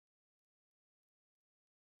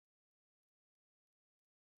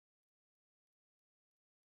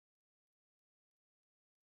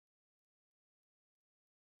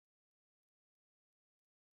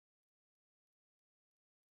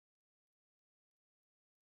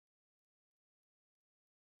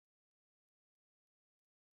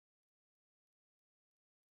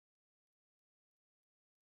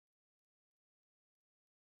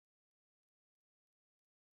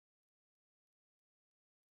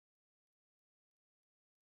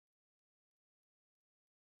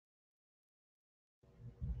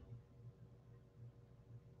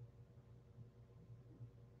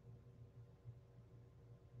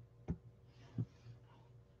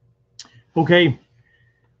Okay,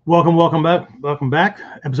 welcome back,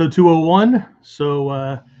 episode 201.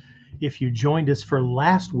 So, if you joined us for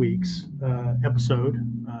last week's episode,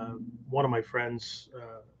 one of my friends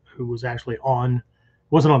who was actually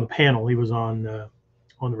wasn't on the panel, he was on the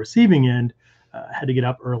receiving end, had to get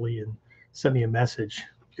up early and sent me a message.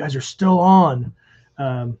 You guys are still on.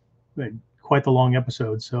 We had quite the long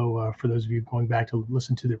episode. So, for those of you going back to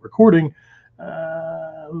listen to the recording,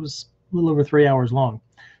 it was a little over 3 hours long.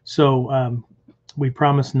 So, we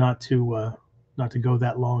promised not to go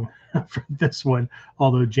that long for this one.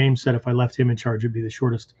 Although James said if I left him in charge, it'd be the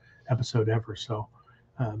shortest episode ever. So,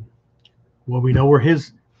 well, we know where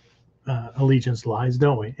his allegiance lies,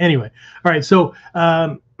 don't we? Anyway, all right. So,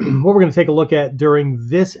 what we're going to take a look at during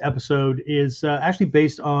this episode is actually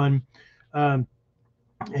based on an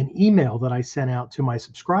email that I sent out to my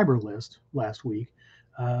subscriber list last week,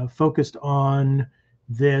 focused on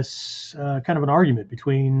this kind of an argument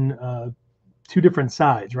between two different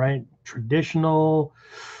sides, right? Traditional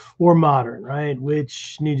or modern, right?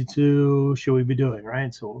 Which Ninjutsu should we be doing,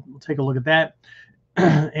 right? So we'll take a look at that.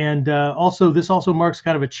 And this also marks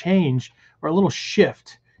kind of a change or a little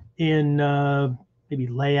shift in maybe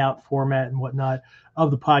layout, format, and whatnot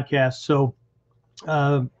of the podcast. So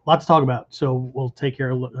a lot to talk about. So we'll take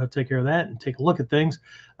care of that and take a look at things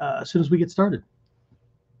as soon as we get started.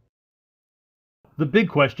 The big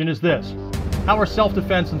question is this: how are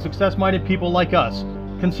self-defense and success-minded people like us,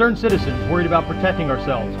 concerned citizens worried about protecting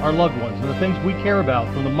ourselves, our loved ones, and the things we care about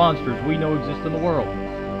from the monsters we know exist in the world?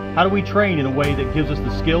 How do we train in a way that gives us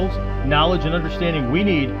the skills, knowledge, and understanding we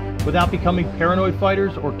need without becoming paranoid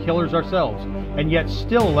fighters or killers ourselves, and yet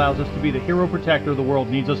still allows us to be the hero protector the world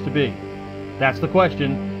needs us to be? That's the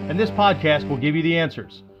question, and this podcast will give you the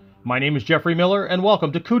answers. My name is Jeffrey Miller, and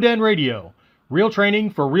welcome to KUDEN Radio, real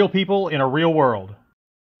training for real people in a real world.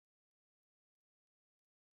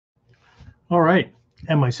 All right.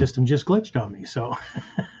 And my system just glitched on me. So,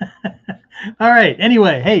 all right.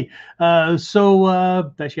 Anyway, hey,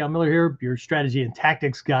 Dashi Miller here, your strategy and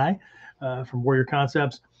tactics guy from Warrior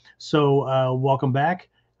Concepts. So, welcome back.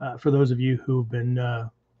 For those of you who've been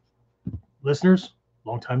listeners,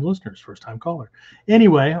 long-time listeners, first-time caller.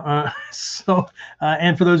 Anyway,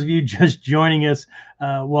 and for those of you just joining us,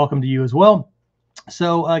 welcome to you as well.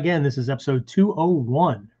 So, again, this is episode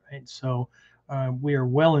 201, right? So, we are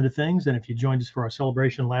well into things, and if you joined us for our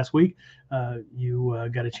celebration last week, you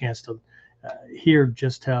got a chance to hear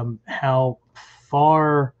just how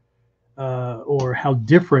far or how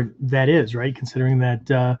different that is, right? Considering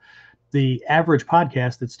that the average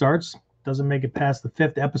podcast that starts doesn't make it past the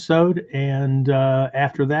 5th episode, and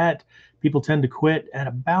after that, people tend to quit at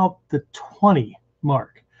about the 20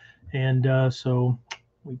 mark, and so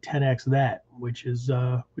we 10x that, which is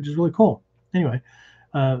really cool. Anyway.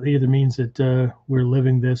 It either means that we're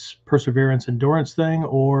living this perseverance, endurance thing,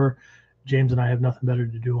 or James and I have nothing better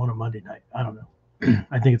to do on a Monday night. I don't know.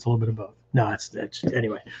 I think it's a little bit of both. No, it's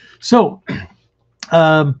anyway. So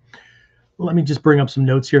let me just bring up some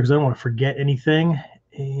notes here because I don't want to forget anything.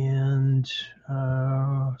 And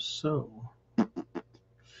all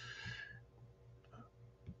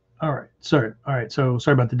right. Sorry. All right. So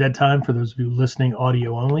sorry about the dead time for those of you listening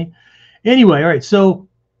audio only. Anyway, all right. So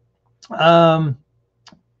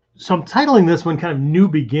I'm titling this one kind of New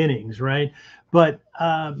Beginnings, right? But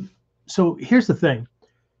so here's the thing.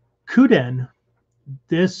 KUDEN,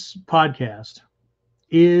 this podcast,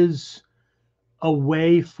 is a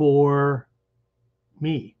way for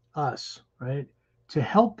us, right, to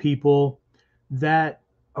help people that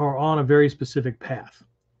are on a very specific path,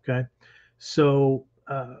 okay? So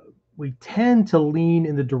we tend to lean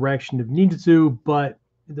in the direction of Ninjutsu, but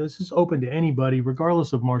this is open to anybody,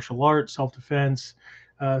 regardless of martial arts, self-defense,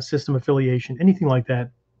 system affiliation, anything like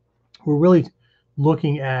that. We're really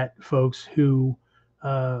looking at folks who,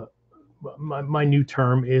 my new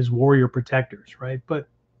term is warrior protectors, right? But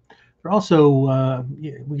they're also,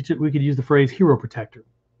 we could use the phrase hero protector,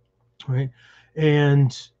 right?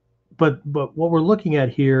 But what we're looking at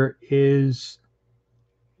here is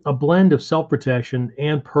a blend of self-protection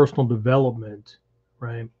and personal development,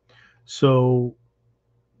 right? So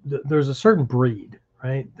there's a certain breed,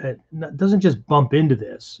 right, that doesn't just bump into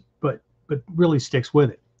this, but really sticks with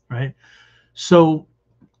it, right? So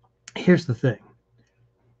here's the thing.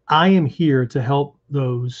 I am here to help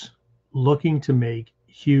those looking to make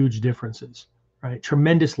huge differences, right?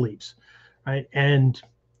 Tremendous leaps, right? And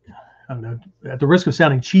I don't know, at the risk of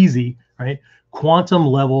sounding cheesy, right? Quantum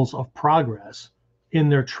levels of progress in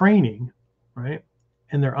their training, right?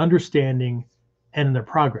 And their understanding and in their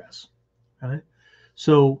progress, right?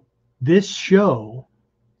 So this show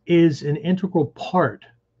is an integral part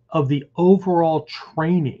of the overall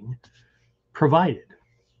training provided,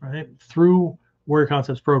 right, through Warrior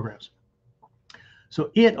Concepts programs.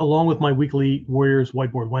 So it, along with my weekly Warriors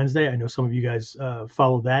Whiteboard Wednesday, I know some of you guys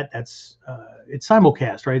follow that. That's it's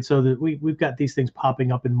simulcast, right? So that we've got these things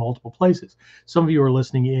popping up in multiple places. Some of you are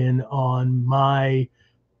listening in on my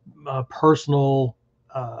personal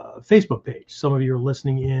Facebook page. Some of you are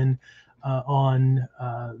listening in on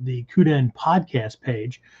the KUDEN podcast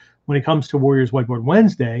page. When it comes to Warriors Whiteboard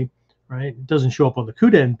Wednesday, right, it doesn't show up on the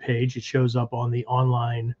KUDEN page. It shows up on the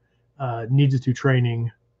online Ninjutsu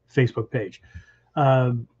training Facebook page.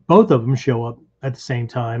 Both of them show up at the same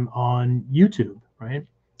time on YouTube, right?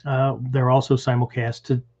 They're also simulcast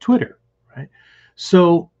to Twitter, right?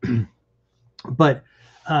 So, but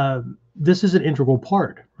this is an integral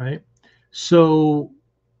part, right? So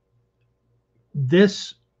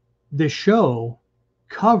this show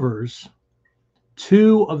covers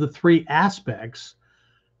 2 of the 3 aspects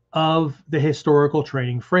of the historical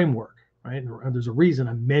training framework, right? And there's a reason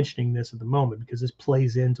I'm mentioning this at the moment, because this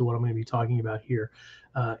plays into what I'm going to be talking about here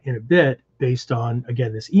in a bit, based on,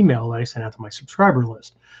 again, this email that I sent out to my subscriber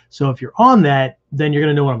list. So if you're on that, then you're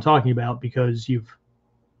going to know what I'm talking about, because you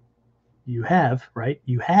have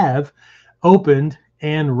opened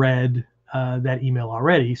and read that email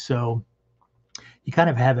already. So you kind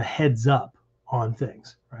of have a heads up on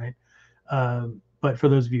things, right? But for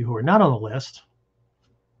those of you who are not on the list,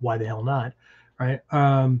 why the hell not, right?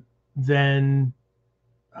 Then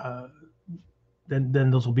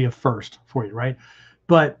those will be a first for you, right?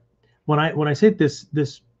 But when I say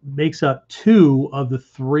this makes up 2 of the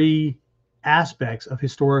 3 aspects of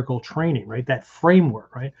historical training, right? That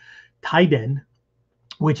framework, right? Taiden,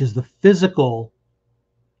 which is the physical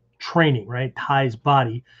training, right? Tai's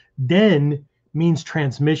body. Den means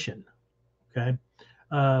transmission, okay?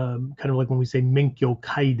 Kind of like when we say Menkyo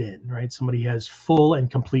Kaiden, right? Somebody has full and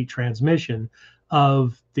complete transmission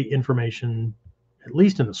of the information, at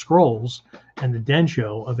least in the scrolls and the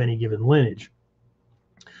densho of any given lineage.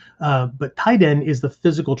 But Taiden is the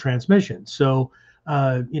physical transmission. So,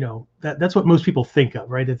 that's what most people think of,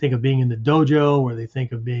 right? They think of being in the dojo, or they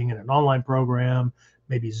think of being in an online program,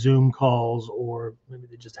 maybe Zoom calls, or maybe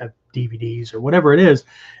they just have DVDs or whatever it is.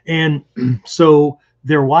 And so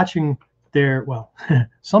they're watching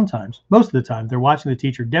sometimes, most of the time, they're watching the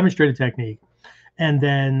teacher demonstrate a technique, and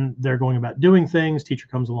then they're going about doing things. Teacher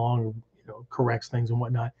comes along, corrects things and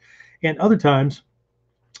whatnot. And other times,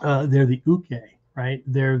 they're the uke, right?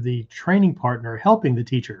 They're the training partner helping the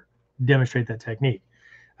teacher demonstrate that technique.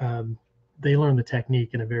 They learn the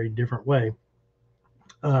technique in a very different way,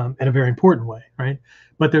 and a very important way, right?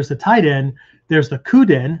 But there's the Taiden, there's the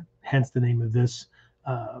Kuden, hence the name of this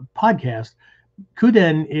podcast.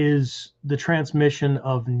 Kuden is the transmission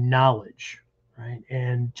of knowledge, right?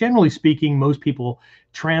 And generally speaking, most people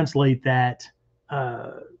translate that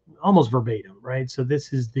almost verbatim, right? So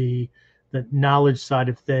this is the knowledge side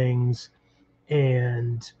of things,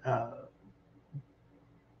 and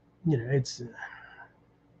it's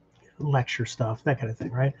lecture stuff, that kind of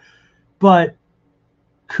thing, right? But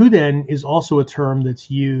Kuden is also a term that's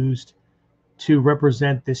used to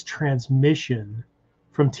represent this transmission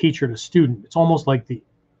from teacher to student. It's almost like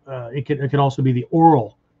it can also be the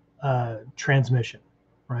oral transmission,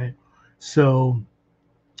 right? So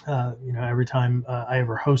every time I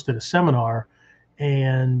ever hosted a seminar,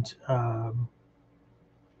 and I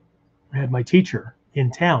had my teacher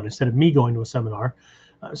in town instead of me going to a seminar,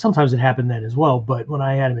 sometimes it happened then as well, but when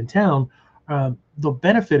I had him in town, the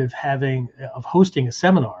benefit of hosting a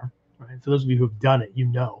seminar, right? For those of you who have done it,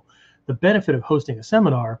 the benefit of hosting a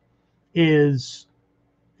seminar is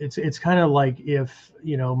it's kind of like if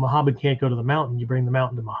Muhammad can't go to the mountain, you bring the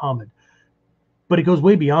mountain to Muhammad. But it goes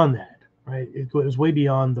way beyond that, right? It goes way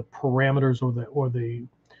beyond the parameters or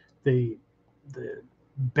the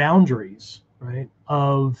boundaries, right,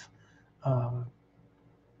 of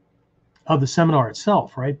the seminar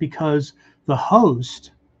itself, right? Because the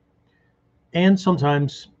host, and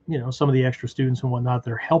sometimes some of the extra students and whatnot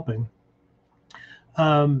that are helping,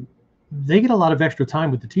 they get a lot of extra time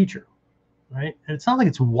with the teacher, right? And it's not like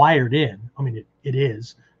it's wired in. I mean, it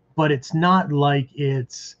is, but it's not like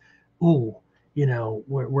it's, we're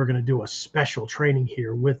going to do a special training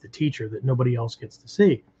here with the teacher that nobody else gets to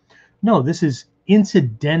see. No, this is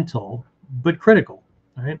incidental but critical,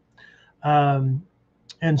 right?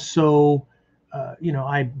 And so,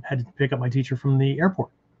 I had to pick up my teacher from the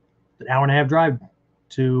airport, an hour and a half drive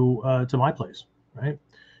to my place, right?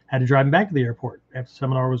 Had to drive him back to the airport after the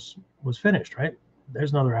seminar was finished, right?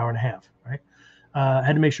 There's another hour and a half, right?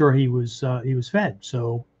 Had to make sure he was fed.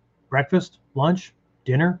 So breakfast, lunch,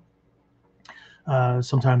 dinner.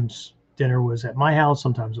 Sometimes dinner was at my house.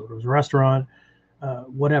 Sometimes it was a restaurant,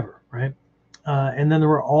 whatever, right? And then there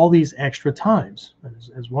were all these extra times,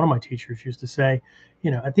 as one of my teachers used to say,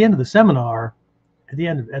 at the end of the seminar, at the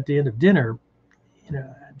end of dinner,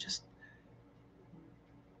 just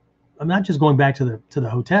I'm not just going back to the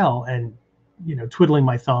hotel and twiddling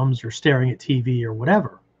my thumbs or staring at TV or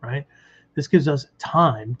whatever, right? This gives us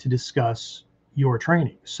time to discuss your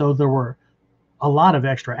training. So there were a lot of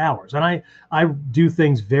extra hours, and I do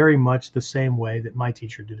things very much the same way that my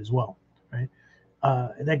teacher did as well, right?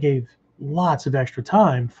 That gave lots of extra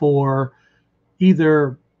time for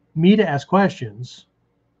either me to ask questions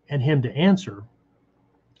and him to answer,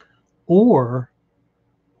 or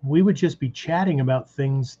we would just be chatting about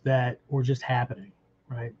things that were just happening,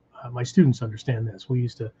 right? My students understand this. We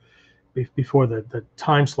used to, before the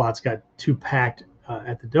time slots got too packed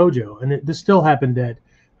at the dojo, and this still happened at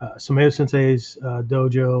Sumeo Sensei's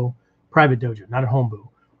dojo, private dojo, not at Hombu.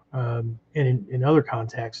 And in other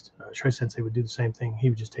contexts, Shrei Sensei would do the same thing. He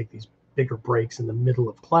would just take these bigger breaks in the middle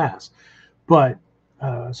of class. But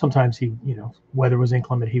sometimes he, weather was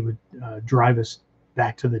inclement, he would drive us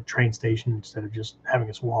back to the train station instead of just having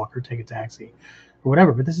us walk or take a taxi or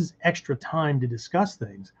whatever. But this is extra time to discuss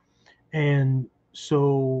things. And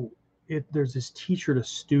so there's this teacher to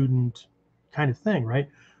student kind of thing, right?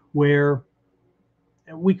 Where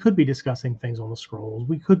we could be discussing things on the scrolls,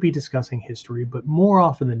 we could be discussing history, but more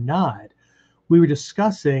often than not, we were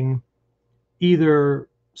discussing either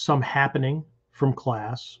some happening from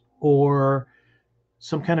class or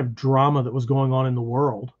some kind of drama that was going on in the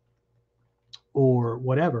world or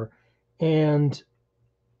whatever. And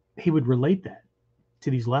he would relate that to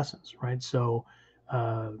these lessons, right? So,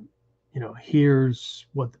 here's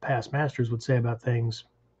what the past masters would say about things,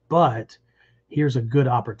 but here's a good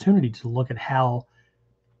opportunity to look at how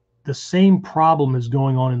the same problem is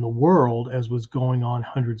going on in the world as was going on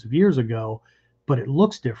hundreds of years ago, but it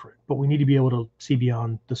looks different. But we need to be able to see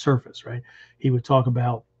beyond the surface, right? He would talk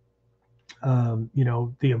about,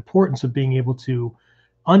 the importance of being able to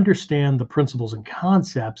understand the principles and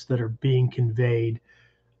concepts that are being conveyed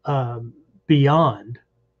beyond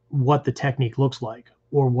what the technique looks like,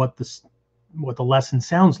 or what the lesson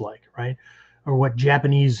sounds like, right? Or what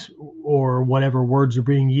Japanese or whatever words are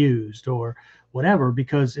being used or whatever,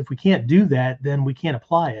 because if we can't do that, then we can't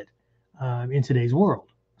apply it in today's world.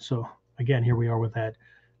 So again, here we are with that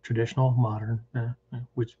traditional, modern,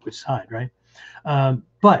 which side, right? And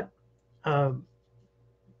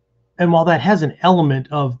while that has an element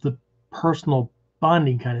of the personal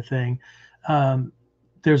bonding kind of thing,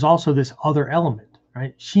 there's also this other element,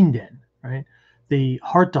 right? Shinden, right? The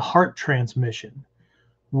heart-to-heart transmission,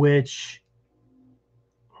 which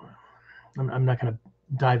I'm not going to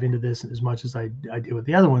dive into this as much as I do with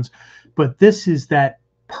the other ones, but this is that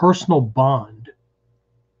personal bond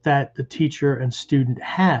that the teacher and student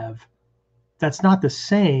have. That's not the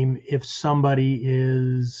same if somebody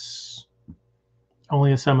is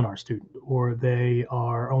only a seminar student, or they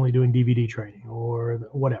are only doing DVD training or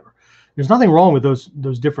whatever. There's nothing wrong with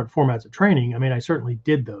those different formats of training. I mean, I certainly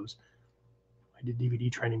did those. I did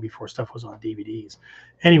DVD training before stuff was on DVDs.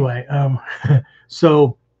 Anyway,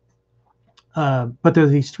 but there are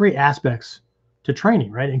these three aspects to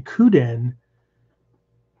training, right? And Kuden,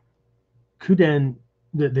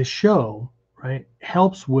 the show, right,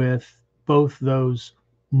 helps with both those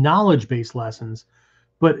knowledge-based lessons,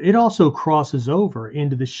 but it also crosses over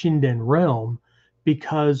into the Shinden realm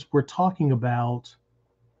because we're talking about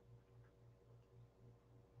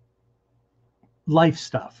life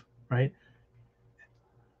stuff, right?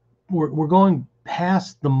 We're going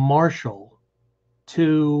past the martial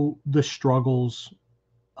to the struggles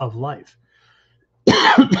of life,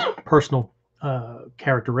 personal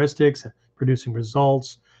characteristics, producing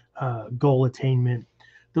results, goal attainment,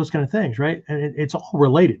 those kind of things, right? And it's all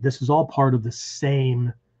related. This is all part of the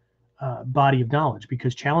same body of knowledge,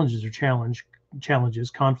 because challenges are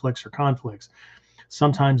challenges, conflicts are conflicts.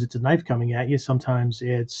 Sometimes it's a knife coming at you. Sometimes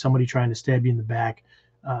it's somebody trying to stab you in the back,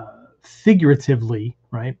 figuratively,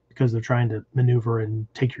 right? Because they're trying to maneuver and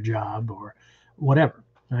take your job or whatever,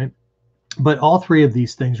 right? But all three of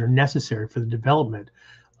these things are necessary for the development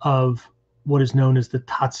of what is known as the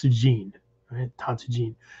Tatsujin, right?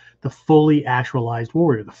 Tatsujin, the fully actualized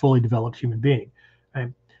warrior, the fully developed human being,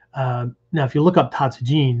 right? Now, if you look up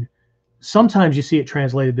Tatsujin, sometimes you see it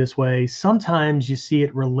translated this way. Sometimes you see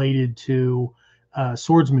it related to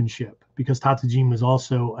swordsmanship, because Tatsujin was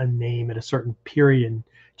also a name at a certain period in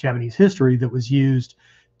Japanese history that was used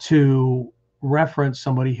to reference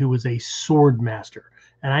somebody who was a sword master.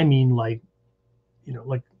 And I mean, like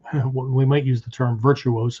we might use the term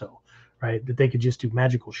virtuoso, right? That they could just do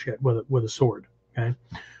magical shit with a sword, okay?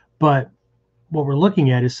 But what we're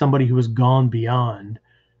looking at is somebody who has gone beyond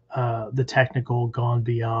the technical, gone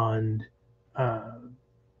beyond, the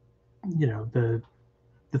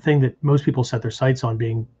thing that most people set their sights on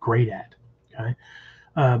being great at. Okay,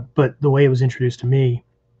 but the way it was introduced to me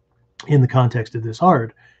in the context of this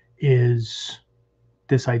art is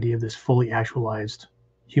this idea of this fully actualized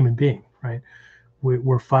human being. Right,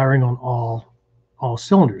 we're firing on all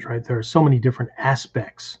cylinders. Right, there are so many different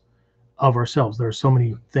aspects of ourselves. There are so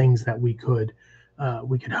many things that we could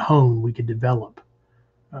hone, we could develop,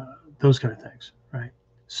 those kind of things, right?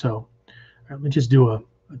 So let me just do a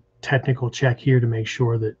technical check here to make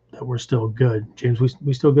sure that we're still good. James,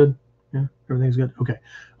 we still good? Yeah, everything's good. Okay,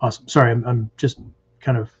 awesome. Sorry, I'm just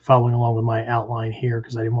kind of following along with my outline here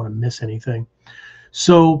because I didn't want to miss anything.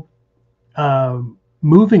 So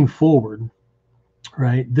moving forward,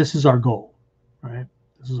 right? This is our goal, right?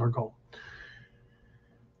 This is our goal.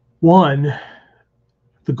 One,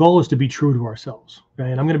 the goal is to be true to ourselves, right?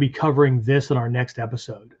 And I'm going to be covering this in our next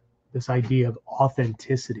episode, this idea of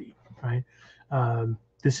authenticity, right?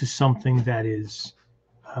 This is something that is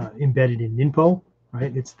embedded in Ninpo,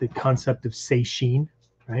 right? It's the concept of Seishin,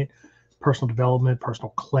 right? Personal development,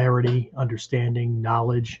 personal clarity, understanding,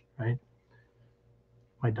 knowledge, right?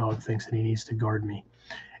 My dog thinks that he needs to guard me.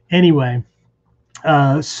 Anyway,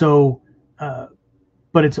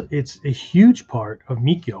 but it's a huge part of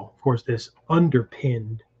Mikyo, of course, this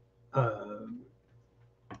underpinning,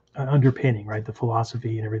 right? The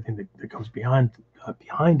philosophy and everything that comes behind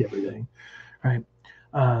everything, right?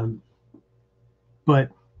 But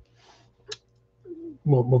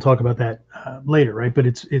we'll talk about that later, right? But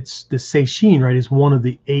it's the Seishin, right? Is one of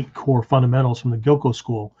the 8 core fundamentals from the Gyoko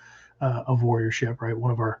school of warriorship, right?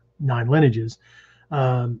 One of our 9 lineages.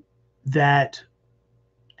 That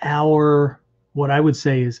what I would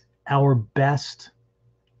say is our best,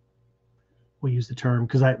 we'll use the term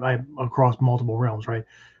because I across multiple realms, right?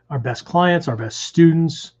 Our best clients, our best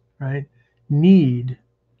students, right, need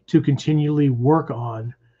to continually work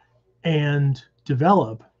on and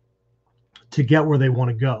develop to get where they want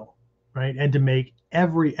to go, right? And to make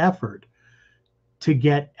every effort to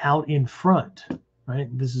get out in front, right?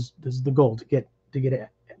 This is the goal, to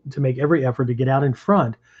make every effort to get out in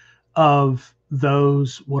front of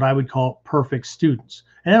those, what I would call perfect students.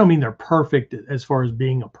 And I don't mean they're perfect as far as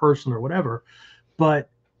being a person or whatever, but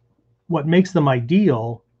what makes them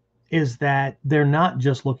ideal is that they're not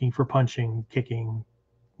just looking for punching, kicking,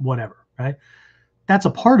 whatever, right? That's a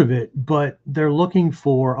part of it, but they're looking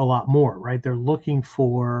for a lot more, right? They're looking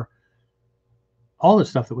for all the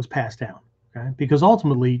stuff that was passed down, okay? Because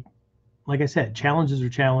ultimately, like I said, challenges are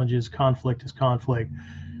challenges, conflict is conflict,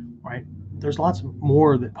 right? There's lots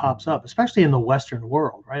more that pops up, especially in the Western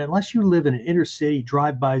world, right? Unless you live in an inner city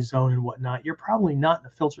drive-by zone and whatnot, you're probably not in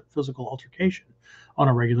a physical altercation on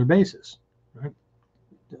a regular basis, right?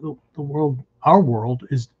 The world, our world,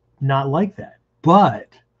 is not like that. But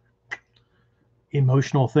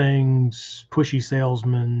emotional things, pushy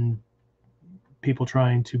salesmen, people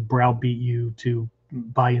trying to browbeat you to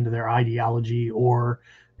buy into their ideology or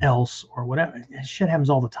else or whatever, shit happens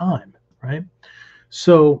all the time, right?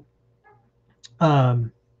 So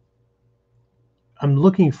I'm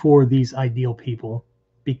looking for these ideal people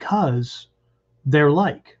because they're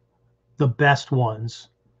like the best ones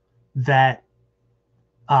that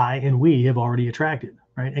I and we have already attracted,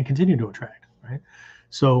 right? And continue to attract, right?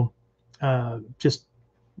 So just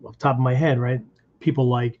off the top of my head, right? People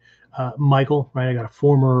like Michael, right? I got a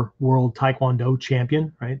former world Taekwondo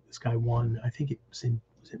champion, right? This guy won, I think it was in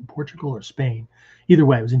Portugal or Spain. Either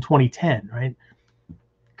way, it was in 2010, right?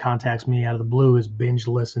 Contacts me out of the blue, has binge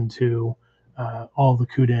listened to all the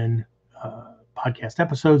KUDEN podcast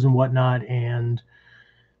episodes and whatnot, and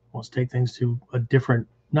wants to take things to a different,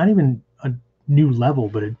 not even a new level,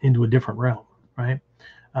 but into a different realm, right?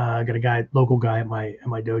 I got a local guy at my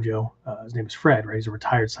dojo. His name is Fred, right? He's a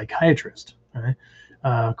retired psychiatrist, right?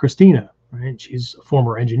 Christina, right? She's a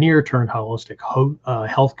former engineer turned holistic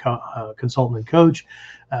health consultant and coach.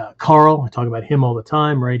 Carl, I talk about him all the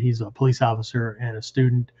time, right? He's a police officer and a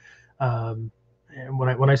student. And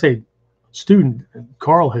when I say student,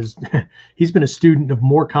 Carl he's been a student of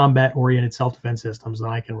more combat-oriented self-defense systems than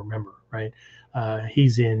I can remember, right?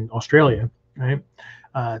 He's in Australia, right?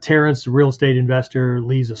 Terrence, a real estate investor.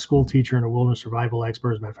 Lee's a school teacher and a wilderness survival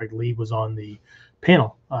expert. As a matter of fact, Lee was on the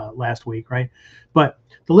panel last week, right? But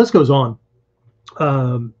the list goes on.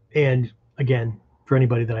 And again, for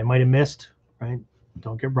anybody that I might have missed, right?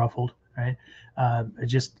 Don't get ruffled, right?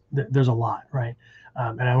 There's a lot, right?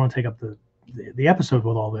 And I don't want to take up the episode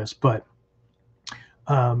with all this, but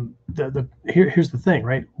here's the thing,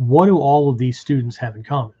 right? What do all of these students have in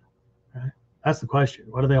common? Right? That's the question.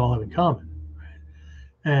 What do they all have in common? Right?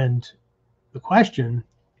 And the question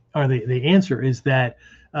or the answer is that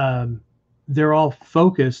they're all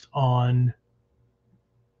focused on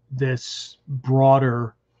this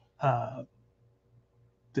broader um,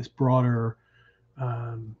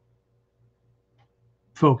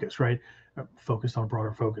 focus, right? Focused on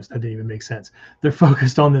broader focus. That didn't even make sense. They're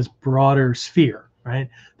focused on this broader sphere, right?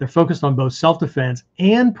 They're focused on both self-defense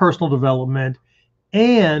and personal development,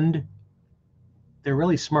 and they're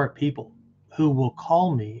really smart people who will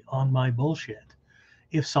call me on my bullshit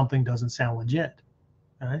if something doesn't sound legit.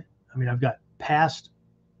 Right? I mean, I've got past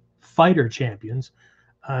fighter champions.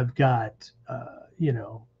 I've got,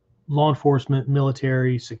 law enforcement,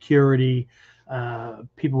 military, security,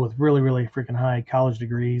 people with really, really freaking high college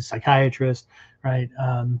degrees, psychiatrists, right?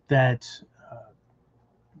 That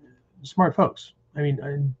smart folks. I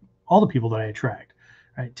mean, all the people that I attract,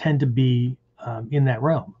 right, tend to be in that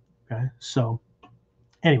realm. Okay. So,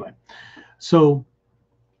 anyway, so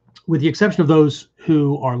with the exception of those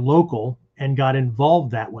who are local and got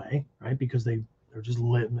involved that way, right, because they're just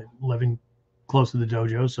living close to the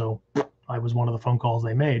dojo. So I was one of the phone calls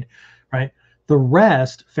they made, right? The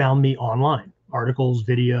rest found me online, articles,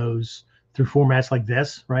 videos, through formats like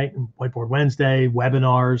this, right? Whiteboard Wednesday,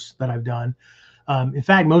 webinars that I've done. In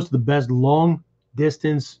fact, most of the best long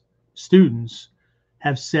distance students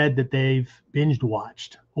have said that they've binged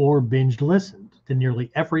watched or binged listened to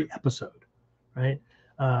nearly every episode, right?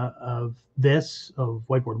 Of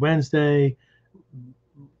Whiteboard Wednesday,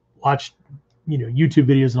 watched, YouTube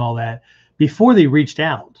videos and all that before they reached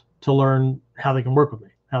out to learn how they can work with me,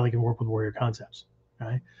 how they can work with Warrior Concepts.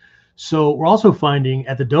 Right. So we're also finding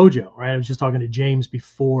at the dojo, right? I was just talking to James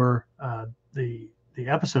before the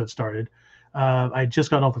episode started. I had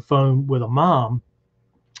just gotten off the phone with a mom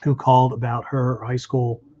who called about her high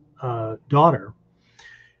school daughter,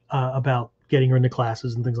 about getting her into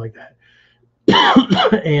classes and things like that.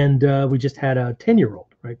 And we just had a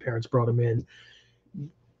 10-year-old, right? Parents brought him in,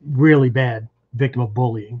 really bad victim of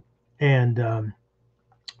bullying. And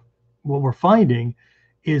what we're finding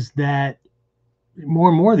is that more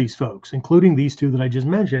and more of these folks, including these two that I just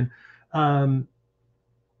mentioned,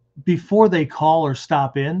 before they call or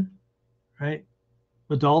stop in, right,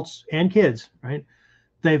 adults and kids, right,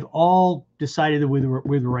 they've all decided that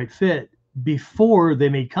we're the right fit before they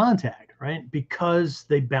made contact, right, because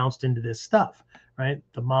they bounced into this stuff, right?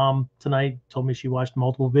 The mom tonight told me she watched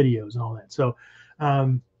multiple videos and all that. So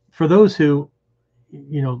for those who,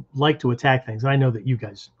 like to attack things, I know that you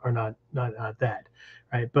guys are not that,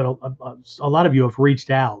 right? But a lot of you have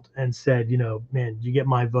reached out and said, man, you get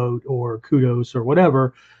my vote or kudos or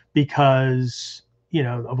whatever, because,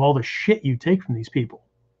 of all the shit you take from these people.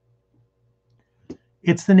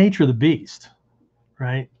 It's the nature of the beast,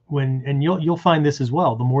 right? And you'll find this as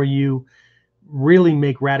well. The more you really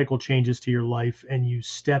make radical changes to your life and you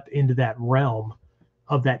step into that realm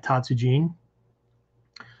of that Tatsujin,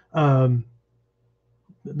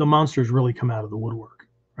 the monsters really come out of the woodwork,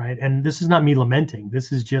 right? And this is not me lamenting.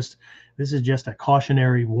 This is just a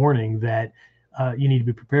cautionary warning that you need to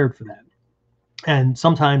be prepared for that. And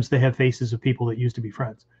sometimes they have faces of people that used to be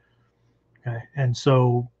friends. Okay, and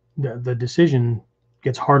so the decision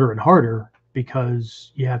gets harder and harder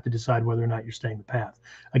because you have to decide whether or not you're staying the path.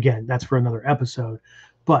 Again, that's for another episode.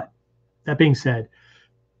 But that being said,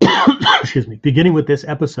 excuse me, beginning with this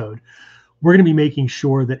episode, we're going to be making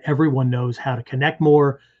sure that everyone knows how to connect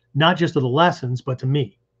more, not just to the lessons, but to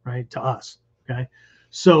me, right? To us. Okay.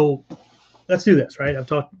 So let's do this, right? I've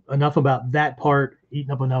talked enough about that part,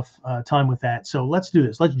 eaten up enough time with that. So let's do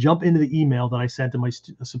this. Let's jump into the email that I sent to my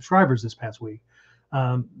subscribers this past week.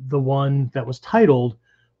 The one that was titled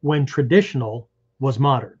 "When Traditional Was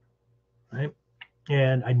Modern," right?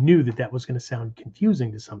 And I knew that was going to sound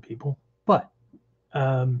confusing to some people, but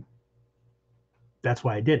that's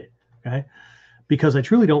why I did it. Okay, because I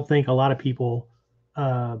truly don't think a lot of people,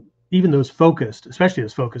 even those focused, especially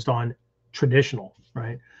those focused on traditional,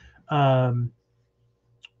 right, that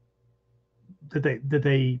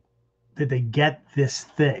they get this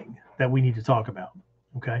thing that we need to talk about.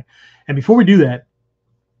 Okay, and before we do that,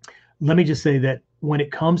 let me just say that when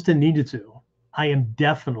it comes to ninjutsu, I am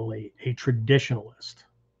definitely a traditionalist.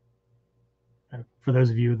 For those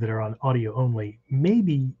of you that are on audio only,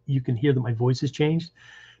 maybe you can hear that my voice has changed,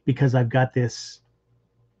 because I've got this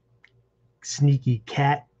sneaky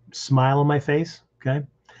cat smile on my face. Okay.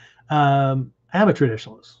 I am a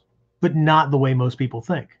traditionalist, but not the way most people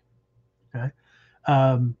think. Okay.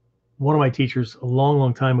 One of my teachers a long,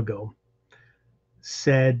 long time ago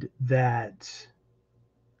said that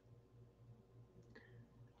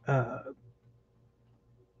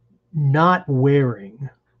not wearing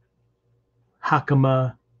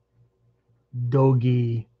hakama,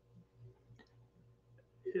 dogi,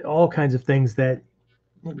 all kinds of things that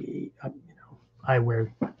maybe, I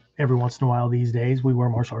wear every once in a while these days. We wear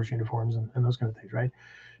martial arts uniforms and those kind of things, right?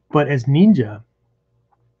 But as ninja,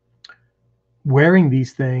 wearing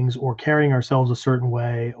these things or carrying ourselves a certain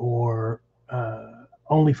way or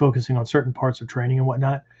only focusing on certain parts of training and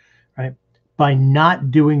whatnot, right? By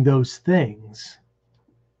not doing those things,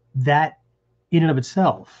 that in and of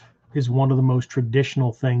itself is one of the most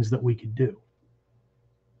traditional things that we could do.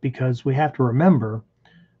 Because we have to remember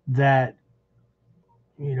that,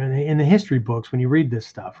 in the history books, when you read this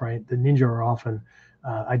stuff, right, the ninja are often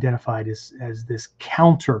identified as this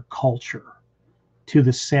counterculture to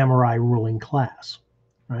the samurai ruling class,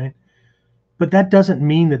 right? But that doesn't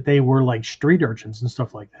mean that they were like street urchins and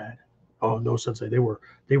stuff like that. Oh no, Sensei, they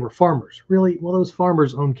were farmers. Really? Well, those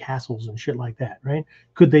farmers owned castles and shit like that, right?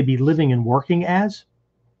 Could they be living and working as?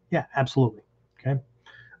 Yeah, absolutely. Okay,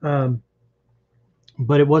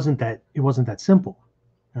 but it wasn't that simple,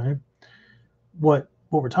 right? What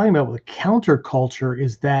we're talking about with a counterculture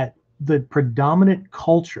is that the predominant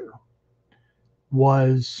culture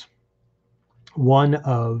was one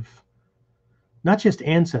of not just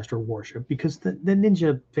ancestor worship, because the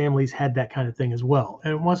ninja families had that kind of thing as well.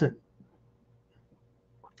 And it wasn't,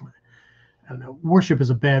 I don't know, worship is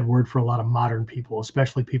a bad word for a lot of modern people,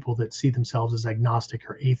 especially people that see themselves as agnostic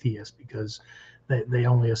or atheist, because they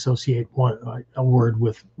only associate a word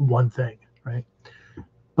with one thing, right?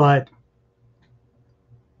 But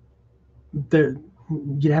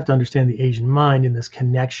you'd have to understand the Asian mind in this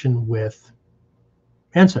connection with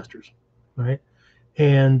ancestors, right?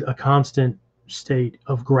 And a constant state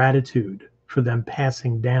of gratitude for them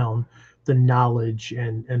passing down the knowledge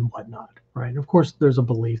and whatnot, right? And of course, there's a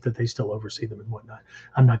belief that they still oversee them and whatnot.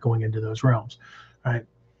 I'm not going into those realms, right?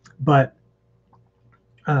 But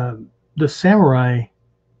the samurai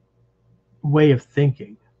way of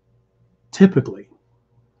thinking, typically,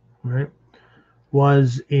 right,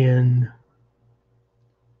 was in,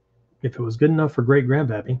 if it was good enough for great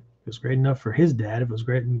grandpappy, it was great enough for his dad, if it was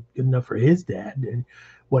good enough for his dad and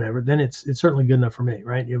whatever, then it's certainly good enough for me,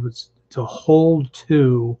 right? It was to hold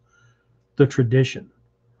to the tradition,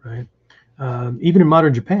 right? Even in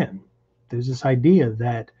modern Japan, there's this idea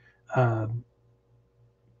that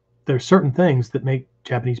there's certain things that make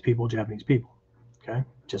Japanese people, okay?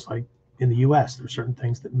 Just like in the US, there's certain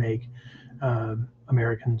things that make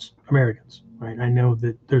Americans, right? I know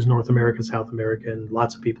that there's North America, South America, and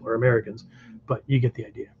lots of people are Americans, but you get the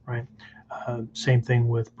idea, right? Same thing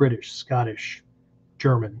with British, Scottish,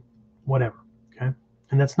 German, whatever, okay?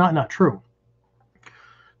 And that's not true.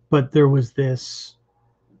 But there was this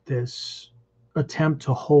attempt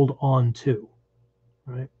to hold on to,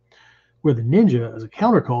 right? Where the ninja as a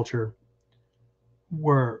counterculture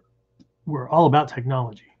were all about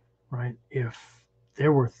technology, right? If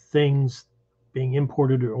there were things being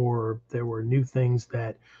imported or there were new things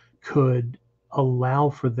that could allow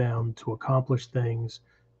for them to accomplish things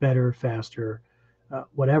better, faster,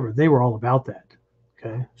 whatever, they were all about that.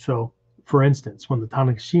 Okay, so for instance, when the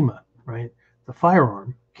Tanegashima, right, the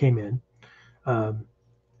firearm came in,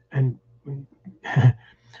 and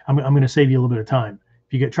I'm going to save you a little bit of time.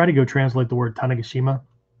 If you try to go translate the word Tanegashima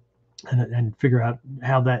and figure out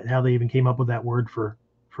how they even came up with that word for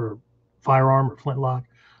firearm or flintlock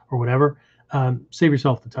or whatever, save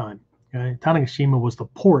yourself the time. Okay, Tanegashima was the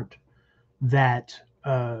port that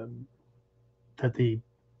the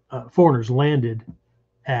foreigners landed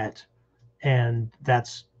at, and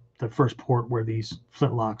that's the first port where these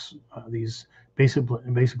flintlocks, these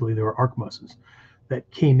basically they were arquebuses that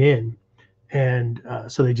came in, and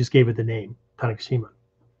so they just gave it the name Tanegashima.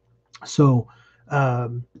 So,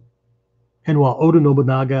 and while Oda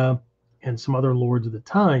Nobunaga and some other lords of the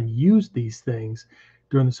time used these things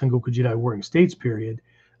during the Sengoku Jidai Warring States period,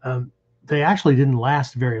 they actually didn't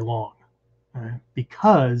last very long,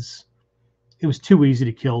 because it was too easy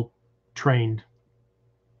to kill trained,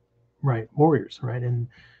 right, warriors, right? And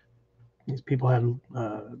these people had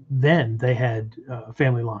then they had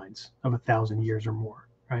family lines of 1,000 years or more,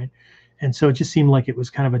 right? And so it just seemed like it was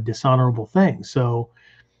kind of a dishonorable thing. So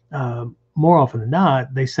more often than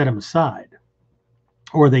not, they set them aside,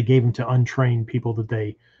 or they gave them to untrained people that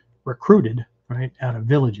they recruited, right, out of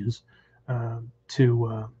villages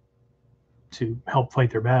to help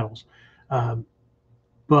fight their battles.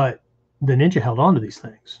 But the ninja held on to these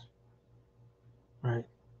things, right?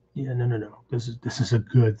 Yeah, no. This is a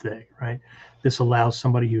good thing, right? This allows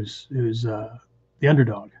somebody who's the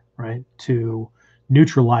underdog, right, to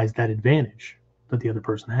neutralize that advantage that the other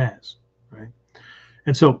person has, right?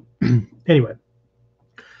 And so, anyway,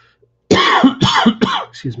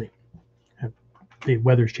 excuse me, the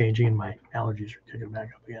weather's changing and my allergies are kicking back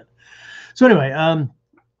up again. So anyway,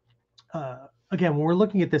 again, when we're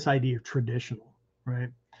looking at this idea of traditional, right,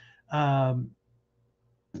 um,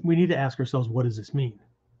 we need to ask ourselves, what does this mean?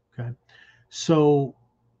 Okay. So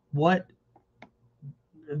what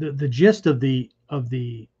the gist of the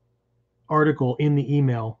article in the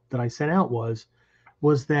email that I sent out was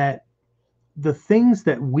that the things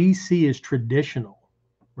that we see as traditional,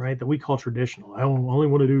 right, that we call traditional, I only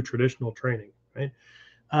want to do traditional training, right,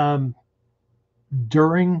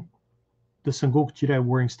 during the Sengoku Jidai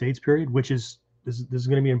Warring States period, which is this is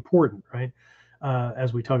going to be important, right,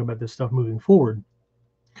 as we talk about this stuff moving forward.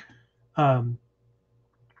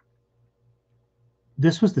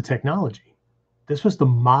 This was the technology. This was the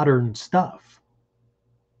modern stuff.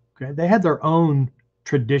 Okay, they had their own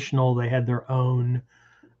traditional, they had their own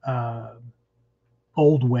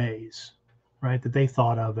old ways, right, that they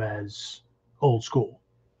thought of as old school,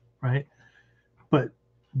 right? But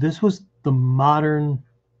this was the modern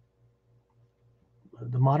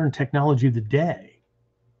technology of the day,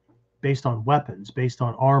 based on weapons, based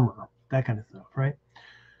on armor, that kind of stuff, right?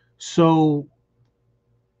 So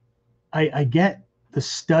I get the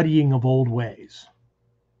studying of old ways.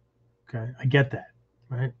 Okay, I get that,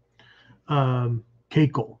 right?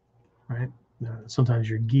 Keiko, right? Sometimes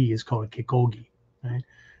your gi is called keikogi, right?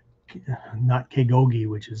 Not kegogi,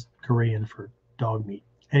 which is Korean for dog meat.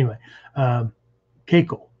 Anyway,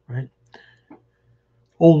 keiko, right?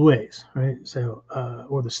 Old ways, right? So,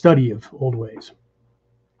 or the study of old ways.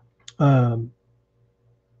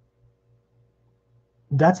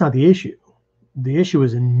 That's not the issue. The issue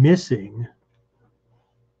is in missing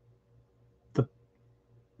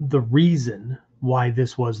the reason why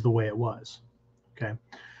this was the way it was. Okay.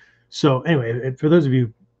 So anyway, for those of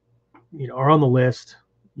you, are on the list,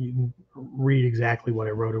 you can read exactly what I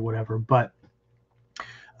wrote or whatever. But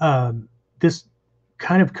this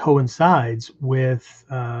kind of coincides with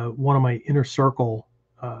one of my inner circle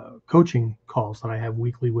coaching calls that I have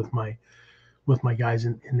weekly with my guys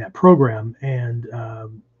in that program. And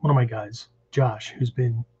one of my guys, Josh, who's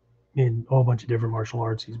been in a whole bunch of different martial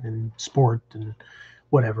arts. He's been in sport and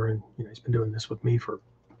whatever, and he's been doing this with me for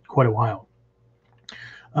quite a while.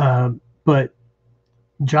 But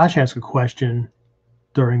Josh asked a question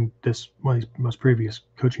during one of these most previous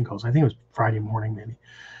coaching calls. I think it was Friday morning, maybe,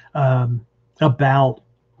 about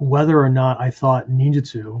whether or not I thought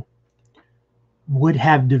ninjutsu would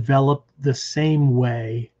have developed the same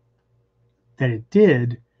way that it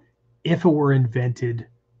did if it were invented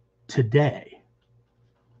today.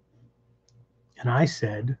 And I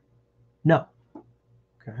said, no.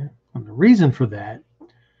 Okay. And the reason for that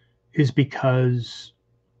is because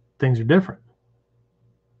things are different.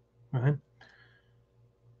 Right?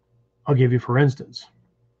 I'll give you, for instance,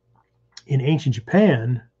 in ancient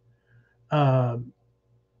Japan, let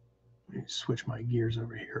me switch my gears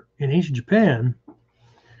over here. In ancient Japan,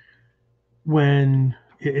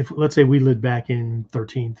 if let's say we lived back in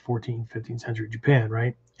 13th, 14th, 15th century Japan,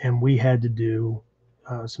 right? And we had to do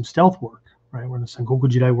some stealth work, right? We're in the Sengoku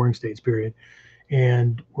Jidai Warring States period,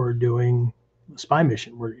 and we're doing a spy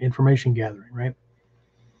mission. We're information gathering, right?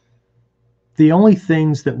 The only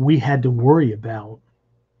things that we had to worry about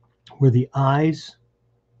were the eyes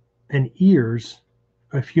and ears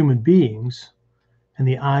of human beings and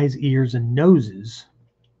the eyes, ears, and noses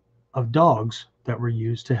of dogs that were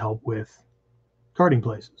used to help with guarding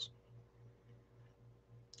places.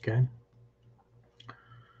 Okay.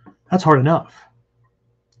 That's hard enough.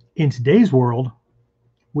 In today's world,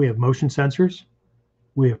 we have motion sensors,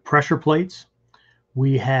 we have pressure plates,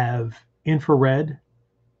 we have infrared,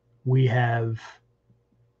 we have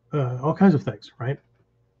all kinds of things, right?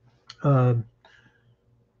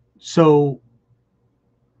 So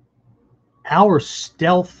our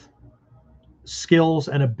stealth skills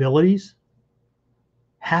and abilities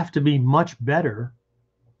have to be much better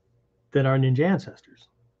than our ninja ancestors.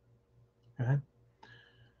 Okay?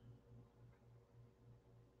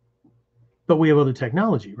 But we have other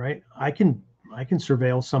technology, right? I can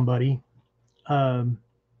surveil somebody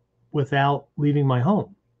without leaving my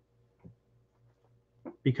home,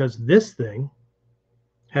 because this thing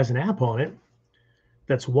has an app on it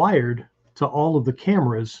that's wired to all of the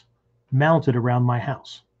cameras mounted around my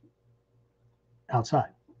house outside.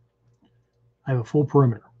 I have a full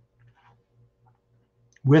perimeter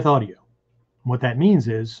with audio. What that means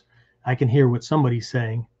is I can hear what somebody's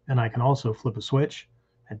saying, and I can also flip a switch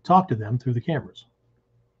and talk to them through the cameras.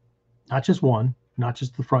 Not just one, not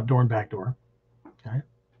just the front door and back door, okay?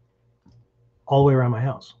 All the way around my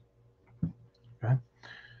house. Okay.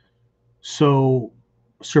 So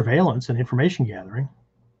surveillance and information gathering,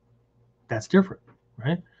 that's different,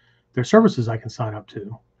 right? There are services I can sign up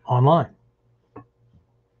to online,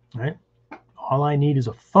 right? All I need is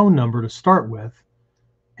a phone number to start with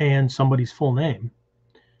and somebody's full name.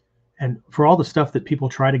 And for all the stuff that people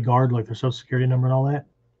try to guard, like their social security number and all that,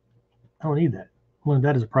 I don't need that. I want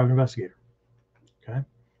that as a private investigator. Okay.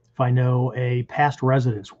 If I know a past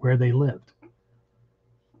residence, where they lived,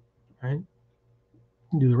 right, I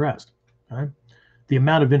can do the rest. Okay. The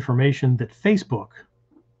amount of information that Facebook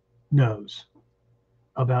knows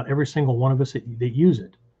about every single one of us that use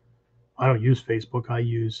it. I don't use Facebook. I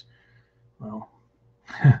use, well,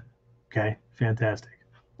 okay, fantastic,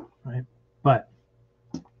 right? But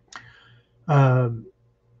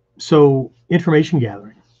so information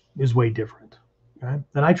gathering is way different, right?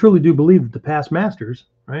 And I truly do believe that the past masters,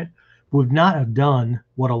 right, would not have done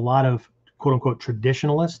what a lot of quote unquote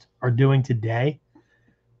traditionalists are doing today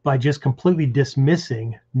by just completely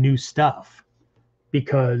dismissing new stuff,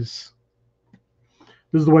 because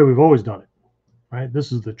this is the way we've always done it, right?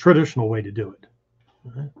 This is the traditional way to do it.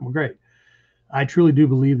 Right? Well, great. I truly do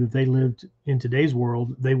believe that they lived in today's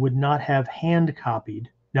world, they would not have hand copied.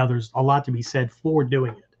 Now, there's a lot to be said for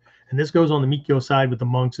doing it. And this goes on the Mikyo side with the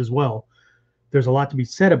monks as well. There's a lot to be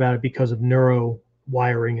said about it because of neuro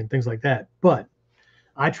wiring and things like that. But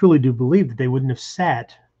I truly do believe that they wouldn't have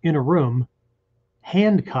sat in a room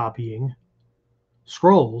hand copying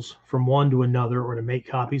scrolls from one to another or to make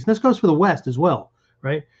copies. And this goes for the West as well,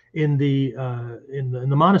 right? In the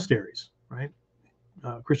monasteries, right?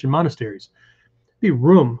 Christian monasteries, be a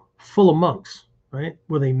room full of monks, right,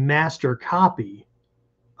 with a master copy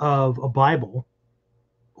of a Bible,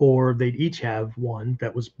 or they'd each have one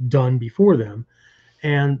that was done before them,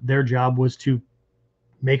 and their job was to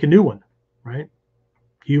make a new one, right?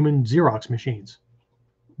 Human Xerox machines.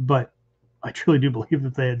 But I truly do believe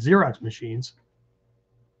that they had Xerox machines,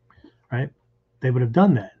 right? They would have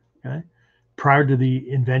done that, okay? Prior to the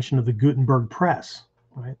invention of the Gutenberg press,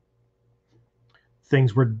 right?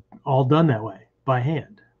 Things were all done that way by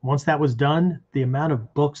hand. Once that was done, the amount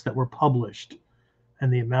of books that were published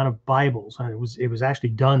and the amount of Bibles, and it was actually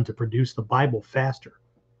done to produce the Bible faster,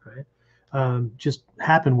 right? Just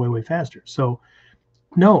happened way faster. So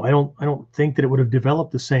no, I don't think that it would have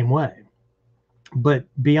developed the same way. But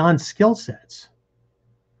beyond skill sets,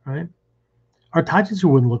 right? Our taijutsu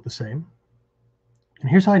wouldn't look the same. And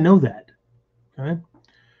here's how I know that. Okay?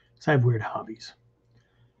 Because I have weird hobbies.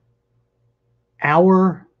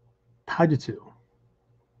 Our taijutsu,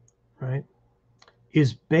 right,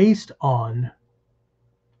 is based on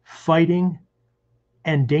fighting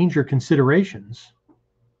and danger considerations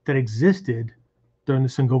that existed during the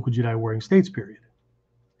Sengoku Jidai Warring States period.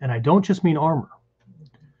 And I don't just mean armor.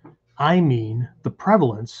 I mean the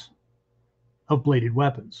prevalence of bladed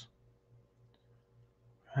weapons.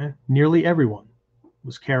 Okay? Nearly everyone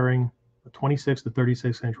was carrying a 26 to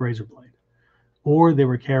 36 inch razor blade, or they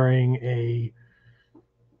were carrying a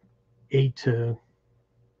 8 to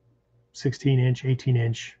 16 inch, 18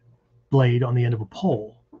 inch blade on the end of a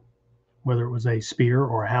pole, whether it was a spear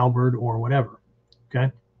or a halberd or whatever.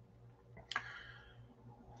 Okay.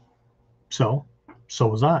 So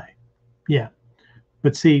was I. Yeah.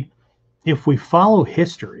 But see, if we follow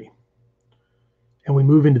history and we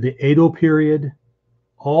move into the Edo period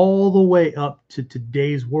all the way up to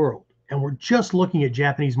today's world, and we're just looking at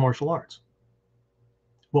Japanese martial arts,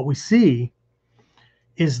 what we see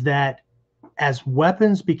is that as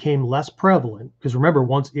weapons became less prevalent, because remember,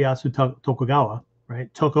 once Ieyasu Tokugawa,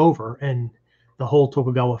 right, took over, and the whole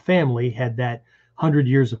Tokugawa family had that 100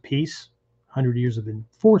 years of peace, 100 years of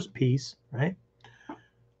enforced peace, right?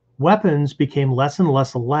 Weapons became less and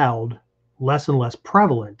less allowed, less and less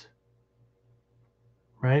prevalent,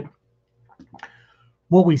 right?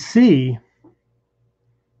 What we see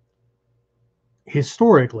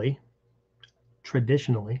historically,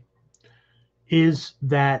 traditionally, is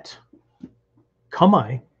that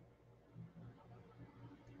kamae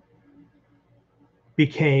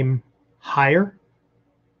became higher,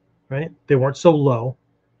 right? They weren't so low.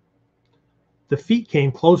 The feet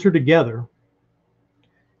came closer together,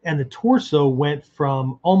 and the torso went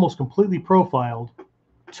from almost completely profiled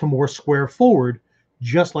to more square forward,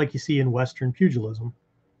 just like you see in Western pugilism,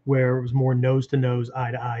 where it was more nose to nose,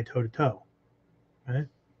 eye to eye, toe to toe. Right?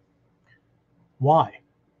 Why?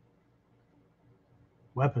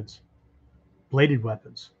 Weapons, bladed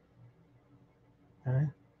weapons. Okay?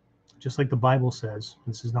 Just like the Bible says,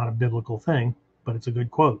 this is not a biblical thing, but it's a good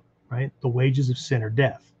quote, right? The wages of sin are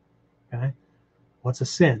death. Okay? What's a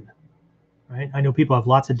sin? Right? I know people have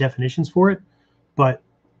lots of definitions for it, but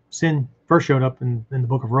sin first showed up in the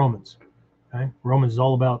book of Romans. Okay? Romans is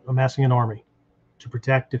all about amassing an army to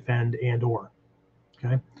protect, defend, and or.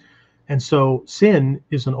 Okay? And so sin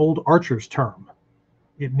is an old archer's term.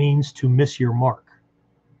 It means to miss your mark.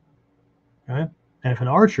 Okay? And if an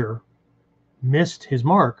archer missed his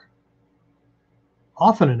mark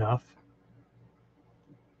often enough,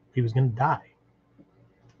 he was going to die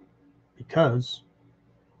because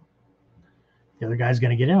the other guy's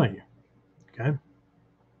going to get in on you. Okay?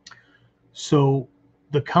 So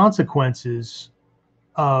the consequences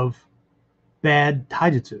of bad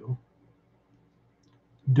taijutsu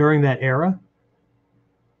during that era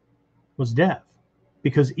was death,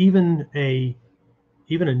 because even a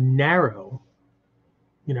narrow,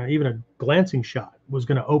 even a glancing shot was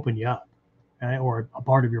going to open you up, okay? Or a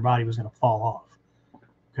part of your body was going to fall off.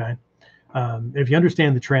 Okay, if you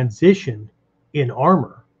understand the transition in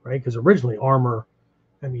armor, right? Because originally armor,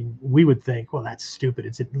 I mean, we would think, well, that's stupid.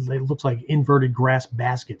 It looks like inverted grass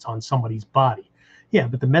baskets on somebody's body. Yeah,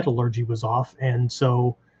 but the metallurgy was off, and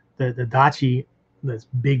so the dachi, the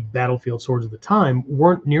big battlefield swords of the time,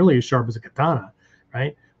 weren't nearly as sharp as a katana,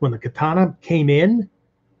 right? When the katana came in,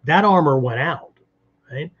 that armor went out,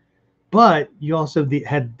 right? But you also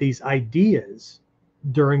had these ideas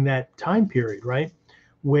during that time period, right,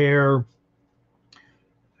 where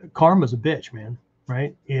karma's a bitch, man,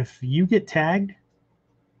 right? If you get tagged,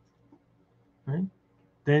 right,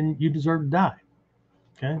 then you deserve to die,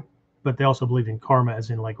 okay? But they also believed in karma as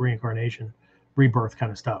in like reincarnation, rebirth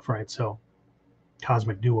kind of stuff, right? So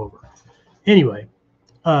cosmic do-over. Anyway,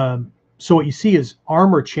 so what you see is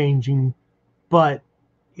armor changing, but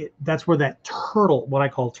that's where that turtle, what I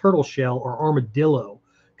call turtle shell or armadillo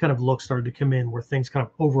kind of look started to come in, where things kind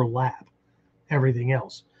of overlap everything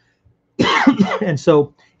else. And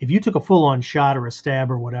so if you took a full-on shot or a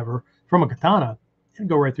stab or whatever from a katana, it'd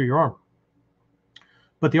go right through your armor.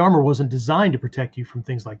 But the armor wasn't designed to protect you from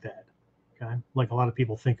things like that. Okay, like a lot of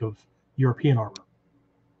people think of European armor.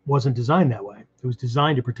 It wasn't designed that way. It was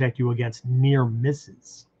designed to protect you against near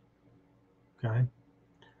misses. Okay,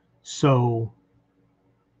 so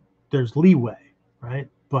there's leeway, right?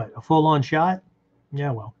 But a full-on shot, yeah,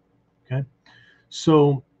 well, okay.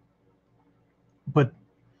 So, but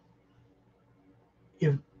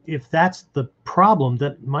if that's the problem,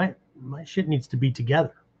 that my shit needs to be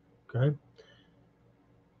together, okay?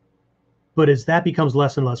 But as that becomes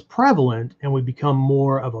less and less prevalent, and we become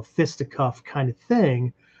more of a fisticuff kind of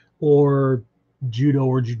thing, or judo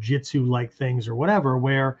or jujitsu like things or whatever,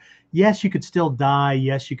 where yes, you could still die,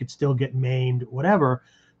 yes, you could still get maimed, whatever,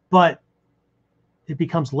 but it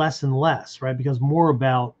becomes less and less, right? It becomes more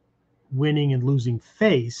about winning and losing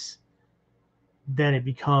face than it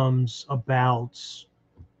becomes about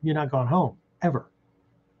you're not going home ever,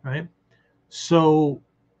 right? So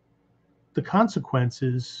the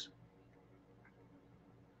consequences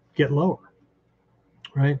get lower,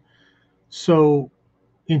 right? So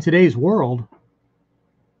in today's world,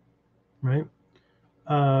 right,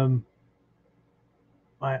 I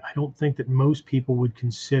don't think that most people would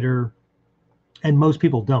consider, and most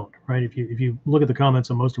people don't, right? If you look at the comments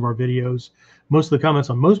on most of our videos, most of the comments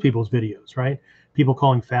on most people's videos, right, people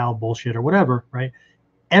calling foul bullshit or whatever, right?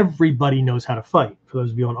 Everybody knows how to fight. For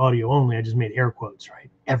those of you on audio only, I just made air quotes, right?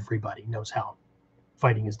 Everybody knows how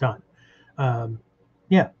fighting is done.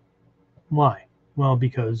 Yeah. Why? Well,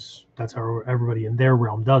 because that's how everybody in their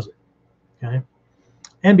realm does it. Okay.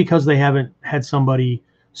 And because they haven't had somebody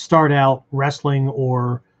start out wrestling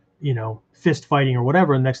or, fist fighting or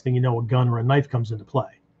whatever, and next thing you know, a gun or a knife comes into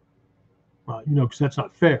play. Because that's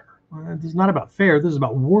not fair. This is not about fair. This is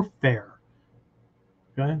about warfare.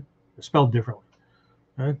 Okay. They're spelled differently.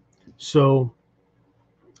 Okay. So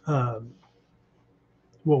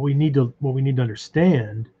what we need to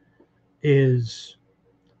understand is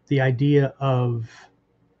the idea of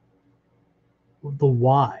the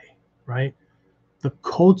why, right? The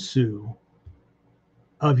kotsu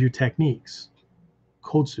of your techniques.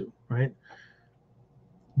 Kotsu, right?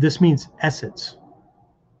 This means essence,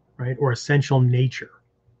 right? Or essential nature.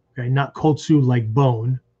 Okay, not kotsu like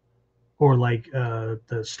bone or like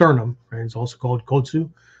the sternum, right? It's also called kotsu.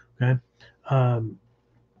 Okay,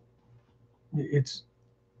 it's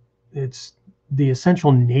the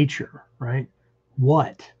essential nature, right?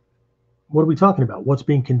 What are we talking about? What's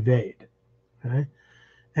being conveyed? Okay,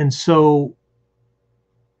 and so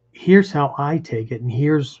here's how I take it, and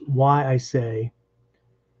here's why I say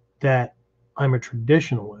that I'm a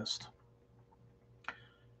traditionalist.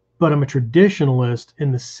 But I'm a traditionalist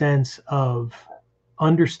in the sense of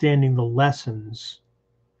understanding the lessons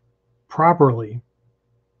properly,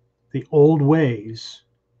 the old ways,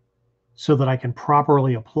 so that I can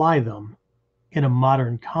properly apply them in a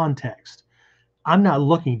modern context. I'm not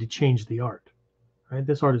looking to change the art. Right?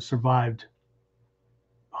 This art has survived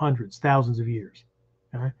hundreds, thousands of years.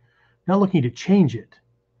 Okay? Not looking to change it.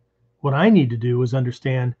 What I need to do is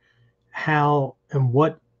understand how and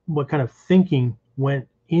what what kind of thinking went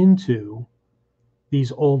into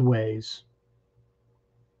these old ways,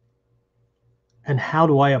 and how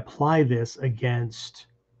do I apply this against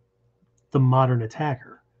the modern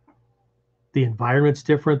attacker? The environment's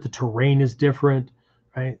different, the terrain is different,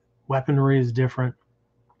 right? Weaponry is different,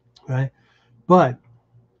 right? But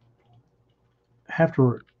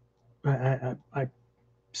I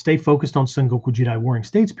stay focused on Sengoku Jidai Warring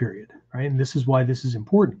States period, right? And this is why this is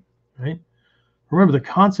important, right? Remember, the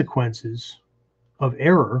consequences of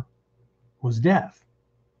error was death,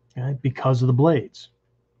 okay, because of the blades,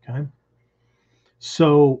 okay?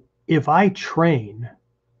 So if I train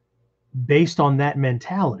based on that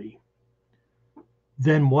mentality,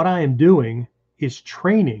 then what I am doing is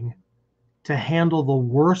training to handle the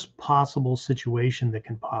worst possible situation that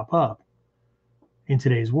can pop up in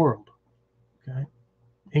today's world, okay,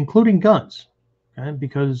 including guns, okay,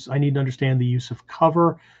 because I need to understand the use of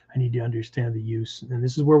cover. I need to understand the use, and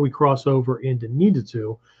this is where we cross over into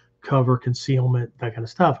Ninjutsu, cover, concealment, that kind of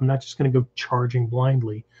stuff. I'm not just going to go charging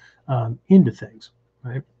blindly into things,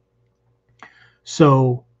 right?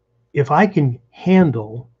 So if I can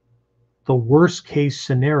handle the worst case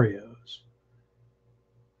scenarios,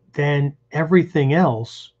 then everything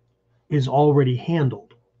else is already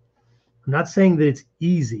handled. I'm not saying that it's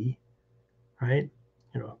easy, right?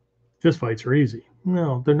 Fist fights are easy.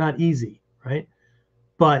 No, they're not easy, right?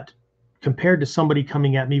 But compared to somebody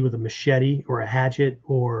coming at me with a machete or a hatchet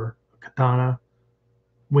or a katana,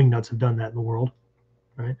 wingnuts have done that in the world,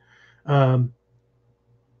 right?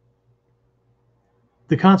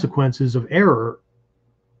 The consequences of error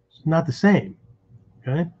is not the same,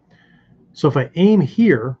 okay? So if I aim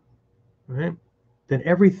here, right, then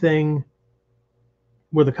everything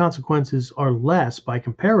where the consequences are less by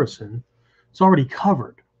comparison, it's already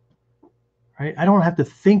covered, right? I don't have to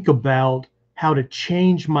think about how to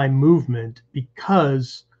change my movement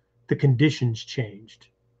because the conditions changed.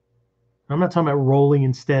 I'm not talking about rolling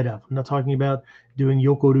instead of. I'm not talking about doing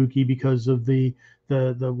yokoruki because of the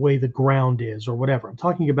way the ground is or whatever. I'm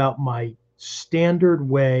talking about my standard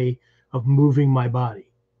way of moving my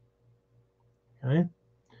body. Okay?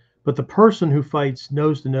 But the person who fights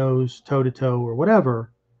nose to nose, toe to toe, or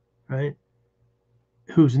whatever, right,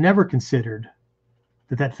 who's never considered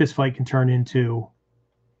that fist fight can turn into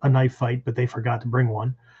a knife fight, but they forgot to bring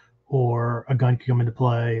one, or a gun can come into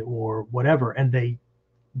play, or whatever, and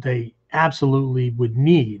they absolutely would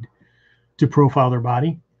need to profile their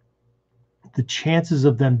body, the chances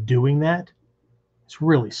of them doing that is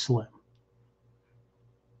really slim,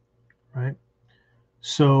 right?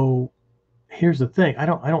 So here's the thing: I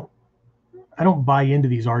don't buy into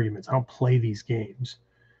these arguments. I don't play these games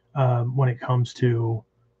when it comes to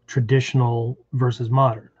traditional versus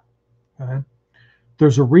modern. Okay?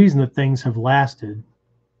 There's a reason that things have lasted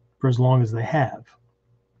for as long as they have.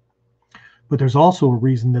 But there's also a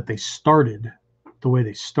reason that they started the way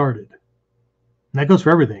they started. And that goes for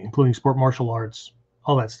everything, including sport, martial arts,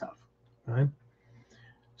 all that stuff. Right?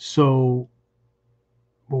 So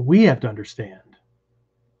what we have to understand,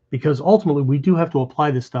 because ultimately we do have to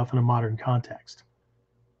apply this stuff in a modern context.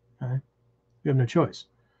 Right? You have no choice.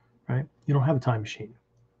 Right? You don't have a time machine.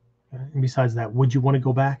 Right? And besides that, would you want to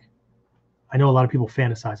go back? I know a lot of people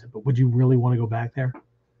fantasize it, but would you really want to go back there?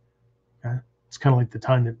 Okay? It's kind of like the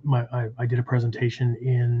time that I did a presentation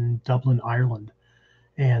in Dublin, Ireland,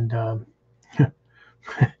 and as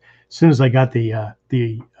soon as I got the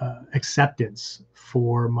acceptance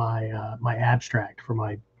for my abstract for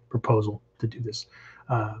my proposal to do this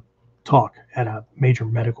talk at a major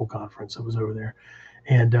medical conference that was over there,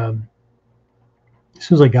 and as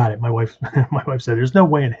soon as I got it, my wife said, "There's no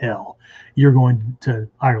way in hell you're going to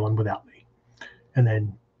Ireland without me." And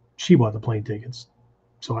then she bought the plane tickets,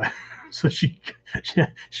 so she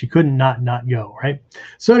couldn't not go, right?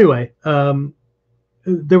 So anyway,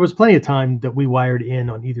 there was plenty of time that we wired in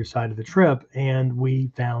on either side of the trip, and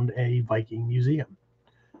we found a Viking museum.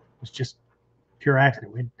 It was just pure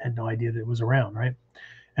accident. We had no idea that it was around, right?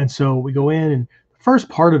 And so we go in, and the first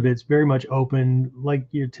part of it's very much open, like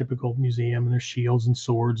your typical museum, and there's shields and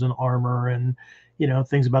swords and armor and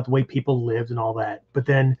things about the way people lived and all that. But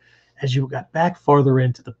then as you got back farther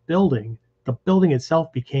into the building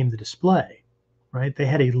itself became the display, right? They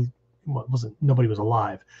had nobody was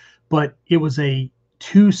alive, but it was a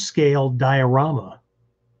 2-scale diorama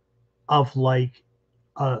of like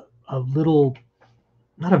a little,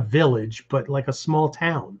 not a village, but like a small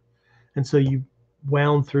town. And so you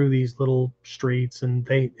wound through these little streets, and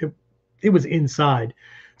it was inside,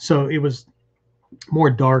 so it was more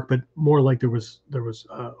dark, but more like there was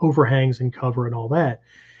overhangs and cover and all that.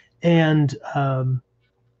 And the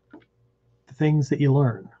things that you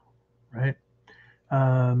learn, right?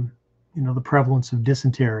 the prevalence of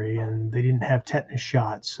dysentery, and they didn't have tetanus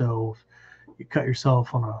shots. So if you cut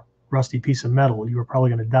yourself on a rusty piece of metal, you were probably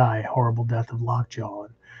going to die, horrible death of lockjaw.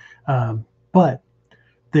 But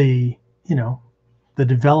the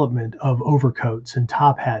development of overcoats and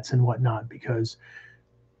top hats and whatnot, because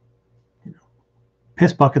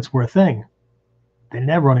piss buckets were a thing. They didn't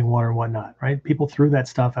have running water and whatnot, right? People threw that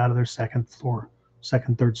stuff out of their second,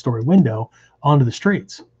 third story window onto the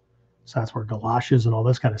streets. So that's where galoshes and all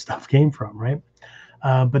this kind of stuff came from, right?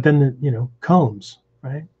 But then combs,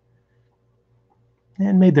 right?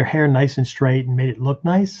 And made their hair nice and straight and made it look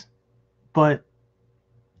nice. But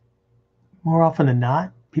more often than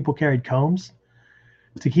not, people carried combs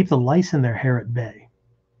to keep the lice in their hair at bay.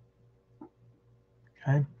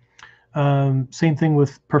 Okay. Same thing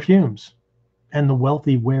with perfumes, and the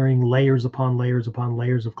wealthy wearing layers upon layers upon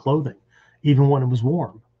layers of clothing, even when it was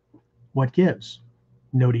warm. What gives?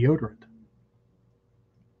 No deodorant.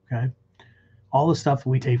 Okay. All the stuff that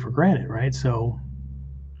we take for granted, right? So,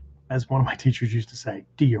 as one of my teachers used to say,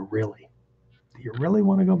 do you really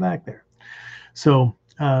want to go back there? So,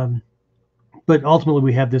 but ultimately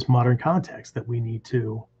we have this modern context that we need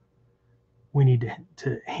to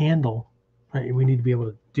handle, right? We need to be able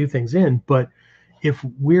to do things in. But if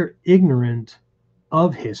we're ignorant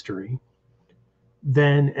of history,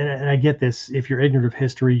 then, and I get this, if you're ignorant of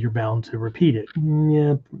history, you're bound to repeat it.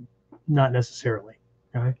 Yeah, not necessarily.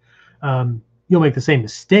 Okay. You'll make the same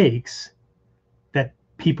mistakes that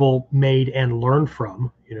people made and learned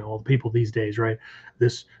from, all the people these days, right?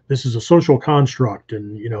 This is a social construct,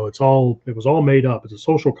 and it was all made up. It's a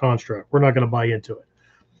social construct. We're not going to buy into it.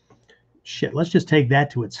 Shit, let's just take that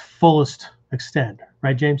to its fullest extent,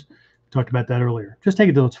 right, James? We talked about that earlier. Just take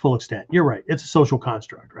it to its full extent. You're right. It's a social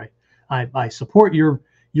construct, right? I support your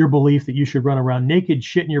belief that you should run around naked,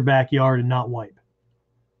 shit in your backyard, and not wipe,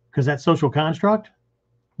 because that social construct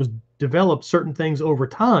was developed certain things over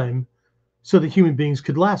time so that human beings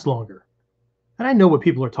could last longer. And I know what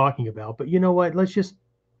people are talking about, but you know what? Let's just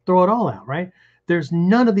throw it all out, right? There's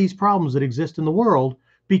none of these problems that exist in the world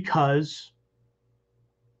because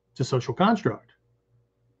it's a social construct.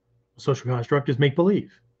 A social construct is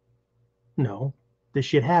make-believe. No, this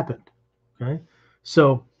shit happened. Okay.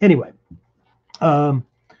 So anyway,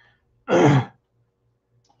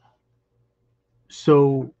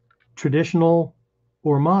 so traditional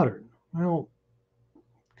or modern? Well,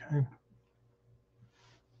 okay.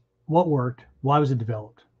 What worked? Why was it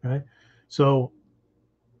developed? Okay. So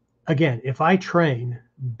again, if I train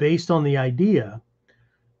based on the idea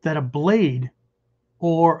that a blade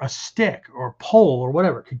or a stick or a pole or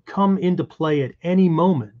whatever could come into play at any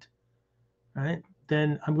moment, right,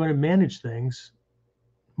 then I'm going to manage things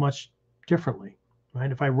much differently,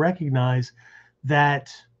 right? If I recognize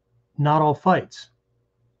that not all fights,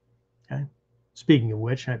 okay. Speaking of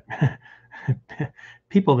which,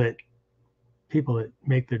 people that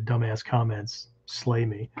make their dumbass comments slay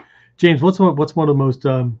me. James, what's one of the most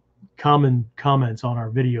common comments on our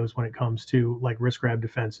videos when it comes to like wrist grab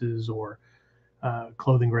defenses or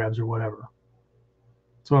clothing grabs or whatever?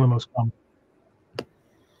 It's one of the most common.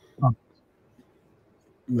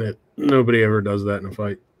 That nobody ever does that in a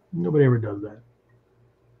fight. Nobody ever does that.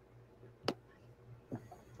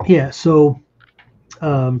 Yeah, so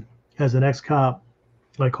as an ex-cop,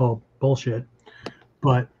 I call bullshit,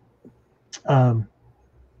 but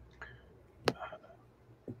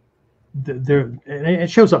it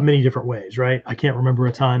shows up many different ways, right? I can't remember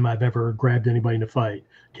a time I've ever grabbed anybody in a fight.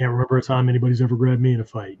 Can't remember a time anybody's ever grabbed me in a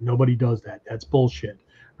fight. Nobody does that. That's bullshit,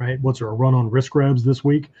 right? What's there, a run on wrist grabs this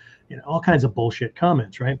week? All kinds of bullshit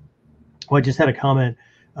comments, right? Well, I just had a comment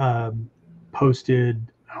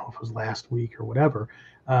posted, I don't know if it was last week or whatever.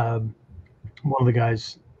 One of the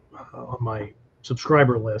guys on my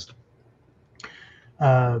subscriber list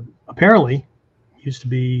apparently used to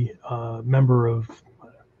be a member of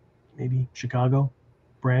maybe Chicago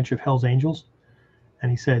branch of Hell's Angels, and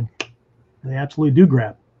he said they absolutely do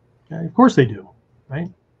grab. Yeah, of course they do, right?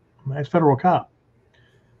 I'm an ex-federal cop.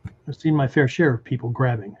 I've seen my fair share of people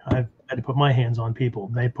grabbing. I've had to put my hands on people.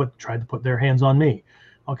 They tried to put their hands on me.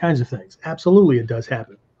 All kinds of things. Absolutely, it does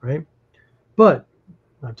happen, right? But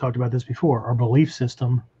I've talked about this before. Our belief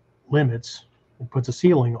system limits, it puts a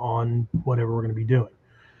ceiling on whatever we're going to be doing.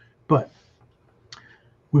 But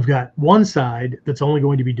we've got one side that's only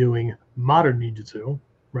going to be doing modern ninjutsu,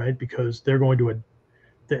 right? Because they're going to,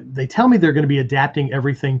 they tell me they're going to be adapting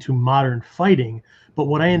everything to modern fighting. But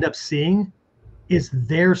what I end up seeing is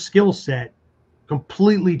their skill set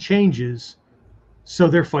completely changes. So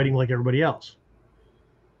they're fighting like everybody else.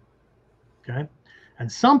 Okay.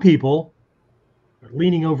 And some people are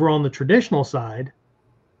leaning over on the traditional side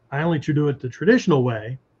I only do it the traditional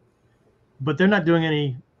way, but they're not doing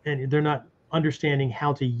any they're not understanding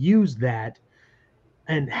how to use that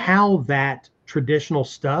and how that traditional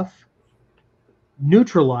stuff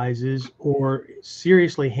neutralizes or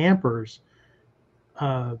seriously hampers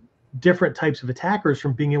different types of attackers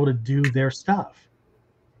from being able to do their stuff,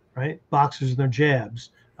 right? Boxers and their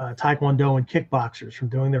jabs, Taekwondo and kickboxers from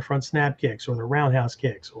doing their front snap kicks or their roundhouse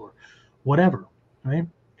kicks or whatever, right?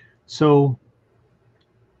 So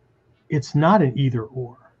it's not an either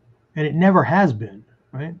or, and it never has been,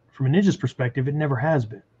 right? From a ninja's perspective, it never has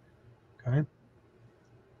been, okay?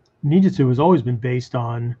 Ninjutsu has always been based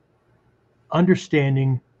on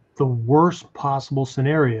understanding the worst possible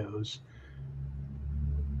scenarios,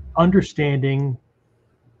 understanding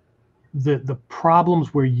the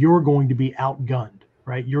problems where you're going to be outgunned,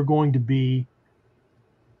 right? You're going to be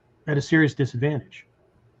at a serious disadvantage.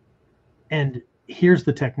 And here's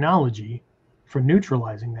the technology for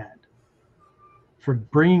neutralizing that, for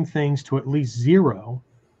bringing things to at least zero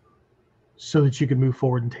so that you can move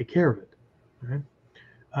forward and take care of it, right?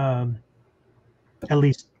 At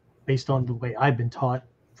least based on the way I've been taught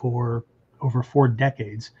for over 4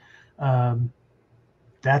 decades.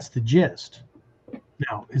 That's the gist.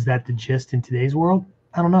 Now, is that the gist in today's world?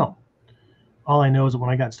 I don't know. All I know is that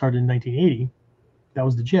when I got started in 1980, that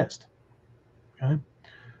was the gist. Okay?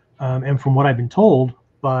 And from what I've been told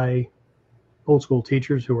by old school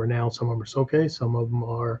teachers who are now, some of them are Soke, some of them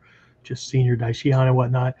are just senior Daishihan and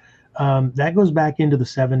whatnot, that goes back into the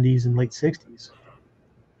 70s and late 60s.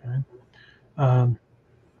 Okay?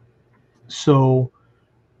 So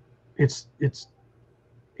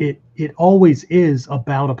it always is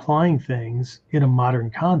about applying things in a modern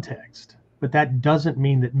context, but that doesn't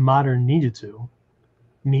mean that modern ninjutsu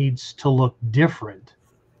needs to look different,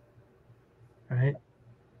 right?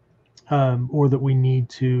 Or that we need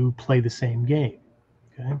to play the same game,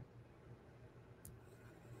 okay?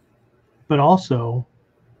 But also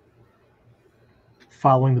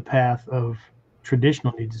following the path of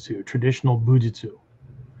traditional ninjutsu, traditional bujutsu.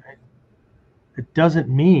 Right? It doesn't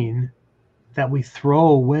mean that we throw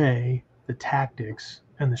away the tactics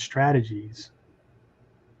and the strategies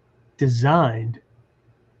designed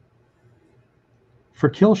for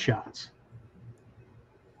kill shots.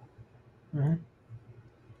 Right?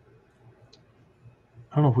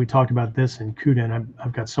 I don't know if we talked about this in KUDEN.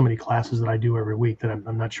 I've got so many classes that I do every week that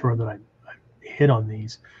I'm not sure that I hit on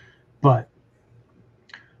these, but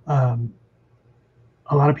a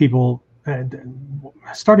lot of people,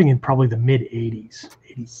 starting in probably the mid 80s,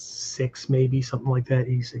 86 maybe, something like that,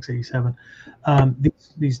 86, 87,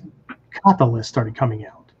 these kata lists started coming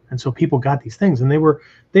out. And so people got these things, and they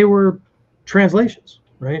were translations,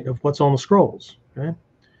 right, of what's on the scrolls. Right?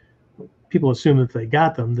 People assume that if they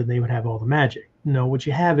got them, then they would have all the magic. No, what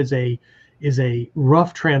you have is a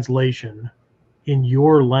rough translation in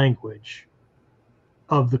your language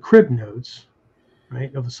of the crib notes,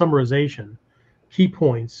 right, of the summarization, key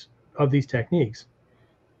points of these techniques.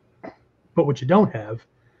 But what you don't have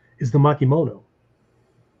is the makimono,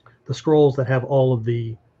 the scrolls that have all of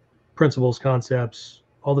the principles, concepts,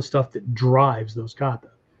 all the stuff that drives those kata,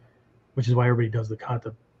 which is why everybody does the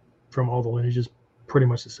kata from all the lineages pretty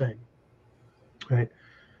much the same, right?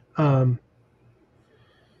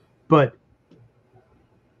 But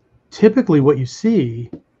typically what you see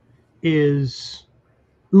is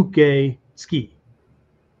uke ski,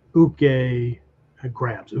 uke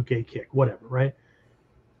grabs, uke kick, whatever, right?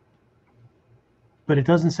 But it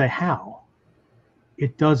doesn't say how.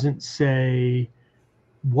 It doesn't say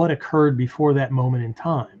what occurred before that moment in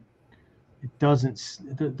time. It doesn't,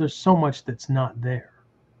 there's so much that's not there,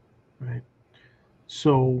 right?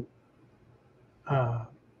 So,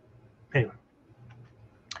 anyway.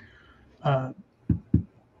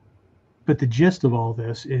 But the gist of all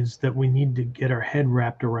this is that we need to get our head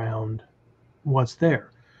wrapped around what's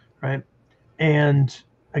there, right? And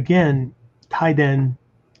again, Taiden,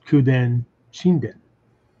 Kuden, Shinden,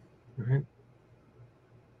 right?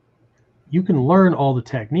 You can learn all the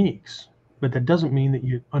techniques, but that doesn't mean that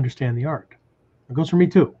you understand the art. It goes for me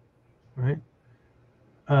too, right?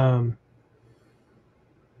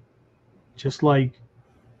 Just like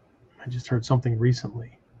I just heard something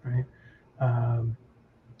recently, right?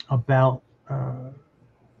 About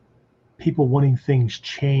people wanting things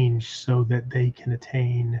changed so that they can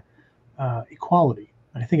attain equality.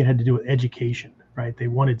 And I think it had to do with education, right? They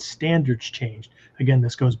wanted standards changed. Again,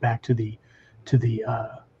 this goes back to the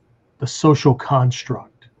social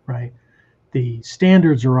construct, right? The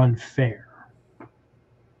standards are unfair.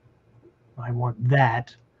 I want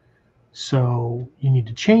that, so you need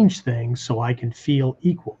to change things so I can feel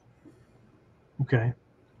equal. Okay,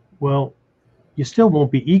 well, you still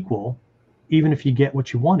won't be equal, even if you get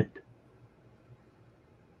what you wanted.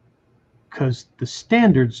 Because the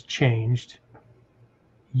standards changed,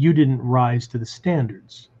 you didn't rise to the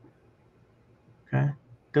standards. Okay?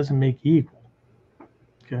 Doesn't make you equal.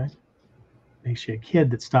 Okay? Makes you a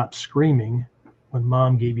kid that stopped screaming when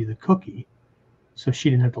mom gave you the cookie, so she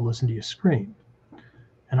didn't have to listen to you scream.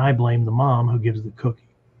 And I blame the mom who gives the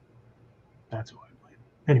cookie. That's who I blame.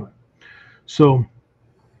 Anyway, so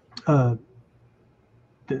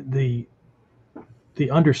the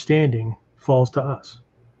understanding falls to us,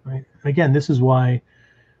 right? And again, this is why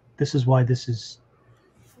this is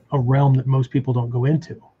a realm that most people don't go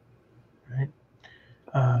into, right?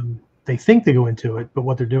 They think they go into it, but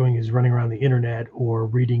what they're doing is running around the internet or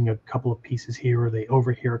reading a couple of pieces here, or they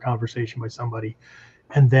overhear a conversation by somebody,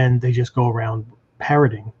 and then they just go around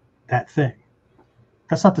parroting that thing.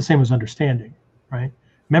 That's not the same as understanding, right?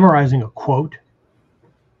 Memorizing a quote,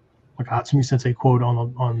 like Hatsumi Sensei quote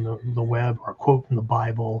on the web, or a quote from the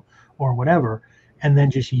Bible or whatever, and then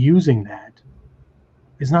just using that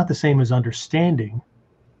is not the same as understanding,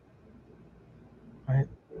 right?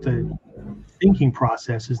 The thinking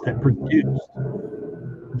processes that produce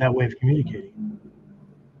that way of communicating.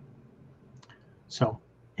 So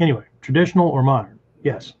anyway, traditional or modern?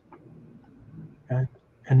 Yes. Okay.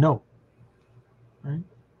 And no. Right?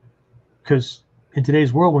 Because in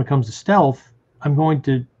today's world, when it comes to stealth, I'm going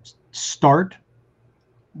to start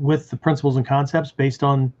with the principles and concepts based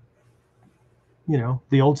on,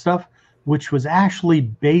 the old stuff, which was actually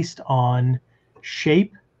based on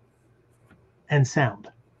shape and sound.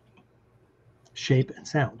 Shape and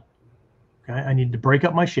sound. Okay, I needed to break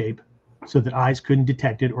up my shape so that eyes couldn't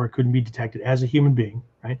detect it, or it couldn't be detected as a human being,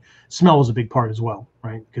 right? Smell was a big part as well,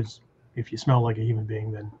 right? Because if you smell like a human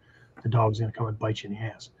being, then the dog's going to come and bite you in the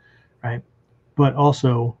ass, right? But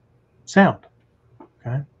also sound,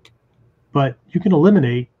 okay? But you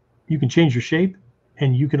can change your shape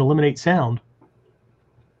and you can eliminate sound,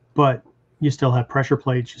 but you still have pressure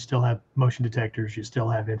plates, you still have motion detectors, you still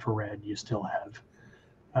have infrared, you still have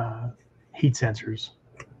heat sensors,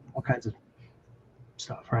 all kinds of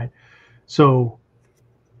stuff, right? So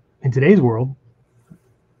in today's world,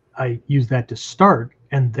 I use that to start,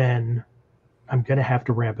 and then I'm going to have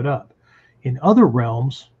to ramp it up. In other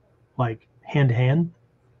realms, like hand-to-hand,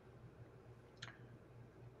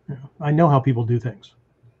 I know how people do things,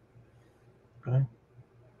 okay?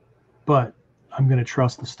 But I'm going to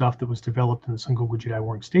trust the stuff that was developed in the Sengoku Jidai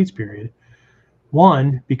Warring States period.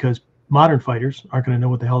 One, because modern fighters aren't going to know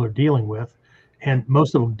what the hell they're dealing with, and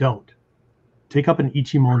most of them don't. Take up an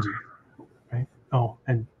Ichimonji, right? Oh,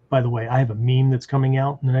 and by the way, I have a meme that's coming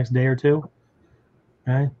out in the next day or two.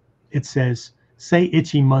 Okay? It says, say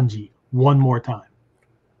Ichimonji one more time.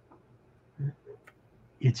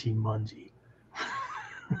 Ichimonji.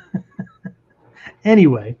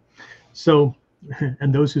 Anyway, so,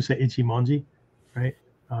 and those who say Ichimonji, right,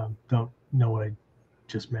 don't know what I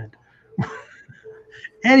just meant.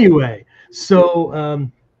 Anyway,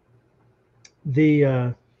 so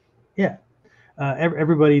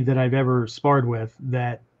everybody that I've ever sparred with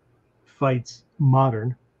that fights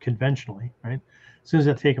modern conventionally, right? As soon as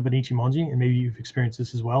I take up an Ichimonji, and maybe you've experienced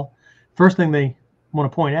this as well, first thing they want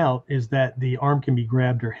to point out is that the arm can be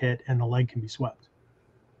grabbed or hit and the leg can be swept.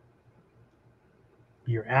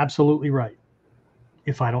 You're absolutely right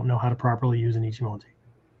if I don't know how to properly use an Ichimonji.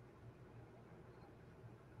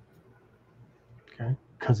 Okay?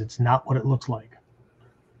 Because it's not what it looks like.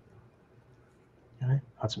 Okay?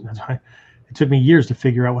 That's why it took me years to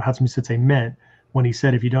figure out what Hatsumi Sensei meant when he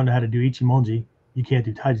said, if you don't know how to do Ichimonji, you can't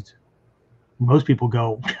do Taijutsu. Most people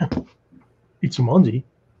go, Ichimonji?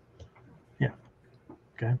 Yeah.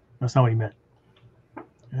 Okay. That's not what he meant.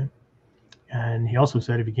 Okay. And he also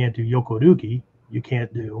said, if you can't do Yokoruki, you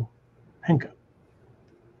can't do Henka.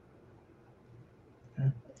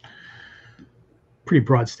 Okay. Pretty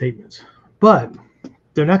broad statements. But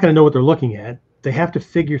they're not going to know what they're looking at. They have to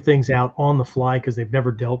figure things out on the fly because they've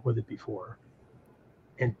never dealt with it before.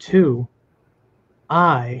 And two,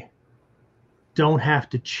 I don't have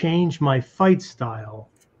to change my fight style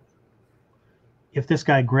if this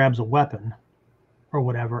guy grabs a weapon or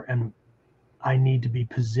whatever, and I need to be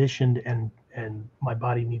positioned and my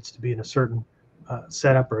body needs to be in a certain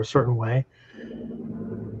setup or a certain way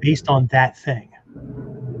based on that thing.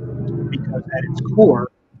 Because at its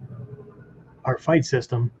core, our fight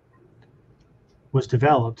system was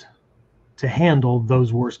developed to handle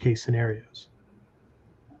those worst case scenarios.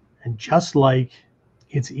 And just like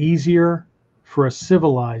it's easier for a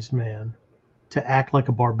civilized man to act like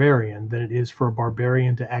a barbarian than it is for a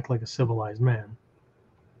barbarian to act like a civilized man,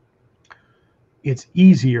 it's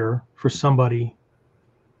easier for somebody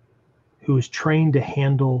who is trained to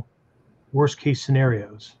handle worst case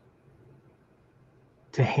scenarios,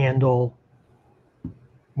 to handle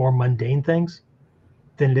more mundane things,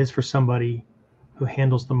 than it is for somebody who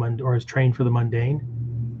handles the or is trained for the mundane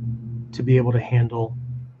to be able to handle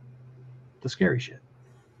the scary shit.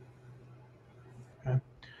 Okay.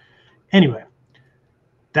 Anyway,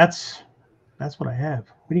 that's what I have.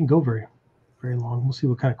 We didn't go very long. We'll see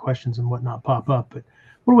what kind of questions and whatnot pop up. But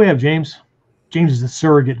what do we have, James? James is the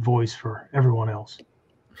surrogate voice for everyone else.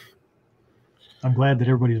 I'm glad that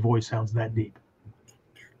everybody's voice sounds that deep.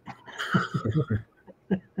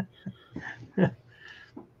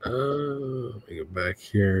 Let me get back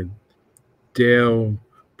here. Dale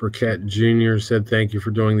Burkett Jr. said, "Thank you for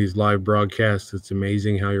doing these live broadcasts. It's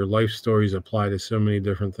amazing how your life stories apply to so many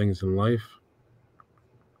different things in life."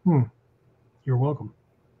 You're welcome.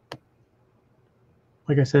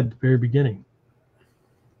 Like I said at the very beginning,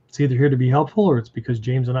 it's either here to be helpful or it's because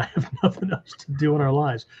James and I have nothing else to do in our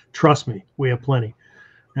lives. Trust me, we have plenty.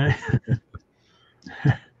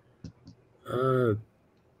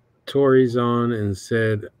 Tori's on and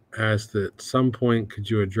asked at some point, could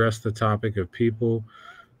you address the topic of people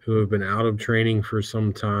who have been out of training for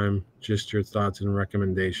some time? Just your thoughts and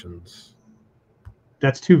recommendations.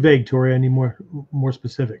 That's too vague, Tori. I need more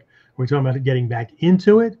specific. Are we talking about getting back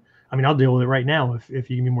into it? I mean, I'll deal with it right now if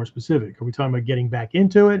you can be more specific. Are we talking about getting back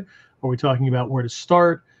into it? Are we talking about where to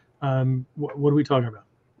start? What are we talking about?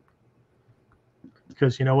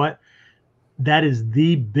 Because you know what? That is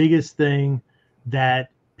the biggest thing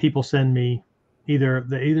that people send me. They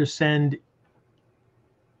either send,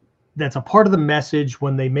 that's a part of the message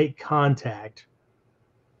when they make contact.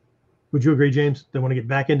 Would you agree, James? They want to get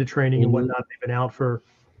back into training and whatnot. They've been out for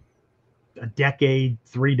a decade,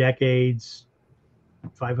 3 decades,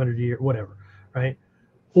 500 years, whatever, right?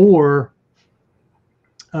 Or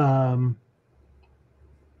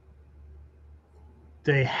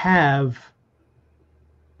they have,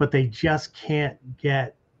 but they just can't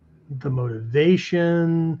get the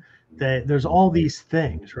motivation. There's all these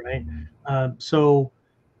things, right? So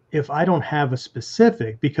if I don't have a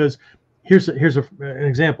specific, because here's an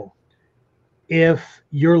example. If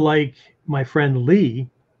you're like my friend Lee,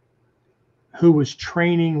 who was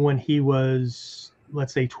training when he was,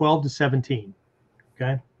 let's say, 12 to 17,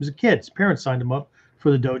 okay? He was a kid. His parents signed him up for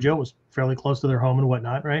the dojo. It was fairly close to their home and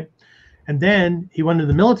whatnot, right? And then he went into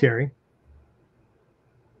the military,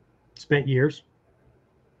 spent years,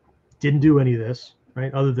 didn't do any of this,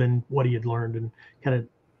 right? Other than what he had learned and kind of,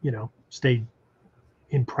 stayed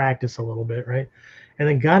in practice a little bit, right? And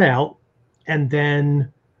then got out and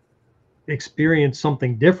then experienced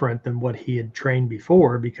something different than what he had trained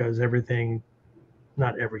before, because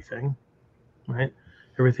not everything, right?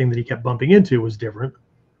 Everything that he kept bumping into was different.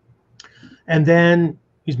 And then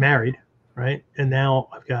he's married, right? And now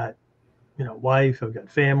I've got, wife, I've got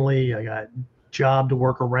family, I got job to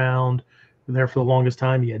work around. There for the longest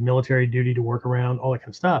time, he had military duty to work around, all that kind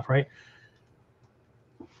of stuff, right?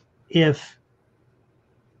 If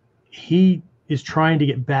he is trying to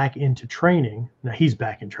get back into training, now he's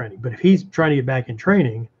back in training, but if he's trying to get back in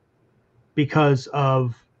training because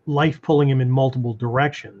of life pulling him in multiple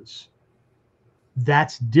directions,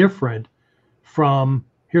 that's different from,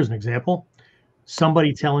 here's an example,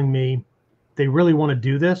 somebody telling me they really want to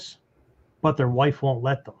do this, but their wife won't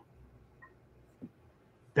let them.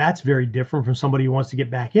 That's very different from somebody who wants to get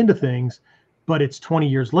back into things, but it's 20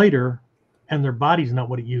 years later and their body's not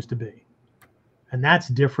what it used to be. And that's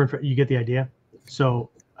different. You get the idea? So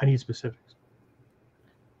I need specifics.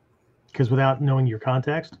 Because without knowing your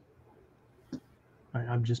context,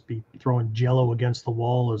 I'd just be throwing Jello against the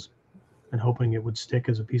wall and hoping it would stick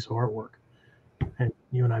as a piece of artwork. And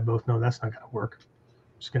you and I both know that's not going to work.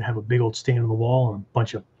 I'm just going to have a big old stain on the wall and a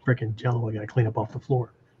bunch of freaking Jello I got to clean up off the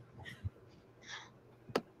floor.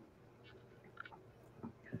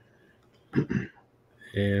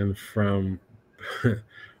 And from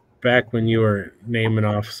back when you were naming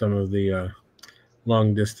off some of the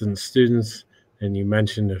long distance students, and you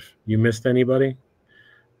mentioned if you missed anybody,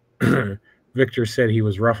 Victor said he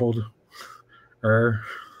was ruffled.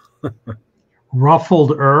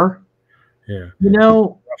 Ruffled? Yeah.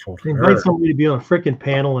 Ruffled. They invite somebody to be on a freaking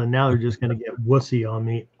panel, and now they're just going to get wussy on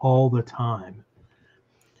me all the time.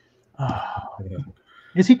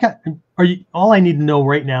 Is he? Are you? All I need to know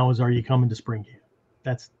right now is, are you coming to spring camp?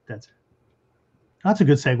 That's it. That's a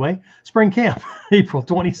good segue. Spring camp, April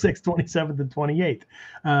 26th, 27th, and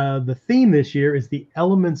 28th. The theme this year is the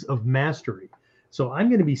elements of mastery. So I'm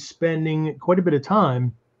going to be spending quite a bit of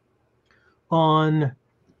time on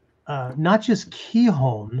not just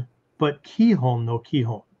Kihon, but Kihon no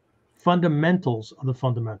Kihon, fundamentals of the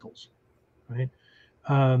fundamentals, right?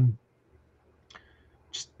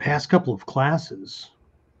 just past couple of classes,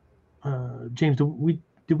 James,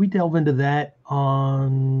 did we delve into that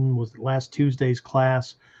on, was it last Tuesday's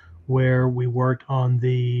class, where we worked on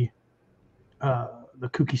the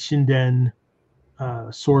Kukishinden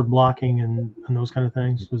sword blocking and those kind of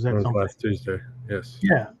things? Was that something? Last Tuesday? Yes.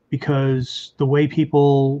 Yeah, because the way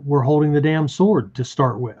people were holding the damn sword to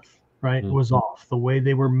start with, right, was off. The way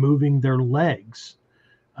they were moving their legs,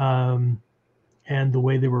 and the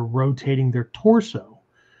way they were rotating their torso,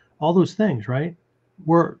 all those things, right,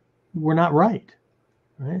 were not right.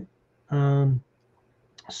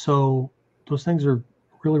 So those things are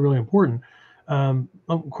really, really important. Of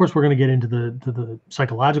course, we're going to get into the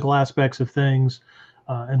psychological aspects of things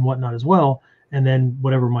and whatnot as well, and then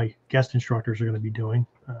whatever my guest instructors are going to be doing.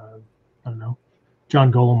 I don't know.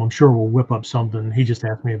 John Golem, I'm sure, will whip up something. He just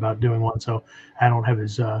asked me about doing one, so I don't have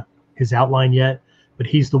his outline yet. But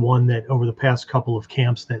he's the one that over the past couple of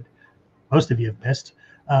camps that most of you have missed,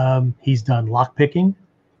 he's done lock picking.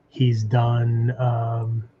 He's done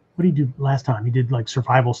what did he do last time? He did like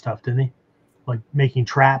survival stuff, didn't he? Like making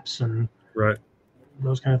traps and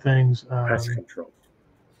those kind of things. Pest control.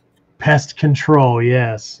 Pest control,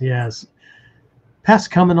 yes. Pests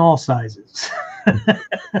come in all sizes.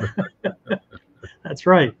 That's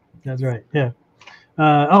right. Yeah.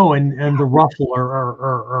 And the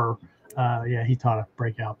ruffle yeah, he taught a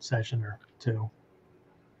breakout session or two.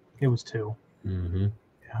 It was 2. Mm-hmm.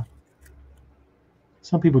 Yeah.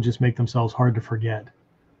 Some people just make themselves hard to forget.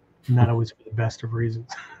 Not always for the best of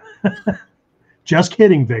reasons. Just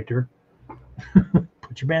kidding, Victor.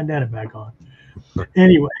 Put your bandana back on.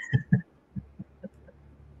 Anyway.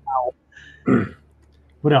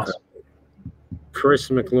 What else? Chris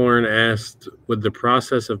McLaurin asked, would the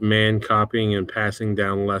process of man copying and passing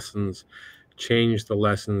down lessons change the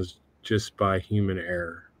lessons just by human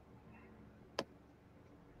error?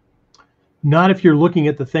 Not if you're looking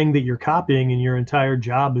at the thing that you're copying and your entire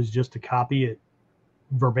job is just to copy it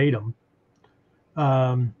verbatim.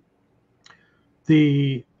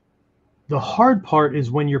 The hard part is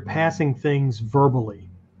when you're passing things verbally,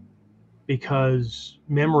 because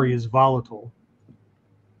memory is volatile.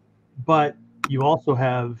 But you also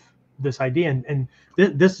have this idea, and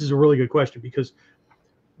this is a really good question, because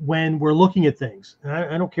when we're looking at things, and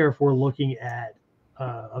I don't care if we're looking at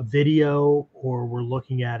a video or we're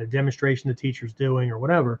looking at a demonstration the teacher's doing or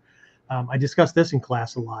whatever, I discuss this in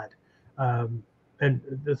class a lot. And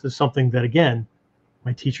this is something that, again,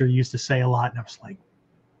 my teacher used to say a lot, and I was like,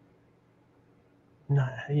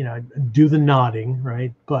 do the nodding,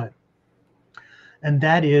 right? And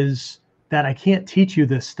that is that I can't teach you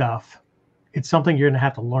this stuff. It's something you're going to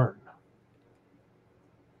have to learn.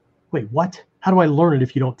 Wait, what? How do I learn it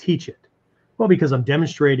if you don't teach it? Well, because I'm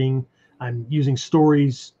demonstrating, I'm using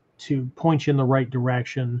stories to point you in the right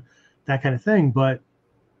direction, that kind of thing, but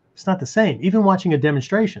it's not the same. Even watching a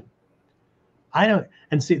demonstration, I don't,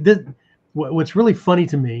 and see, what's really funny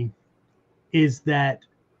to me is that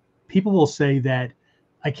people will say that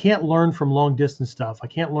I can't learn from long distance stuff. I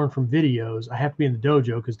can't learn from videos. I have to be in the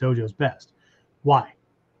dojo because dojo's best. Why?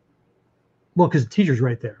 Well, because the teacher's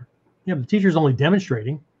right there. Yeah, but the teacher's only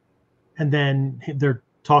demonstrating, and then they're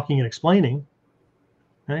talking and explaining.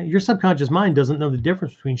 Right? Your subconscious mind doesn't know the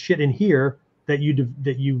difference between shit in here that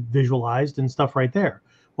you visualized and stuff right there.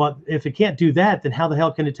 Well, if it can't do that, then how the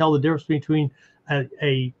hell can it tell the difference between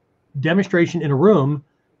a demonstration in a room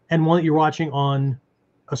and one that you're watching on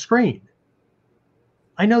a screen?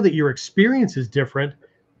 I know that your experience is different,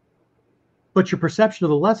 but your perception of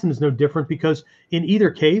the lesson is no different, because in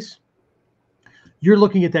either case, you're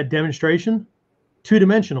looking at that demonstration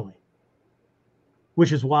two-dimensionally,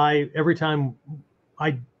 which is why every time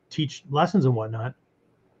I teach lessons and whatnot,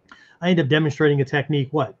 I end up demonstrating a technique,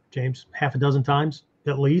 what, James, half a dozen times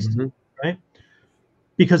at least, right?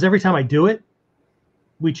 Because every time I do it,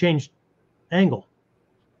 we change angle.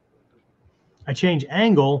 I change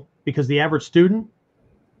angle because the average student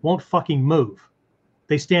won't fucking move.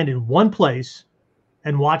 They stand in one place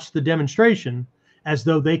and watch the demonstration as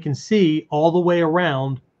though they can see all the way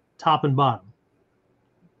around top and bottom.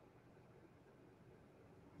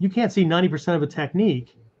 You can't see 90% of a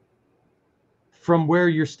technique from where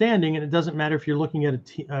you're standing, and it doesn't matter if you're looking at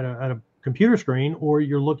a computer screen or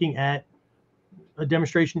you're looking at a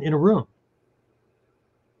demonstration in a room.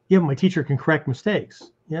 Yeah, my teacher can correct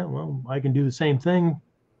mistakes. Yeah, well, I can do the same thing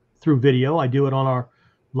through video. I do it on our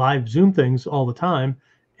live Zoom things all the time.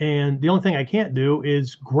 And the only thing I can't do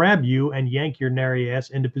is grab you and yank your nary ass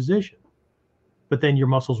into position. But then your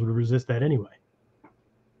muscles would resist that anyway.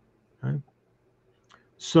 Right?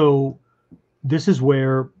 So this is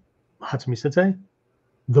where Hatsumi Sensei,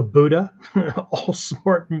 the Buddha, all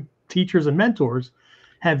smart teachers and mentors,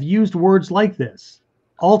 have used words like this.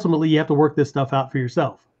 Ultimately, you have to work this stuff out for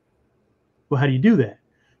yourself. Well, how do you do that?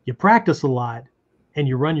 You practice a lot and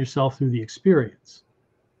you run yourself through the experience.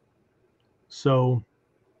 So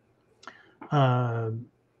I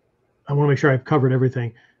want to make sure I've covered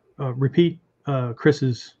everything. Repeat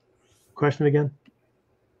Chris's question again.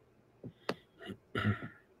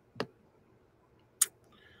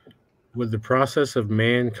 Would the process of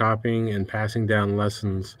man copying and passing down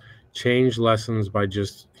lessons change lessons by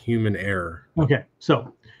just human error? Okay,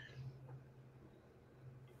 so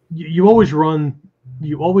you always run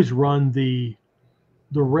the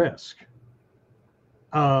risk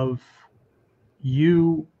of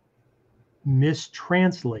you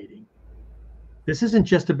mistranslating. This isn't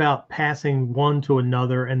just about passing one to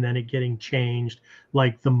another and then it getting changed,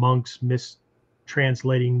 like the monks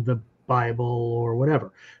mistranslating the Bible or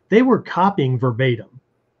whatever. They were copying verbatim.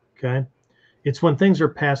 Okay. It's when things are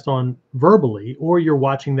passed on verbally or you're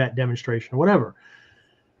watching that demonstration or whatever.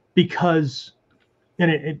 Because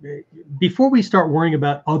before we start worrying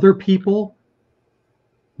about other people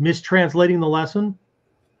mistranslating the lesson,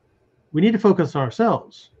 we need to focus on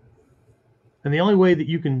ourselves. And the only way that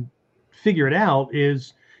you can figure it out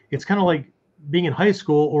is it's kind of like being in high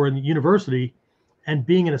school or in the university and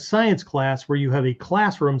being in a science class where you have a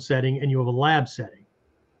classroom setting and you have a lab setting.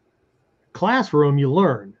 Classroom, you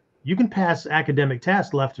learn. You can pass academic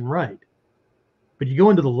tests left and right. But you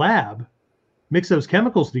go into the lab, mix those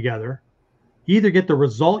chemicals together, you either get the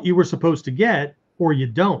result you were supposed to get or you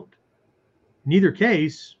don't. In either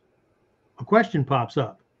case, a question pops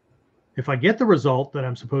up. If I get the result that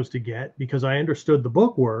I'm supposed to get because I understood the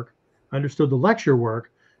book work, understood the lecture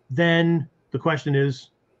work, then the question is,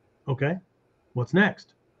 okay, what's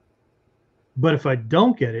next? But if I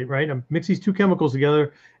don't get it, right, I mix these two chemicals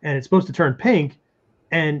together and it's supposed to turn pink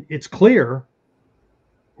and it's clear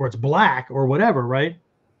or it's black or whatever, right?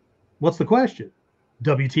 What's the question?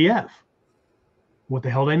 WTF? What the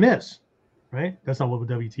hell did I miss? Right? That's not what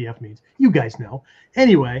WTF means. You guys know.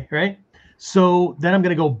 Anyway, right? So then I'm going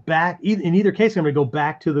to go back. In either case, I'm going to go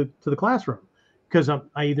back to the classroom because I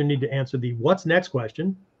either need to answer the what's next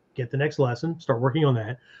question, get the next lesson, start working on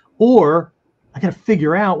that, or I got to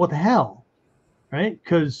figure out what the hell, right?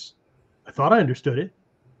 Because I thought I understood it.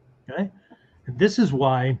 Okay. And this is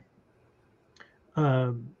why,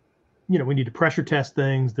 we need to pressure test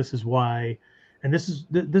things. This is why, and this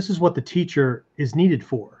is what the teacher is needed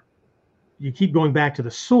for. You keep going back to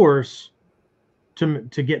the source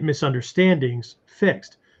to get misunderstandings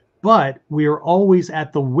fixed, but we are always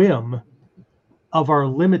at the whim of our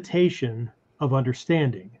limitation of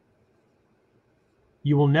understanding.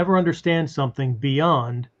 You will never understand something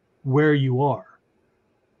beyond where you are.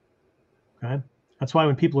 Okay, that's why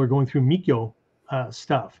when people are going through Mikyo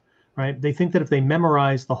stuff, right, they think that if they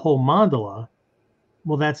memorize the whole mandala,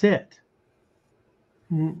 well, that's it.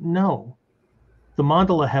 No, the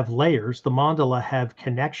mandala have layers. The mandala have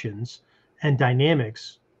connections and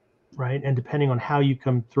dynamics, right? And depending on how you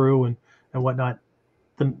come through and whatnot,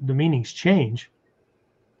 the meanings change,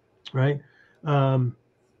 right?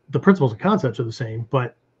 The principles and concepts are the same,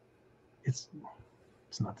 but it's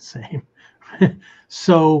not the same.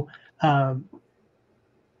 So,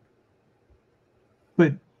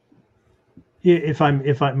 but if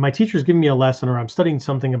my teacher's giving me a lesson or I'm studying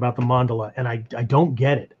something about the mandala and I don't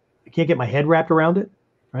get it, I can't get my head wrapped around it,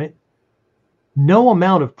 right? No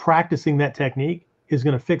amount of practicing that technique is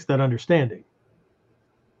going to fix that understanding,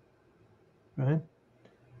 right?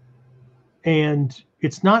 And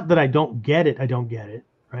it's not that I don't get it,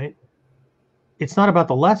 right? It's not about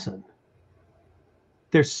the lesson.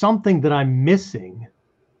 There's something that I'm missing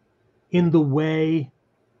in the way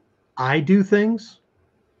I do things,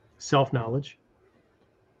 self-knowledge,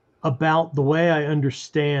 about the way I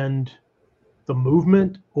understand the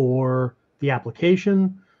movement or the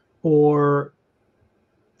application or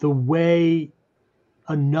the way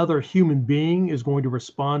another human being is going to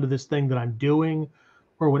respond to this thing that I'm doing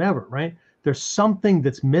or whatever, right? There's something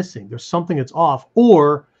that's missing. There's something that's off,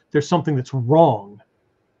 or there's something that's wrong,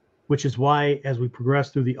 which is why as we progress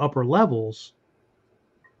through the upper levels,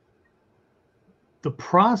 the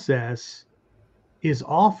process is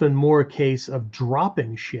often more a case of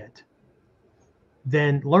dropping shit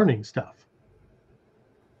than learning stuff.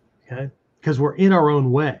 Okay? Because we're in our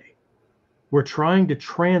own way. We're trying to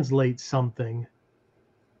translate something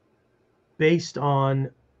based on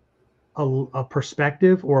a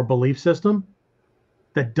perspective or a belief system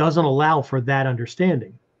that doesn't allow for that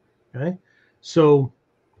understanding. Okay? So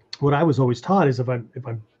what I was always taught is if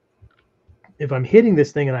I'm hitting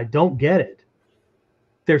this thing and I don't get it,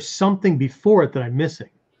 there's something before it that I'm missing.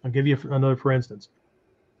 I'll give you another for instance.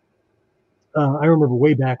 I remember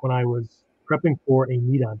way back when I was prepping for a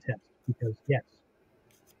Nidon test, because yes,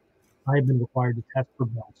 I have been required to test for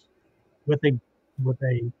belts with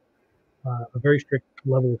a very strict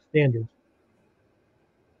level of standards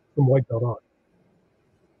from white belt on.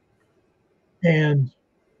 And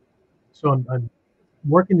so I'm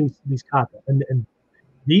working these kata, and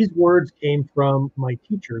these words came from my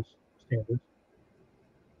teacher's standards,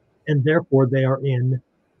 and therefore they are in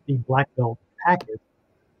the black belt packet,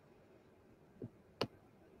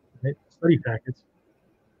 right, study packets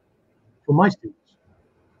for my students.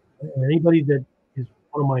 And anybody that is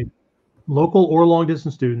one of my local or long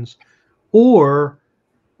distance students, or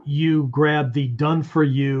you grab the done for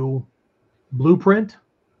you blueprint,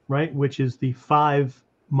 right, which is the 5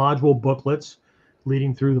 module booklets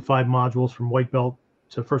leading through the 5 modules from white belt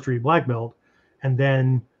to first degree black belt. And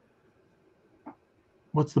then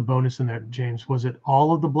what's the bonus in that, James? Was it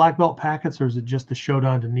all of the black belt packets, or is it just the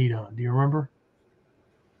Shodan to Nidon? Do you remember?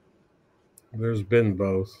 There's been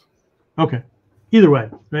both. Okay. Either way,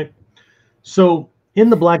 right? So in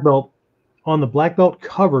the black belt, on the black belt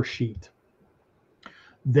cover sheet,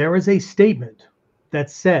 there is a statement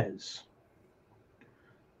that says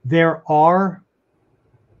there are,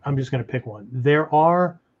 I'm just going to pick one, there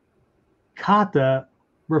are kata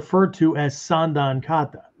referred to as Sandan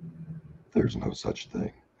kata. There's no such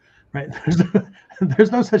thing. Right?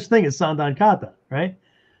 There's no such thing as Sandan kata, right?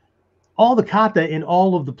 All the kata in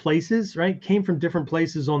all of the places, right, came from different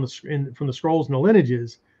places on from the scrolls and the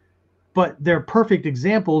lineages, but they're perfect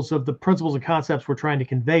examples of the principles and concepts we're trying to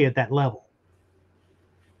convey at that level.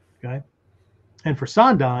 Okay? And for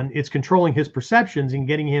Sandan, it's controlling his perceptions and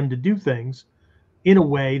getting him to do things in a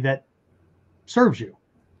way that serves you.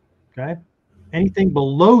 Okay? Anything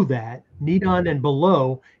below that, Nidon and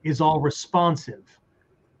below, is all responsive.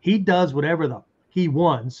 He does whatever he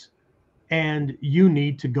wants, and you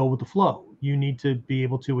need to go with the flow. You need to be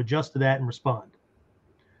able to adjust to that and respond.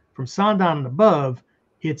 From Sandan and above,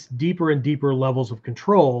 it's deeper and deeper levels of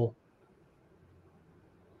control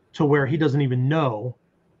to where he doesn't even know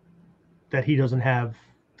that he doesn't have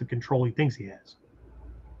the control he thinks he has.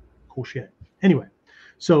 Cool shit. Anyway,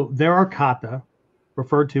 so there are kata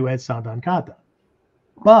referred to as Sandan kata.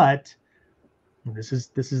 But this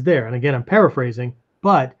is there, and again I'm paraphrasing,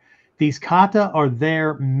 but these kata are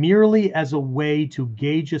there merely as a way to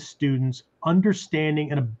gauge a student's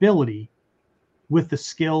understanding and ability with the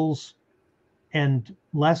skills and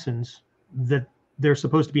lessons that they're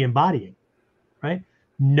supposed to be embodying, right?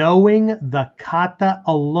 Knowing the kata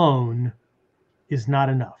alone is not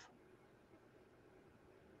enough.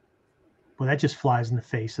 Well, that just flies in the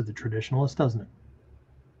face of the traditionalist, doesn't it?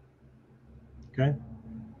 Okay.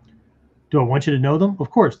 Do I want you to know them? Of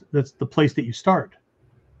course, that's the place that you start.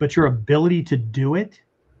 But your ability to do it,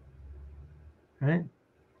 right,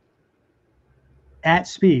 at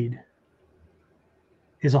speed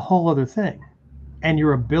is a whole other thing. And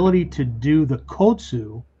your ability to do the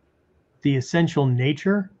kotsu, the essential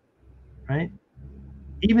nature, right,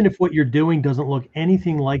 even if what you're doing doesn't look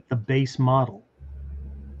anything like the base model.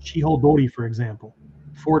 Shihodori, for example,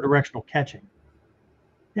 4-directional catching.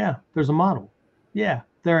 Yeah, there's a model. Yeah,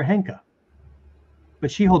 they're a henka. But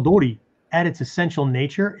Shihodori, at its essential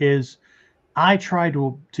nature, is I try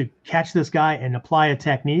to catch this guy and apply a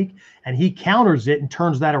technique, and he counters it and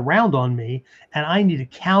turns that around on me, and I need to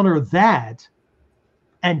counter that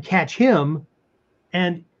and catch him.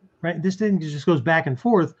 And right, this thing just goes back and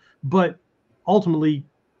forth, but ultimately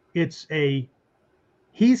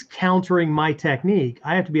he's countering my technique.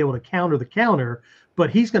 I have to be able to counter the counter, but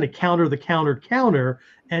he's going to counter the countered counter,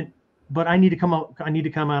 but I need to come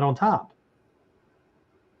out on top.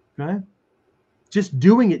 Okay? Just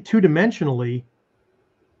doing it 2-dimensionally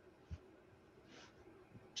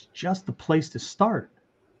is just the place to start.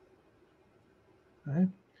 Okay?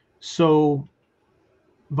 So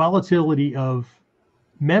volatility of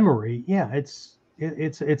memory, yeah, it's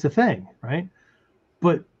a thing, right?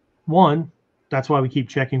 But one, that's why we keep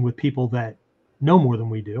checking with people that know more than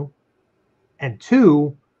we do. And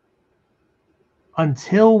two,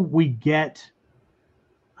 until we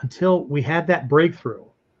have that breakthrough,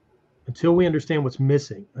 until we understand what's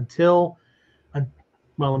missing, well,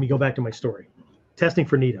 let me go back to my story. Testing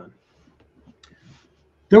for Nidon.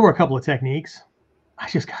 There were a couple of techniques I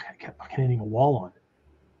just kept fucking hitting a wall on.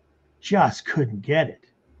 Just couldn't get it,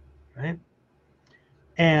 right?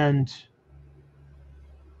 And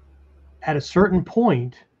at a certain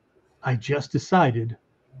point, I just decided,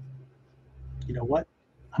 you know what?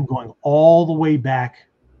 I'm going all the way back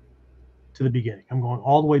to the beginning. I'm going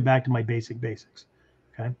all the way back to my basics.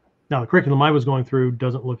 Okay. Now, the curriculum I was going through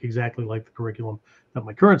doesn't look exactly like the curriculum that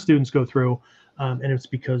my current students go through. And it's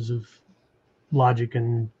because of logic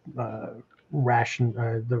and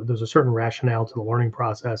there's a certain rationale to the learning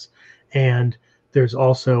process, and there's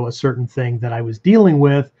also a certain thing that I was dealing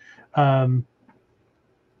with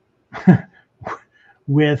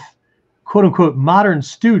with quote unquote modern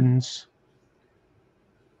students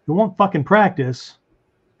who won't fucking practice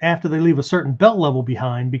after they leave a certain belt level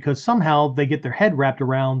behind, because somehow they get their head wrapped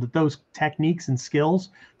around that those techniques and skills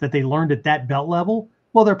that they learned at that belt level,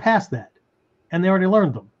 well, they're past that and they already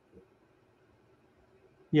learned them.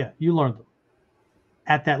 Yeah, you learned them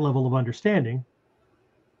at that level of understanding,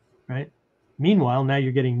 right? Meanwhile, now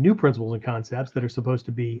you're getting new principles and concepts that are supposed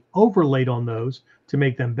to be overlaid on those to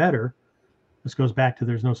make them better. This goes back to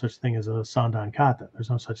there's no such thing as a Sandan Kata. There's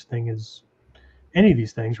no such thing as any of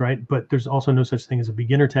these things, right? But there's also no such thing as a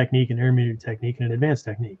beginner technique, an intermediate technique, and an advanced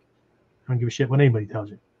technique. I don't give a shit what anybody tells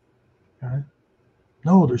you. All right?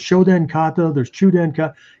 No, there's Shoden Kata, there's Chuden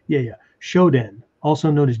Kata. Yeah. Shoden,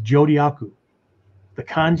 also known as Jodyaku. The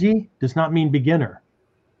kanji does not mean beginner.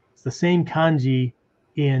 It's the same kanji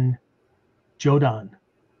in Jodan,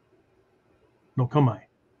 no Kamai,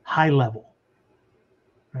 high level,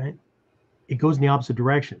 right? It goes in the opposite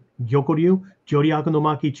direction. Gyokoryu, Jodyaku no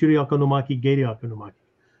Maki, Churyaku no Maki, Geiryaku no Maki.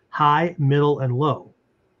 High, middle, and low.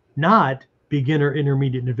 Not beginner,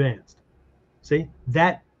 intermediate, and advanced. See?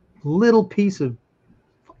 That little piece of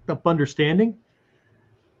fucked up understanding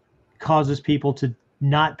causes people to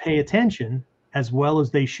not pay attention as well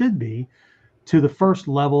as they should be to the first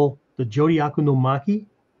level, the Jodyaku no Maki,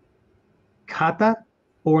 Kata,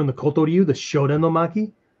 or in the Kotoryu, the Shoden no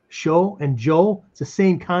Maki. Sho and Jo, it's the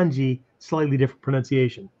same kanji, slightly different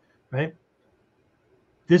pronunciation, right?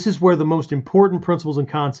 This is where the most important principles and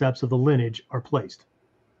concepts of the lineage are placed.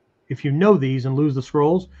 If you know these and lose the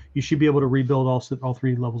scrolls, you should be able to rebuild all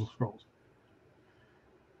three levels of scrolls.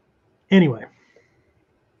 Anyway,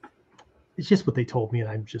 it's just what they told me, and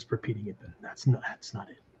I'm just repeating it. That's not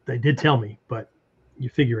it. They did tell me, but you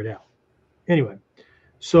figure it out. Anyway,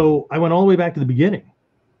 so I went all the way back to the beginning.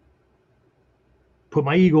 Put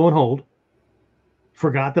my ego on hold,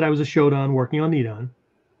 forgot that I was a Shodan working on Nidan,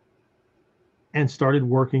 and started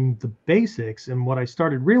working the basics. And what I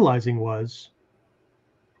started realizing was,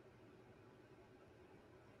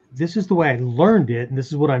 this is the way I learned it, and this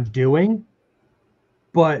is what I'm doing.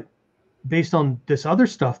 But based on this other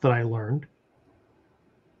stuff that I learned,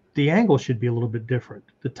 the angle should be a little bit different.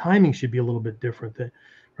 The timing should be a little bit different,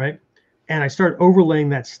 right? And I started overlaying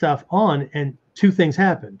that stuff on, and two things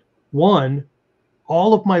happened. One,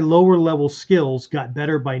 all of my lower level skills got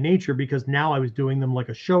better by nature because now I was doing them like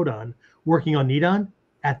a Shodan, working on Nidan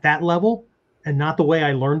at that level and not the way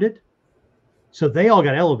I learned it. So they all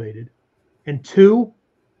got elevated. And two,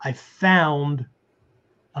 I found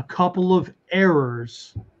a couple of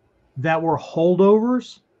errors that were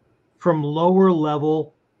holdovers from lower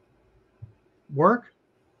level work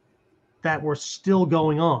that were still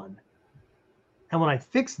going on. And when I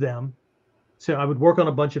fixed them, so I would work on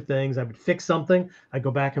a bunch of things. I would fix something. I'd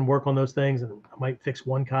go back and work on those things, and I might fix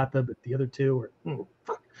one kata, but the other two are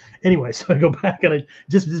fuck. Anyway, so I go back and I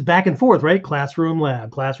just back and forth, right? Classroom,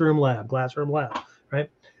 lab, classroom, lab, classroom, lab, right?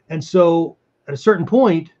 And so at a certain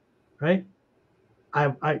point, right,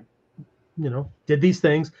 I did these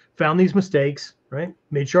things, found these mistakes, right?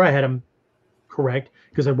 Made sure I had them correct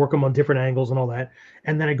because I work them on different angles and all that.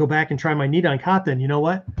 And then I go back and try my Nidan kata, and you know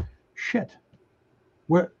what? Shit.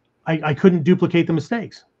 I couldn't duplicate the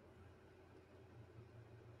mistakes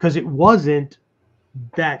because it wasn't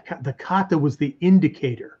that the kata was the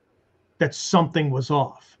indicator that something was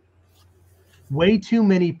off. Way too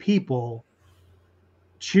many people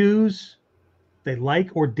choose, they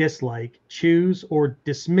like or dislike, choose or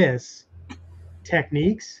dismiss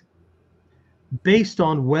techniques based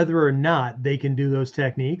on whether or not they can do those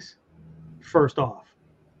techniques first off.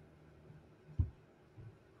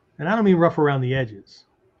 And I don't mean rough around the edges.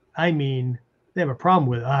 I mean, they have a problem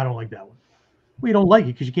with it. I don't like that one. Well, you don't like it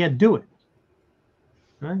because you can't do it.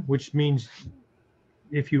 Right? Which means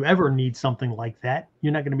if you ever need something like that,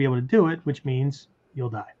 you're not going to be able to do it, which means you'll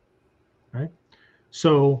die. Right?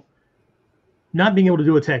 So not being able to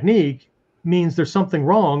do a technique means there's something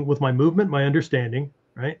wrong with my movement, my understanding,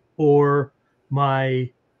 right? Or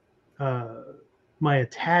my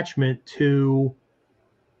attachment to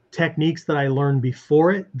techniques that I learned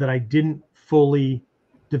before it that I didn't fully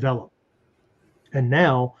develop. And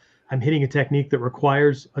now I'm hitting a technique that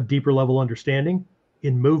requires a deeper level understanding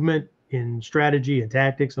in movement, in strategy and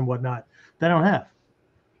tactics and whatnot that I don't have.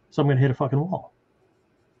 So I'm going to hit a fucking wall.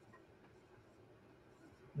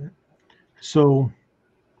 So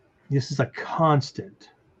this is a constant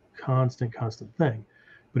thing.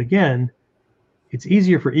 But again, It's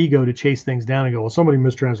easier for ego to chase things down and go, well, somebody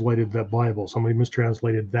mistranslated that Bible. Somebody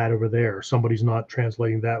mistranslated that over there. Somebody's not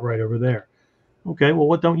translating that right over there. Okay, well,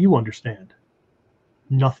 what don't you understand?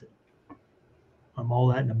 Nothing. I'm all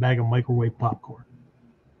that in a bag of microwave popcorn.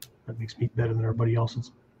 That makes me better than everybody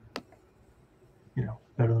else's.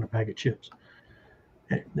 Better than a bag of chips.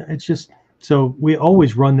 It's just, so we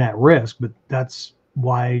always run that risk, but that's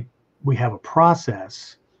why we have a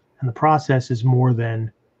process. And the process is more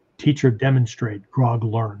than teacher demonstrate, grog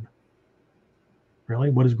learn.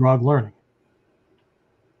 Really? What is grog learning?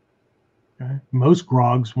 Okay. Most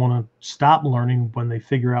grogs want to stop learning when they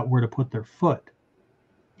figure out where to put their foot.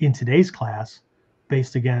 In today's class,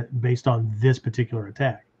 based on this particular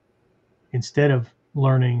attack, instead of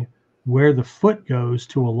learning where the foot goes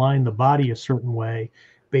to align the body a certain way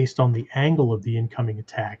based on the angle of the incoming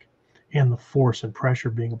attack and the force and pressure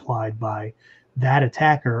being applied by that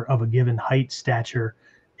attacker of a given height, stature,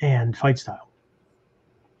 and fight style.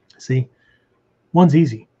 See, one's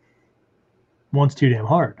easy. One's too damn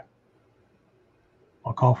hard.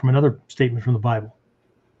 I'll call from another statement from the Bible.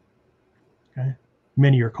 Okay?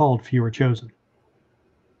 Many are called, few are chosen. It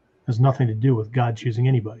has nothing to do with God choosing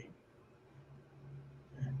anybody.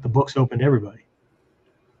 The book's open to everybody.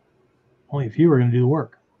 Only a few are going to do the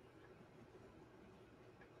work.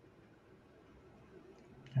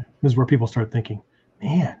 Okay. This is where people start thinking,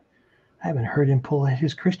 man, I haven't heard him pull at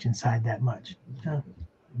his Christian side that much. No,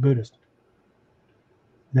 Buddhist.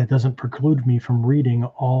 That doesn't preclude me from reading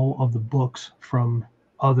all of the books from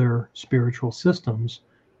other spiritual systems,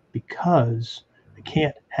 because I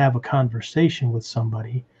can't have a conversation with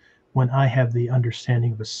somebody when I have the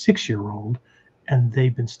understanding of a 6-year-old and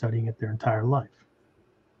they've been studying it their entire life.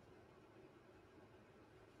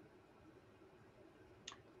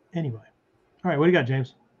 Anyway. All right, what do you got,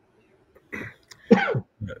 James?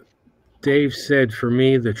 Dave said, for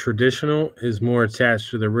me, the traditional is more attached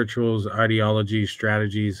to the rituals, ideologies,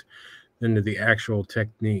 strategies than to the actual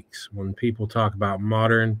techniques. When people talk about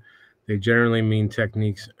modern, they generally mean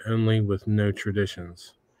techniques only with no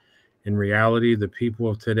traditions. In reality, the people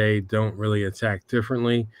of today don't really attack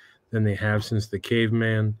differently than they have since the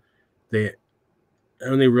caveman. The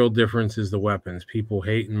only real difference is the weapons. People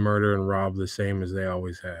hate and murder and rob the same as they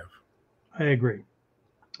always have. I agree.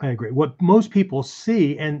 What most people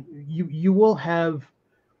see, and you will have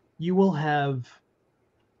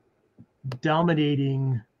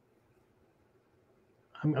dominating.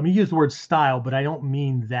 I'm going to use the word style, but I don't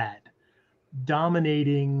mean that.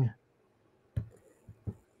 Dominating.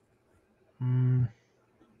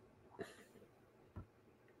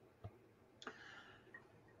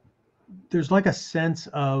 There's like a sense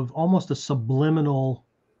of almost a subliminal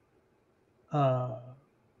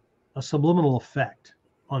effect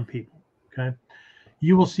on people. Okay.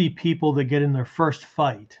 You will see people that get in their first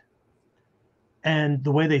fight, and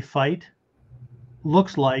the way they fight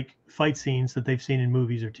looks like fight scenes that they've seen in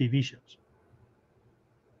movies or TV shows.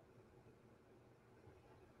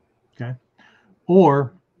 Okay.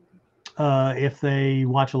 Or if they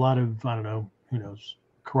watch a lot of, I don't know, who knows,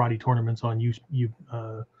 karate tournaments on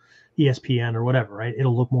ESPN or whatever, right?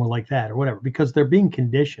 It'll look more like that or whatever, because they're being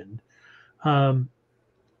conditioned.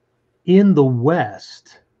 In the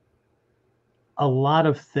West, a lot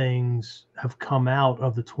of things have come out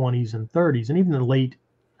of the 20s and 30s, and even the late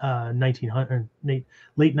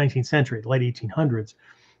 19th century, late 1800s,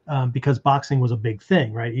 because boxing was a big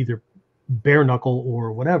thing, right? Either bare knuckle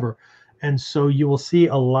or whatever. And so you will see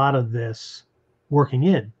a lot of this working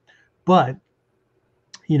in. But,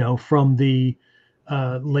 from the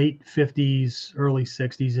late 50s, early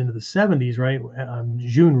 60s into the 70s, right?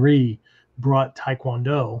 Jun Rhee brought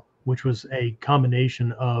Taekwondo, which was a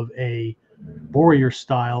combination of a warrior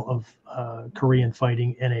style of Korean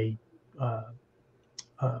fighting and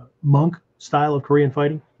a monk style of Korean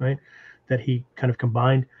fighting, right? That he kind of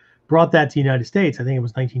combined, brought that to the United States. I think it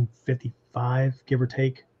was 1955, give or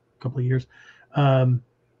take a couple of years.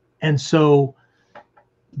 And so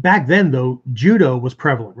back then, though, judo was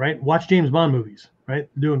prevalent, right? Watch James Bond movies, right?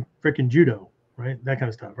 Doing freaking judo, right? That kind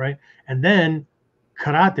of stuff, right? And then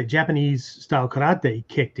karate, Japanese style karate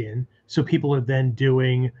kicked in. So people are then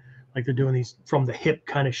doing, like they're doing these from the hip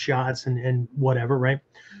kind of shots and whatever, right?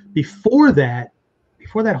 Before that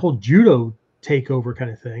whole judo takeover kind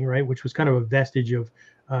of thing, right? Which was kind of a vestige of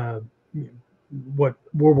what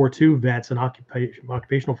World War II vets and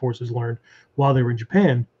occupational forces learned while they were in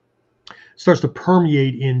Japan, starts to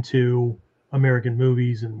permeate into American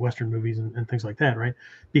movies and Western movies and things like that, right?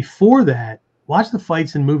 Before that, watch the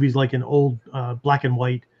fights in movies like in old black and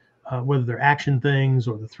white, whether they're action things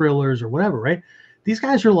or the thrillers or whatever, right? These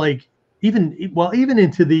guys are like, even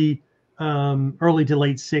into the early to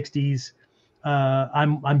late 60s,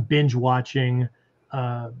 I'm binge watching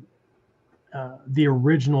the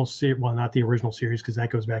original series. Well, not the original series because that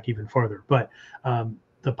goes back even farther, but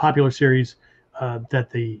the popular series that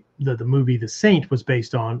the movie The Saint was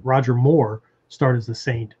based on. Roger Moore starred as the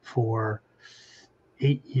Saint for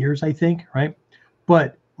 8 years, I think, right?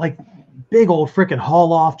 But like big old freaking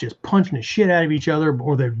haul off, just punching the shit out of each other,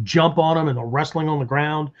 or they jump on them and they're wrestling on the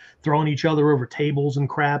ground, throwing each other over tables and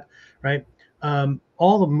crap, right?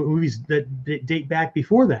 All the movies that date back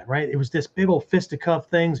before that, right? It was this big old fisticuff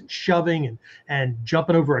things and shoving and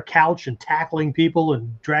jumping over a couch and tackling people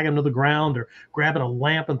and dragging them to the ground or grabbing a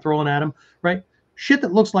lamp and throwing at them, right? Shit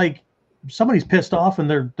that looks like somebody's pissed off and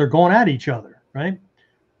they're going at each other, right?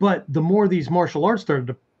 But the more these martial arts started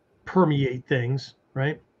to permeate things,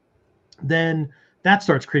 right, then that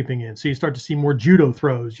starts creeping in. So you start to see more judo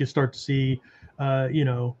throws. You start to see,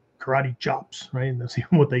 karate chops, right? And that's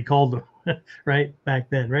even what they called them, right, back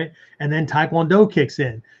then, right? And then Taekwondo kicks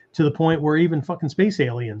in to the point where even fucking space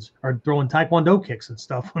aliens are throwing Taekwondo kicks and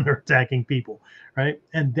stuff when they're attacking people, right?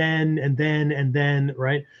 And then,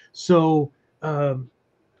 right? So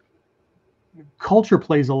culture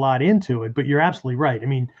plays a lot into it, but you're absolutely right. I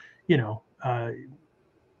mean,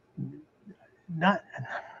 not,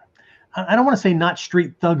 I don't want to say not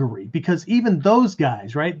street thuggery, because even those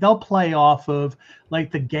guys, right, they'll play off of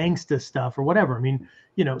like the gangsta stuff or whatever. I mean,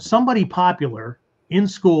 somebody popular in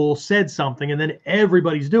school said something and then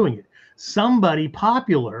everybody's doing it. Somebody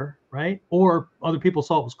popular, right, or other people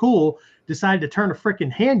saw it was cool, decided to turn a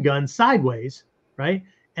freaking handgun sideways, right,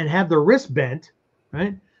 and have their wrist bent,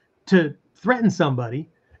 right, to threaten somebody.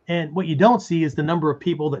 And what you don't see is the number of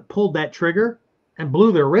people that pulled that trigger and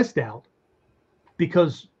blew their wrist out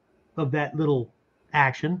because of that little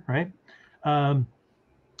action, right?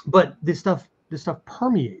 But this stuff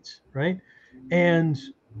permeates, right? And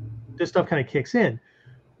this stuff kind of kicks in.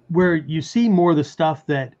 Where you see more of the stuff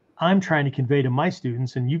that I'm trying to convey to my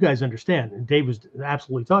students, and you guys understand, and Dave was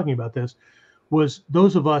absolutely talking about this, was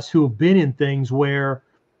those of us who have been in things where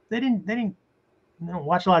they don't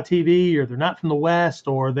watch a lot of TV, or they're not from the West,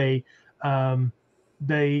 or they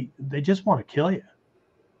just want to kill you,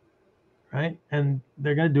 right? And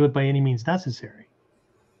they're going to do it by any means necessary.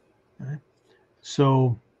 Right?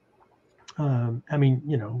 So, I mean,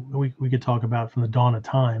 we could talk about from the dawn of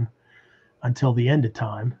time until the end of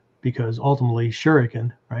time, because ultimately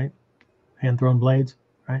shuriken, right, hand-thrown blades,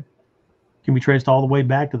 right, can be traced all the way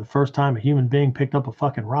back to the first time a human being picked up a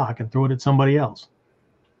fucking rock and threw it at somebody else.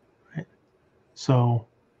 Right? So,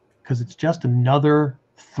 because it's just another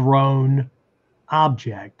thrown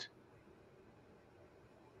object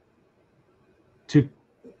to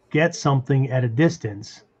get something at a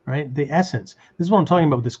distance, right? The essence. This is what I'm talking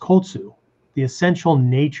about with this kotsu, the essential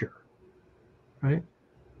nature, right?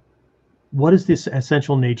 What is this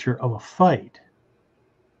essential nature of a fight?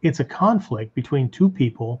 It's a conflict between two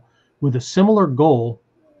people with a similar goal,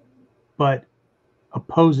 but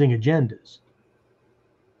opposing agendas.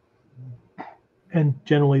 And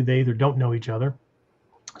generally they either don't know each other,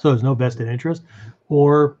 so there's no vested interest,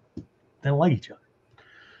 or they don't like each other.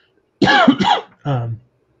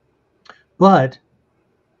 But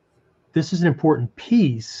this is an important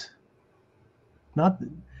piece,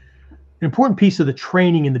 an important piece of the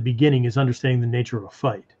training in the beginning is understanding the nature of a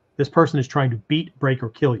fight. This person is trying to beat, break, or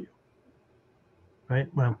kill you, right?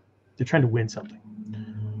 Well, they're trying to win something.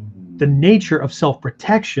 The nature of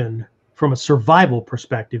self-protection from a survival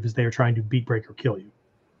perspective is they are trying to beat, break, or kill you,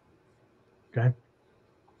 okay?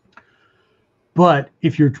 But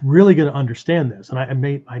if you're really going to understand this, and I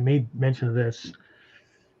made mention of this,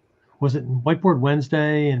 was it Whiteboard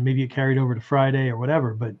Wednesday, and maybe it carried over to Friday or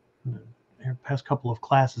whatever, but the past couple of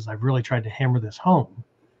classes, I've really tried to hammer this home,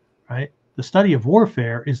 right? The study of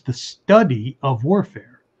warfare is the study of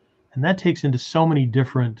warfare. And that takes into account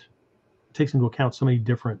so many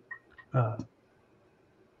different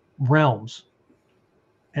realms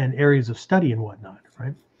and areas of study and whatnot,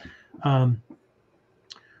 right?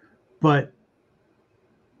 But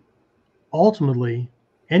ultimately,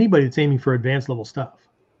 anybody that's aiming for advanced level stuff,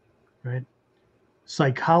 right?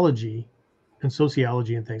 Psychology and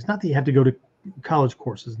sociology and things, not that you have to go to college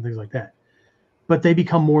courses and things like that, but they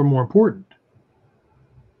become more and more important,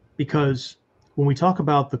 because when we talk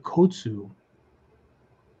about the kotsu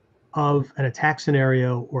of an attack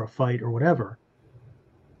scenario or a fight or whatever,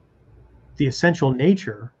 the essential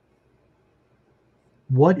nature,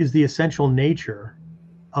 what is the essential nature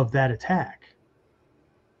of that attack?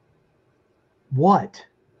 What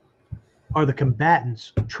are the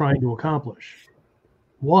combatants trying to accomplish?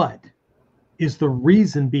 What is the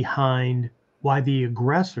reason behind why the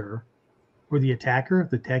aggressor or the attacker,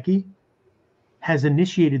 the techie, has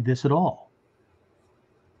initiated this at all?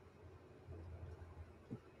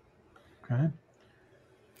 Okay.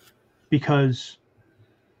 Because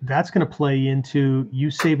that's going to play into you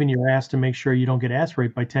saving your ass to make sure you don't get ass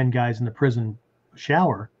raped by 10 guys in the prison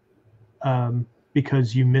shower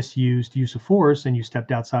because you misused use of force and you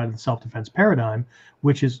stepped outside of the self-defense paradigm,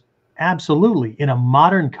 which is absolutely, in a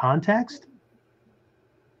modern context.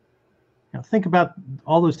 Now think about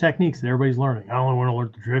all those techniques that everybody's learning. I only want to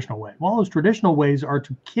learn the traditional way. Well, all those traditional ways are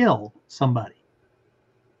to kill somebody.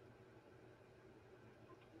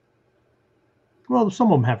 Well, some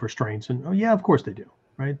of them have restraints, and oh yeah, of course they do,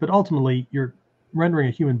 right? But ultimately, you're rendering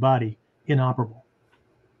a human body inoperable.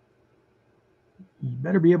 You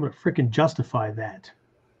better be able to frickin' justify that.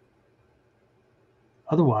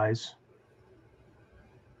 Otherwise,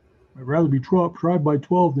 I'd rather be tried by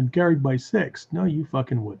 12 than carried by 6. No, you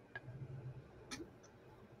fucking wouldn't.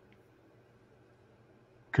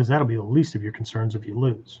 Because that'll be the least of your concerns if you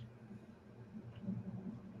lose.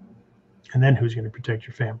 And then who's going to protect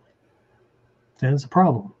your family? Then it's a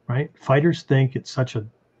problem, right? Fighters think it's such a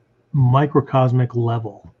microcosmic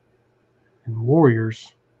level, and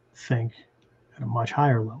warriors think at a much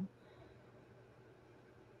higher level.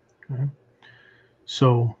 Okay.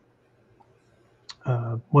 So,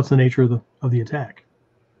 what's the nature of the attack?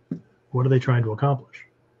 What are they trying to accomplish?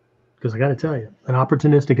 Because I got to tell you, an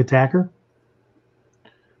opportunistic attacker,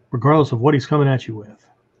 regardless of what he's coming at you with,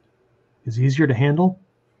 is easier to handle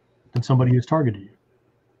than somebody who's targeted you.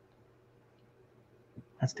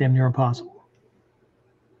 That's damn near impossible.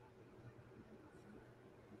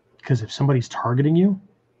 Because if somebody's targeting you,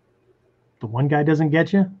 the one guy doesn't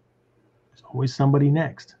get you, there's always somebody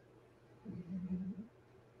next.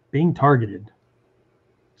 Being targeted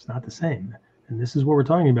is not the same. And this is what we're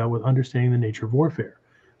talking about with understanding the nature of warfare,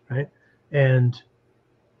 right? And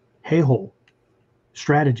hey-hole,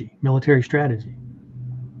 strategy, military strategy,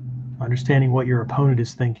 understanding what your opponent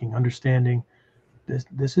is thinking, understanding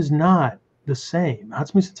this is not the same.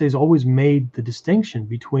 Hatsumi Sensei has always made the distinction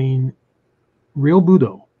between real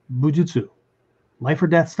Budo, Bujutsu, life or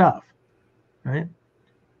death stuff, right?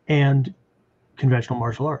 And conventional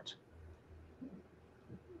martial arts.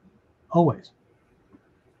 Always.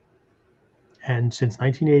 And since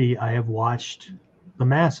 1980, I have watched the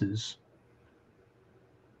masses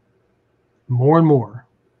more and more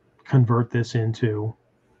convert this into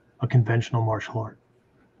a conventional martial art.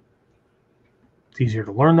 It's easier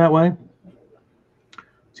to learn that way.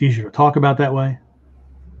 It's easier to talk about that way.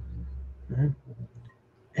 Okay.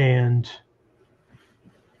 And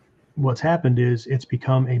what's happened is it's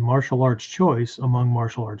become a martial arts choice among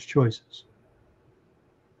martial arts choices.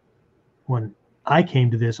 When I came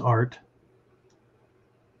to this art,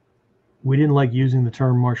 we didn't like using the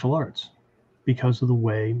term martial arts because of the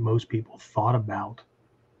way most people thought about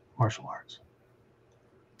martial arts.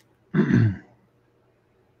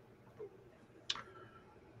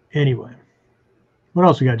 Anyway, what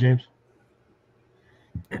else we got, James?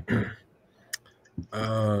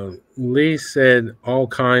 Lee said all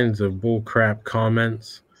kinds of bullcrap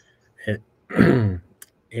comments, and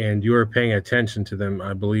you are paying attention to them.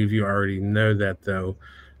 I believe you already know that, though,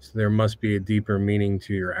 so there must be a deeper meaning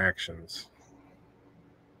to your actions.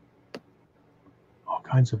 All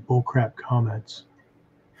kinds of bullcrap comments.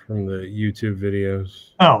 From the YouTube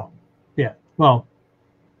videos. Oh, yeah. Well,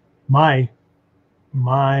 my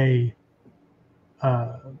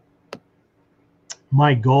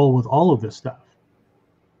goal with all of this stuff,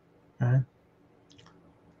 okay, I'm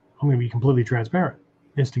going to be completely transparent,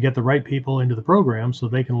 is to get the right people into the program so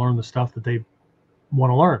they can learn the stuff that they want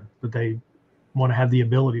to learn, that they want to have the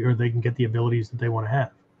ability, or they can get the abilities that they want to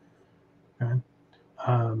have. Okay?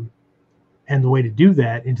 And the way to do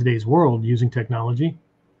that in today's world using technology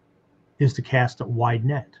is to cast a wide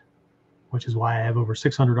net, which is why I have over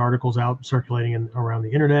 600 articles out circulating around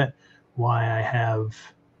the internet, why I have,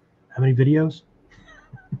 how many videos?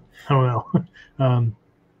 I don't know.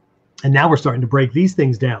 And now we're starting to break these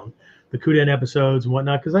things down, the KUDEN episodes and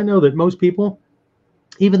whatnot, because I know that most people,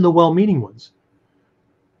 even the well-meaning ones,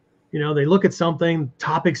 you know, they look at something,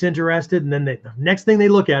 topic's interested, and then the next thing they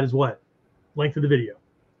look at is what? Length of the video.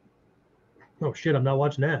 Oh, shit, I'm not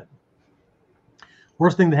watching that.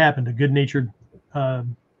 Worst thing that happened to good-natured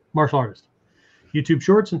martial artist. YouTube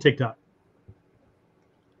Shorts and TikTok.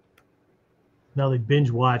 Now they binge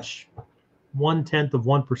watch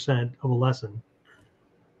 0.1% of a lesson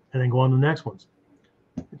and then go on to the next ones.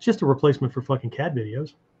 It's just a replacement for fucking cat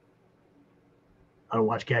videos. I don't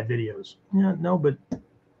watch cat videos. Yeah, no, but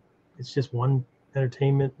it's just one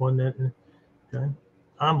entertainment, okay.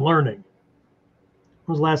 I'm learning.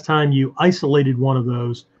 When was the last time you isolated one of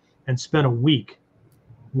those and spent a week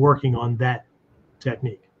working on that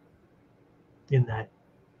technique in that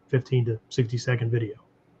 15 to 60 second video?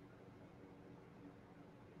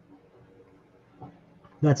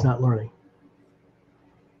 That's not learning.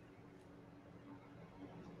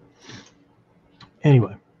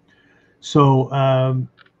 Anyway, so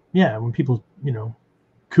yeah, when people,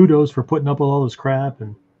 kudos for putting up with all this crap.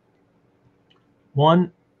 And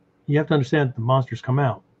one, you have to understand that the monsters come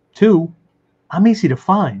out. Two, I'm easy to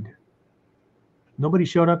find. Nobody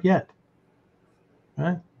showed up yet.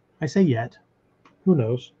 Right? I say yet. Who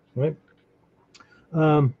knows, right?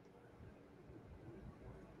 And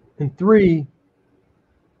three,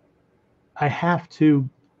 I have to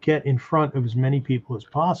get in front of as many people as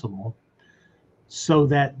possible so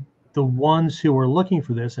that the ones who are looking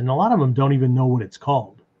for this, and a lot of them don't even know what it's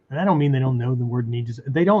called. And I don't mean they don't know the word ninjutsu.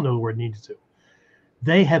 They don't know the word ninjutsu.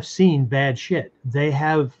 They have seen bad shit. They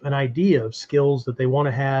have an idea of skills that they want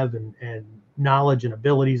to have and knowledge and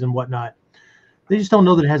abilities and whatnot. They just don't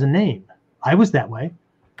know that it has a name. I was that way.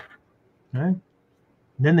 Right?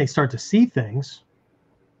 Then they start to see things.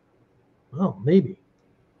 Oh, maybe.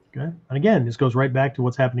 Okay. And again, this goes right back to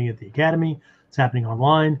what's happening at the academy. It's happening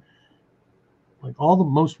online. Like all the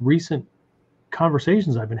most recent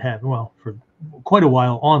conversations I've been having, well, for quite a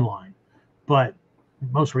while online, but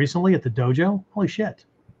most recently at the dojo, holy shit.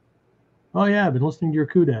 Oh yeah, I've been listening to your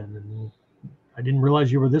KUDEN, and I didn't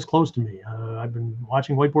realize you were this close to me. I've been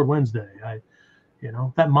watching Whiteboard Wednesday.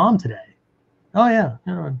 That mom today. Oh yeah,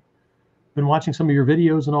 I've been watching some of your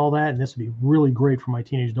videos and all that, and this would be really great for my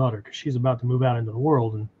teenage daughter because she's about to move out into the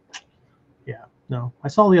world. And yeah, no, I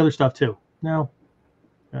saw the other stuff too. No,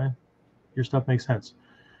 okay, your stuff makes sense.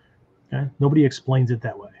 Okay, nobody explains it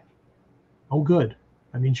that way. Oh, good.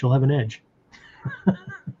 I mean, she'll have an edge.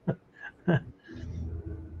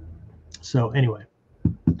 So anyway,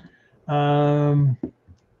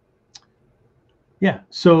 yeah.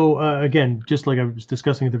 So again, just like I was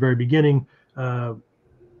discussing at the very beginning,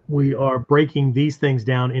 we are breaking these things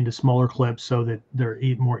down into smaller clips so that they're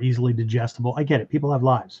more easily digestible. I get it. People have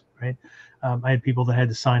lives, right? I had people that had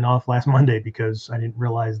to sign off last Monday because I didn't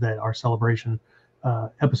realize that our celebration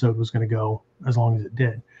episode was going to go as long as it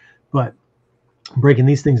did. But breaking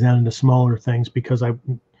these things down into smaller things because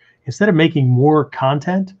instead of making more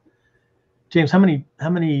content, James, how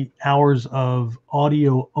many hours of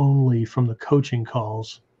audio only from the coaching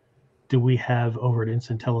calls do we have over at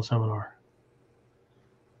Instant Teleseminar?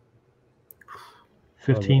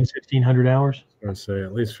 1,600 hours? I'd say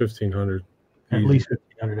at least 1,500. At least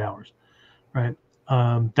 1,500 hours, right?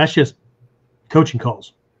 That's just coaching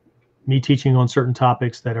calls. Me teaching on certain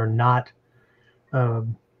topics that are not,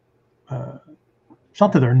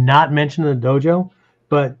 something they're not mentioned in the dojo,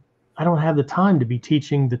 but I don't have the time to be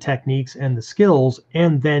teaching the techniques and the skills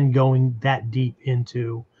and then going that deep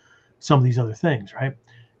into some of these other things, right?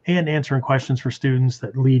 And answering questions for students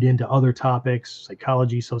that lead into other topics,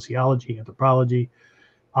 psychology, sociology, anthropology,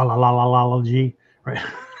 right?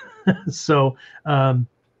 So,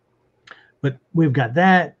 but we've got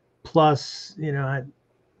that plus, I'm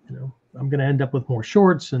going to end up with more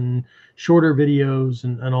shorts and shorter videos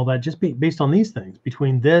and all that, just based on these things.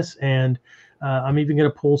 Between this and I'm even going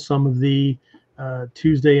to pull some of the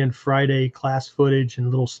Tuesday and Friday class footage and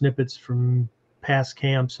little snippets from past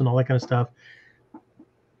camps and all that kind of stuff,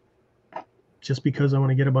 just because I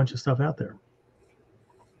want to get a bunch of stuff out there.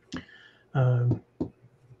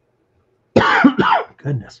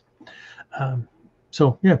 Goodness.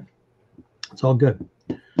 So yeah, it's all good.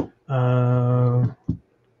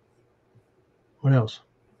 What else?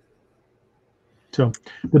 So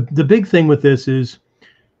the big thing with this is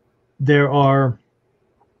there are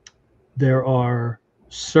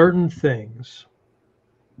certain things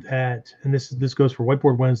that, and this goes for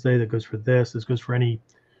Whiteboard Wednesday, that goes for this goes for any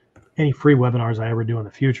free webinars I ever do in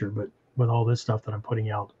the future, but with all this stuff that I'm putting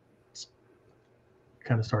out, it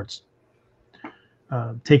kind of starts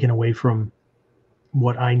taking away from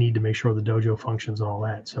what I need to make sure the dojo functions and all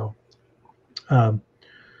that. So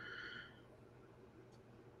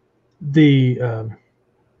the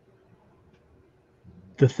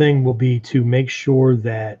thing will be to make sure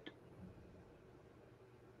that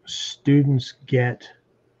students get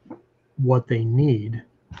what they need.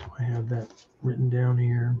 I have that written down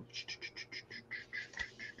here.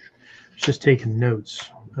 Just taking notes.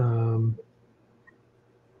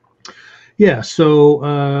 Yeah,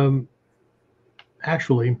 so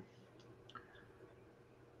actually,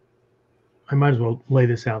 I might as well lay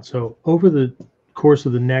this out. So over the course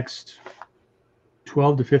of the next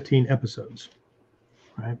 12 to 15 episodes,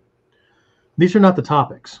 right? These are not the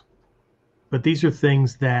topics, but these are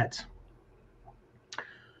things that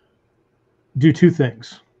do two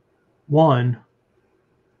things. One,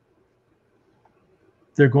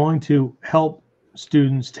 they're going to help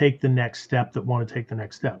students take the next step that want to take the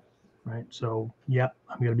next step. right? So, yep,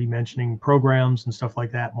 I'm going to be mentioning programs and stuff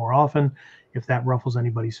like that more often. If that ruffles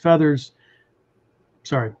anybody's feathers,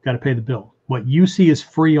 sorry, got to pay the bill. What you see is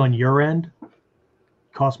free on your end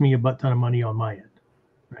cost me a butt ton of money on my end,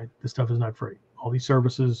 right? This stuff is not free. All these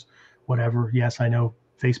services, whatever. Yes, I know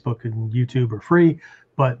Facebook and YouTube are free,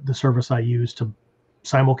 but the service I use to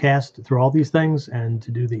simulcast through all these things and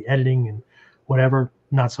to do the editing and whatever,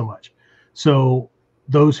 not so much. So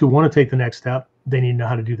those who want to take the next step, they need to know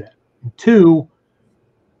how to do that. And two,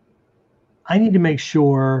 I need to make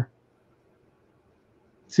sure,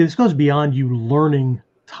 see, this goes beyond you learning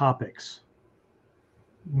topics,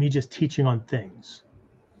 me just teaching on things.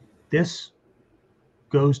 This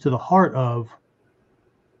goes to the heart of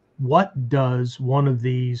what does one of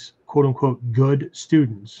these quote unquote good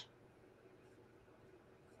students,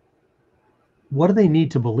 what do they need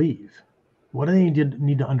to believe? What do they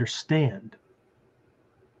need to understand?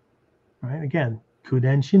 Right? Again,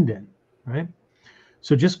 KUDEN, Shinden, right?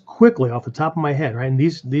 So just quickly off the top of my head, right? And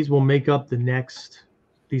these will make up the next,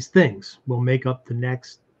 these things will make up the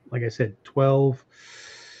next, like I said, 12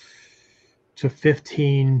 to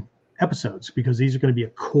 15 episodes, because these are going to be a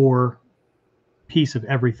core piece of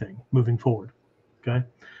everything moving forward. Okay.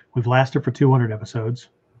 We've lasted for 200 episodes,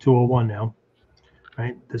 201 now,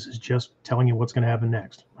 right? This is just telling you what's going to happen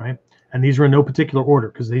next, right? And these are in no particular order,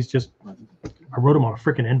 because these just, I wrote them on a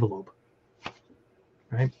freaking envelope,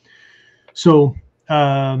 right? So,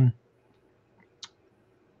 again,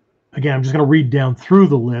 I'm just going to read down through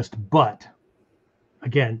the list, but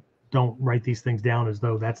again, don't write these things down as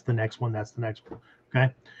though that's the next one, that's the next one.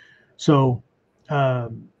 Okay. So,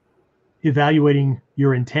 evaluating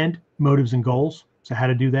your intent, motives, and goals. So how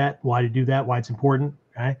to do that, why to do that, why it's important.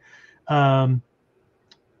 Okay.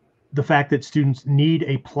 The fact that students need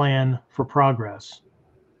a plan for progress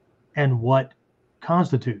and what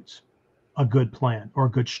constitutes a good plan or a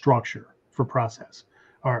good structure for process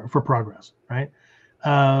or for progress, right?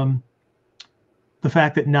 The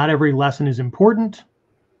fact that not every lesson is important,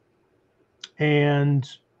 and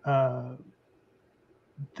the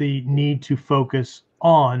need to focus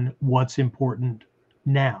on what's important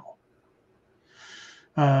now.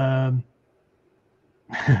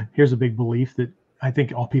 Here's a big belief that I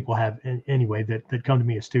think all people have anyway that come to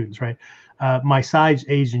me as students, right? My size,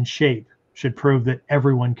 age, and shape should prove that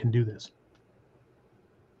everyone can do this.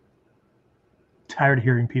 Tired of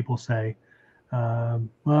hearing people say, well,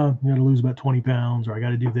 I'm going to lose about 20 pounds, or I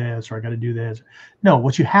got to do this, or I got to do this. No,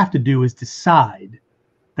 what you have to do is decide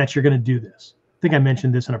that you're going to do this. I think I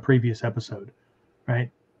mentioned this in a previous episode,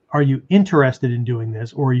 right? Are you interested in doing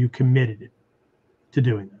this, or are you committed to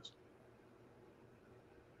doing this?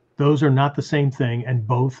 Those are not the same thing, and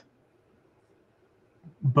both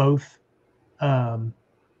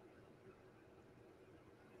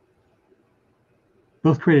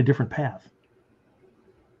create a different path.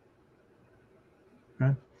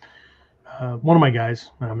 Okay. One of my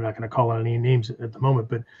guys, I'm not going to call out any names at the moment,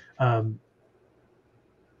 but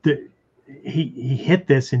he hit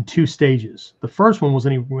this in two stages. The first one was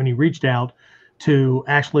when he reached out to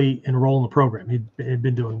actually enroll in the program. He had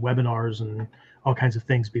been doing webinars and all kinds of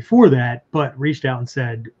things before that, but reached out and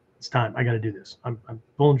said, it's time. I got to do this. I'm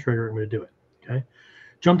pulling the trigger. I'm going to do it. Okay.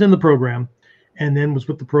 Jumped in the program, and then was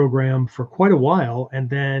with the program for quite a while, and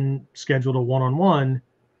then scheduled a one-on-one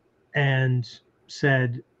and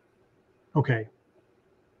said, okay,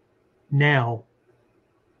 now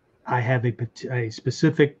I have a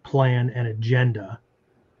specific plan and agenda,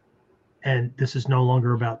 and this is no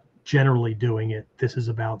longer about generally doing it. This is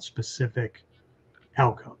about specific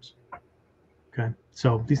outcomes. Okay.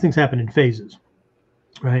 So these things happen in phases,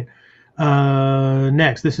 right?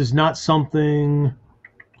 Next, this is not something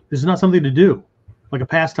to do like a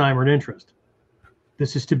pastime or an interest.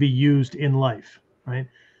 This is to be used in life, right?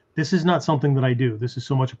 This is not something that I do. This is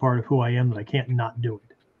so much a part of who I am that I can't not do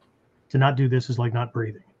it. To not do this is like not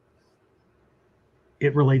breathing.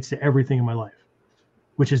 It relates to everything in my life,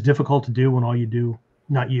 which is difficult to do when all you do,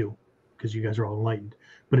 not you, because you guys are all enlightened,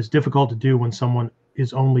 but it's difficult to do when someone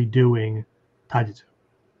is only doing taijutsu.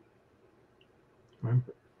 Right?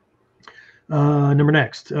 Number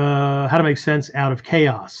next, how to make sense out of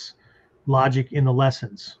chaos, logic in the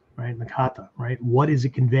lessons, right? In the kata, right? What is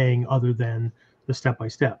it conveying other than the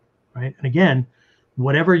step-by-step, right? And again,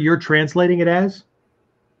 whatever you're translating it as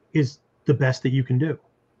is the best that you can do,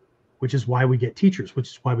 which is why we get teachers, which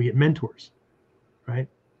is why we get mentors, right?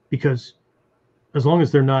 Because as long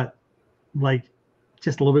as they're not like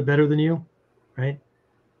just a little bit better than you, right?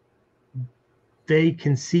 They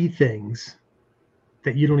can see things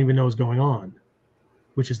that you don't even know is going on,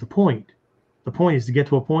 which is the point. The point is to get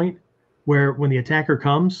to a point where when the attacker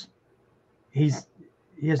comes, he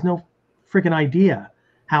has no freaking idea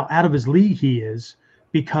how out of his league he is,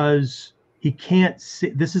 because he can't see.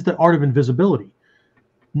 This is the art of invisibility.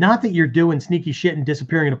 Not that you're doing sneaky shit and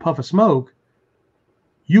disappearing in a puff of smoke.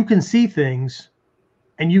 You can see things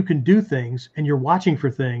and you can do things, and you're watching for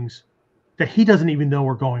things that he doesn't even know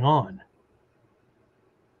are going on.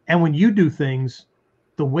 And when you do things,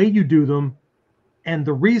 the way you do them and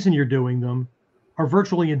the reason you're doing them are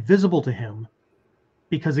virtually invisible to him,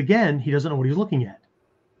 because again, he doesn't know what he's looking at.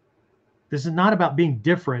 This is not about being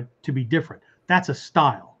different to be different. That's a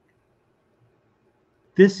style.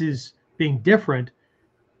 This is being different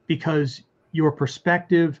because your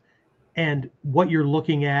perspective and what you're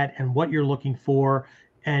looking at and what you're looking for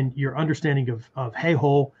and your understanding of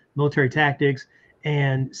Heiho, military tactics,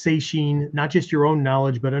 and Seishin, not just your own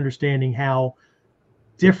knowledge, but understanding how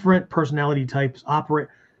different personality types operate.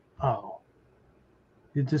 Oh,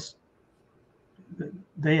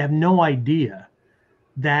 they have no idea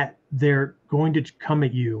that they're going to come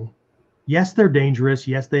at you. Yes, they're dangerous.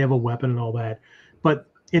 Yes, they have a weapon and all that,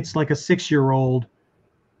 but it's like a 6-year-old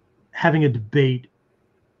having a debate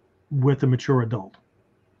with a mature adult.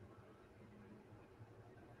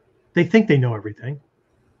 They think they know everything.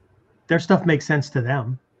 Their stuff makes sense to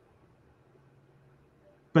them,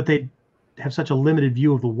 but they have such a limited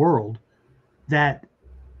view of the world that,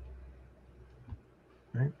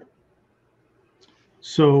 right?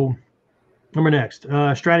 So, number next,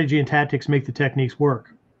 strategy and tactics make the techniques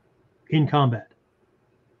work in combat,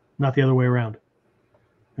 not the other way around.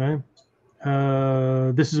 Okay.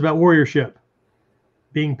 This is about warriorship,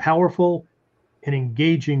 being powerful and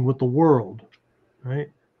engaging with the world, right?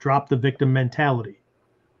 Drop the victim mentality.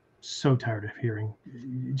 So tired of hearing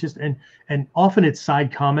just and often it's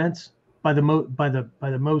side comments by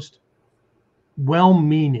the most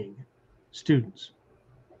well-meaning students,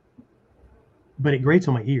 but it grates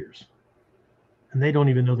on my ears, and they don't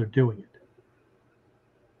even know they're doing it.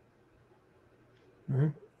 All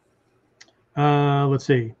right. Let's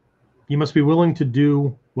see. You must be willing to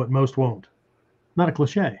do what most won't. Not a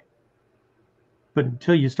cliche, but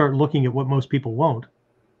until you start looking at what most people won't,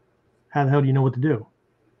 how the hell do you know what to do?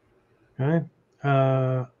 Okay.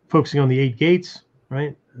 Focusing on the 8 gates,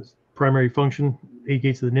 right? As primary function, 8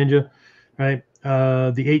 gates of the ninja, right?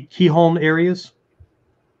 The 8 keyhole areas.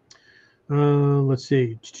 Let's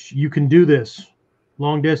see. You can do this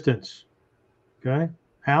long distance. Okay.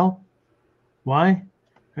 How? Why?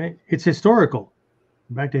 Right. It's historical.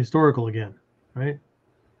 Back to historical again, right?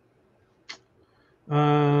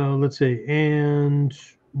 Let's see. And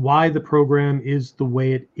why the program is the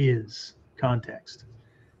way it is. Context.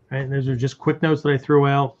 Right. And those are just quick notes that I threw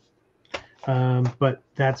out. But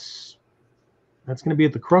that's going to be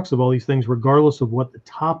at the crux of all these things, regardless of what the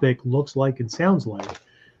topic looks like and sounds like,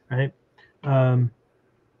 right? The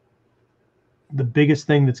biggest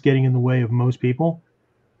thing that's getting in the way of most people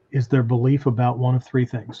is their belief about one of 3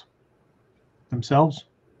 things: themselves,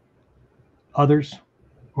 others,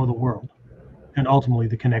 or the world, and ultimately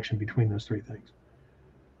the connection between those 3 things.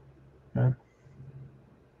 Okay?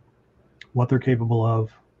 What they're capable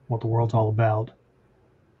of, what the world's all about,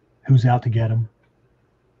 who's out to get them,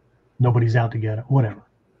 nobody's out to get it, whatever.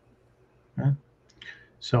 Okay?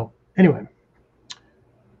 So anyway,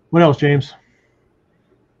 what else, James?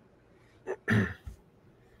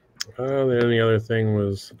 The only other thing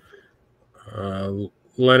was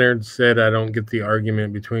Leonard said, I don't get the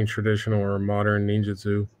argument between traditional or modern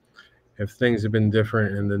ninjutsu. If things had been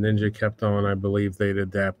different and the ninja kept on, I believe they'd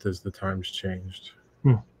adapt as the times changed.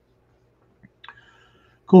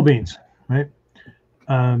 Cool beans, right?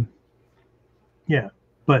 Yeah,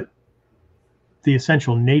 but the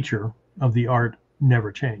essential nature of the art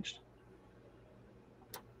never changed.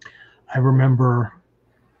 I remember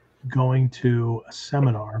going to a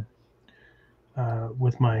seminar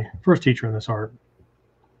with my first teacher in this art,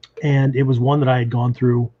 and it was one that I had gone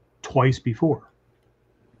through twice before,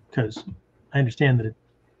 because I understand that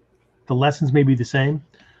the lessons may be the same,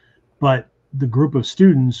 but the group of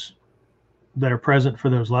students that are present for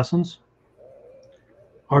those lessons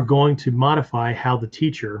are going to modify how the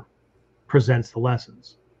teacher presents the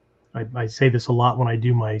lessons. I say this a lot when I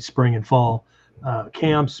do my spring and fall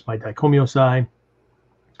camps, my Daikomyosai,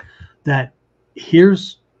 that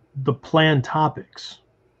here's the planned topics,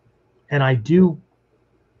 and I do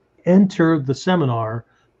enter the seminar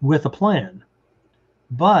with a plan,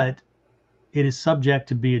 but it is subject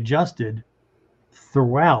to be adjusted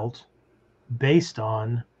throughout based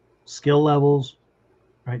on skill levels,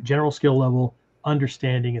 right? General skill level,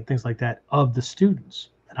 understanding, and things like that of the students.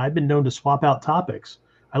 And I've been known to swap out topics.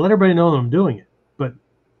 I let everybody know that I'm doing it, but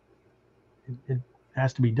it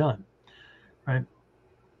has to be done, right?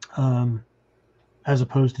 as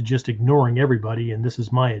opposed to just ignoring everybody and this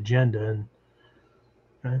is my agenda. And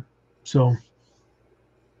okay? So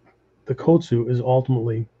the Kotsu is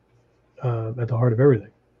ultimately at the heart of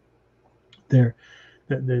everything. There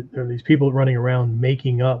are these people running around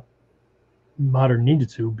making up modern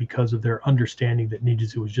ninjutsu because of their understanding that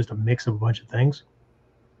ninjutsu is just a mix of a bunch of things.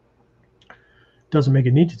 Doesn't make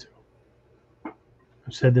it ninjutsu.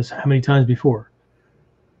 I've said this how many times before.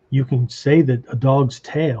 You can say that a dog's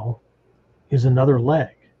tail is another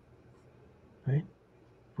leg, right?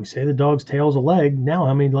 If we say the dog's tail is a leg, now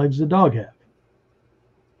how many legs does a dog have?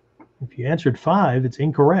 If you answered 5, it's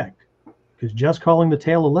incorrect, because just calling the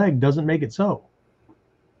tail a leg doesn't make it so.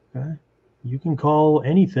 Okay? You can call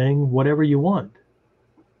anything whatever you want.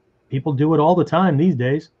 People do it all the time these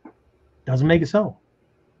days. Doesn't make it so.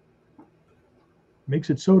 Makes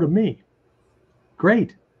it so to me.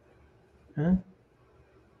 Great. Okay?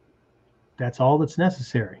 That's all that's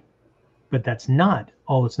necessary. But that's not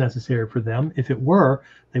all that's necessary for them. If it were,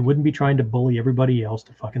 they wouldn't be trying to bully everybody else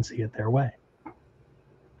to fucking see it their way.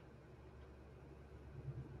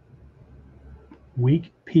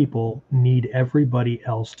 Weak people need everybody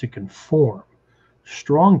else to conform.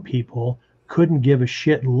 Strong people couldn't give a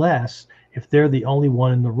shit less if they're the only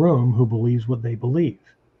one in the room who believes what they believe.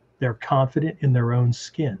 They're confident in their own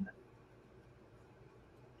skin.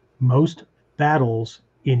 Most battles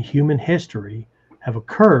in human history have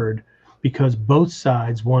occurred because both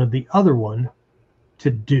sides wanted the other one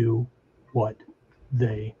to do what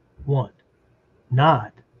they want,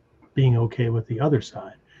 not being okay with the other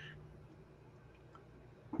side.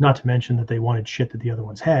 Not to mention that they wanted shit that the other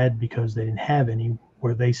ones had because they didn't have any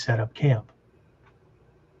where they set up camp.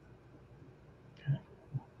 Okay.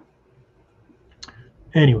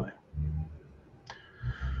 Anyway. Is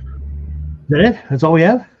that it? That's all we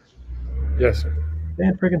have? Yes, sir.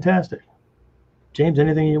 Fan-freaking-tastic. James,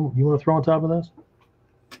 anything you want to throw on top of this?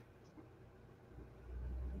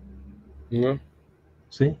 No.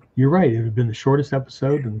 See, you're right. It would have been the shortest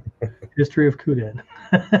episode in the history of KUDEN.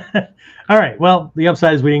 All right. Well, the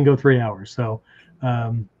upside is we didn't go 3 hours. So,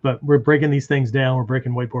 but we're breaking these things down. We're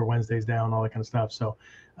breaking Whiteboard Wednesdays down, all that kind of stuff. So,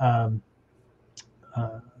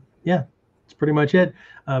 yeah, that's pretty much it.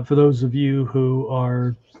 For those of you who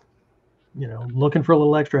are, looking for a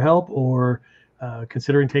little extra help or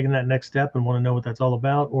considering taking that next step and want to know what that's all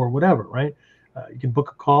about or whatever, right? You can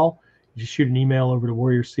book a call. Just shoot an email over to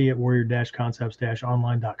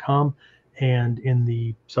warriorc@warrior-concepts-online.com, and in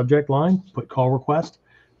the subject line, put call request.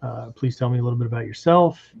 Please tell me a little bit about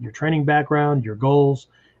yourself, your training background, your goals,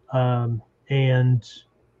 and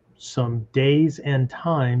some days and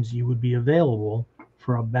times you would be available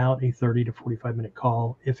for about a 30 to 45-minute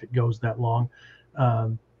call if it goes that long.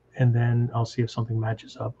 And then I'll see if something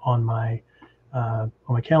matches up on my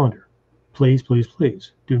calendar. Please, please,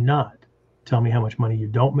 please do not tell me how much money you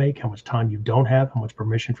don't make, how much time you don't have, how much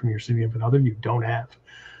permission from your significant other you don't have,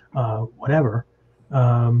 whatever.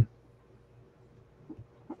 Not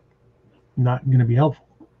going to be helpful,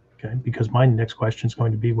 okay? Because my next question is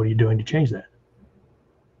going to be, what are you doing to change that?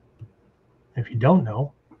 If you don't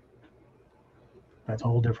know, that's a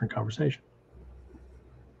whole different conversation.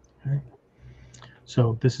 Okay?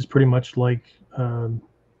 So this is pretty much like the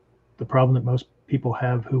problem that most people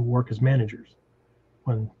have who work as managers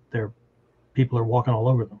when their people are walking all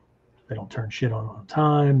over them. They don't turn shit on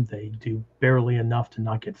time. They do barely enough to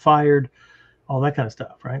not get fired, all that kind of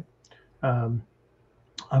stuff, right? I'm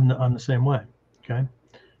the same way, okay?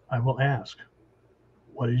 I will ask,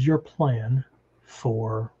 what is your plan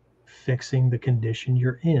for fixing the condition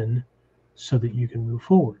you're in so that you can move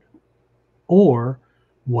forward? Or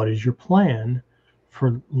what is your plan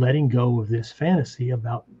for letting go of this fantasy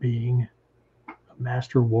about being a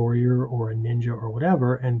master warrior or a ninja or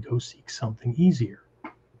whatever and go seek something easier?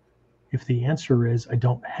 If the answer is I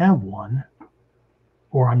don't have one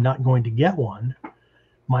or I'm not going to get one,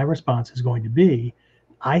 my response is going to be,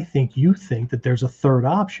 I think you think that there's a third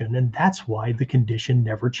option, and that's why the condition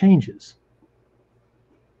never changes.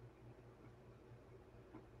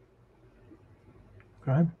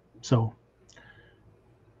 Okay? So,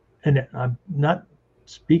 and I'm not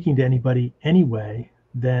speaking to anybody anyway,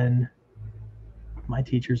 then my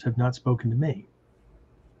teachers have not spoken to me.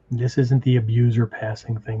 This isn't the abuser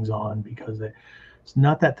passing things on because it's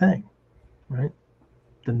not that thing, right?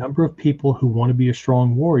 The number of people who want to be a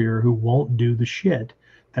strong warrior who won't do the shit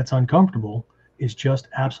that's uncomfortable is just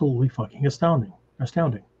absolutely fucking astounding. It's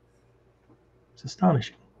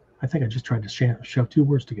astonishing. I think I just tried to shove 2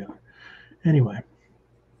 words together. Anyway,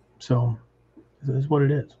 so this is what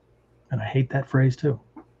it is. And I hate that phrase too.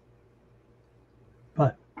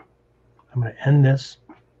 But I'm going to end this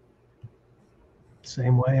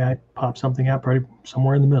Same way I pop something out probably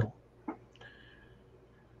somewhere in the middle.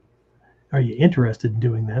 Are you interested in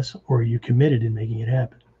doing this, or are you committed in making it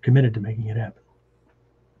happen? Committed to making it happen.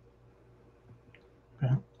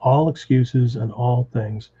 Okay? All excuses and all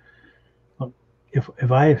things. Look,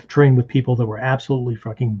 if I have trained with people that were absolutely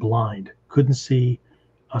fucking blind, couldn't see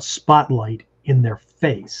a spotlight in their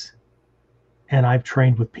face, and I've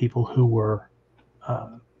trained with people who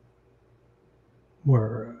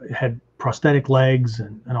had prosthetic legs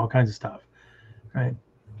and all kinds of stuff, right?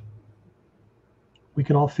 We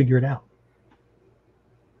can all figure it out.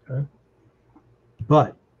 Okay?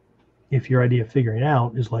 But if your idea of figuring it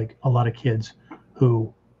out is like a lot of kids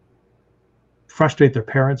who frustrate their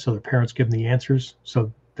parents so their parents give them the answers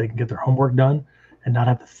so they can get their homework done and not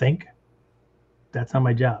have to think, that's not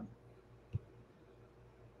my job.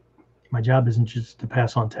 My job isn't just to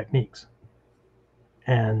pass on techniques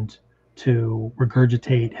and to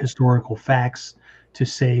regurgitate historical facts to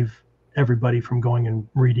save everybody from going and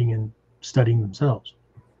reading and studying themselves.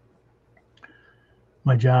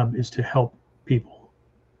 My job is to help people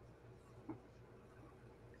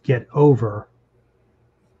get over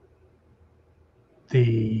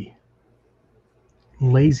the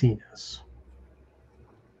laziness,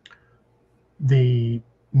 the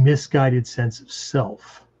misguided sense of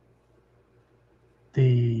self,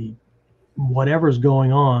 the whatever's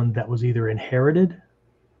going on that was either inherited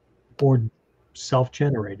or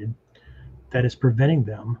self-generated that is preventing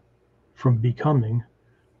them from becoming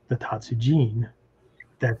the Tatsujin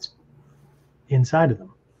that's inside of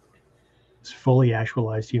them. It's a fully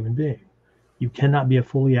actualized human being. You cannot be a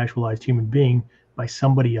fully actualized human being by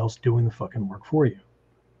somebody else doing the fucking work for you.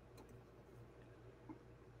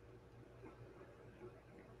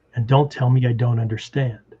 And don't tell me I don't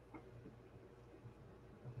understand.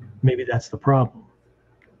 Maybe that's the problem.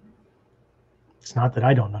 It's not that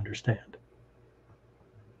I don't understand.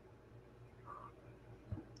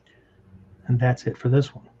 And that's it for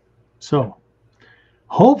this one. So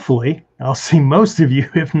hopefully I'll see most of you,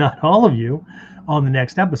 if not all of you, on the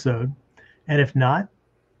next episode. And if not,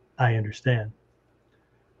 I understand.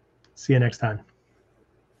 See you next time.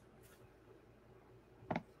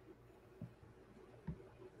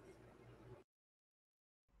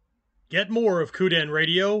 Get more of KUDEN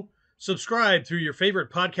Radio, subscribe through your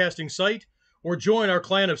favorite podcasting site, or join our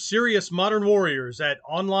clan of serious modern warriors at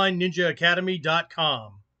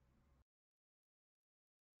onlineninjaacademy.com.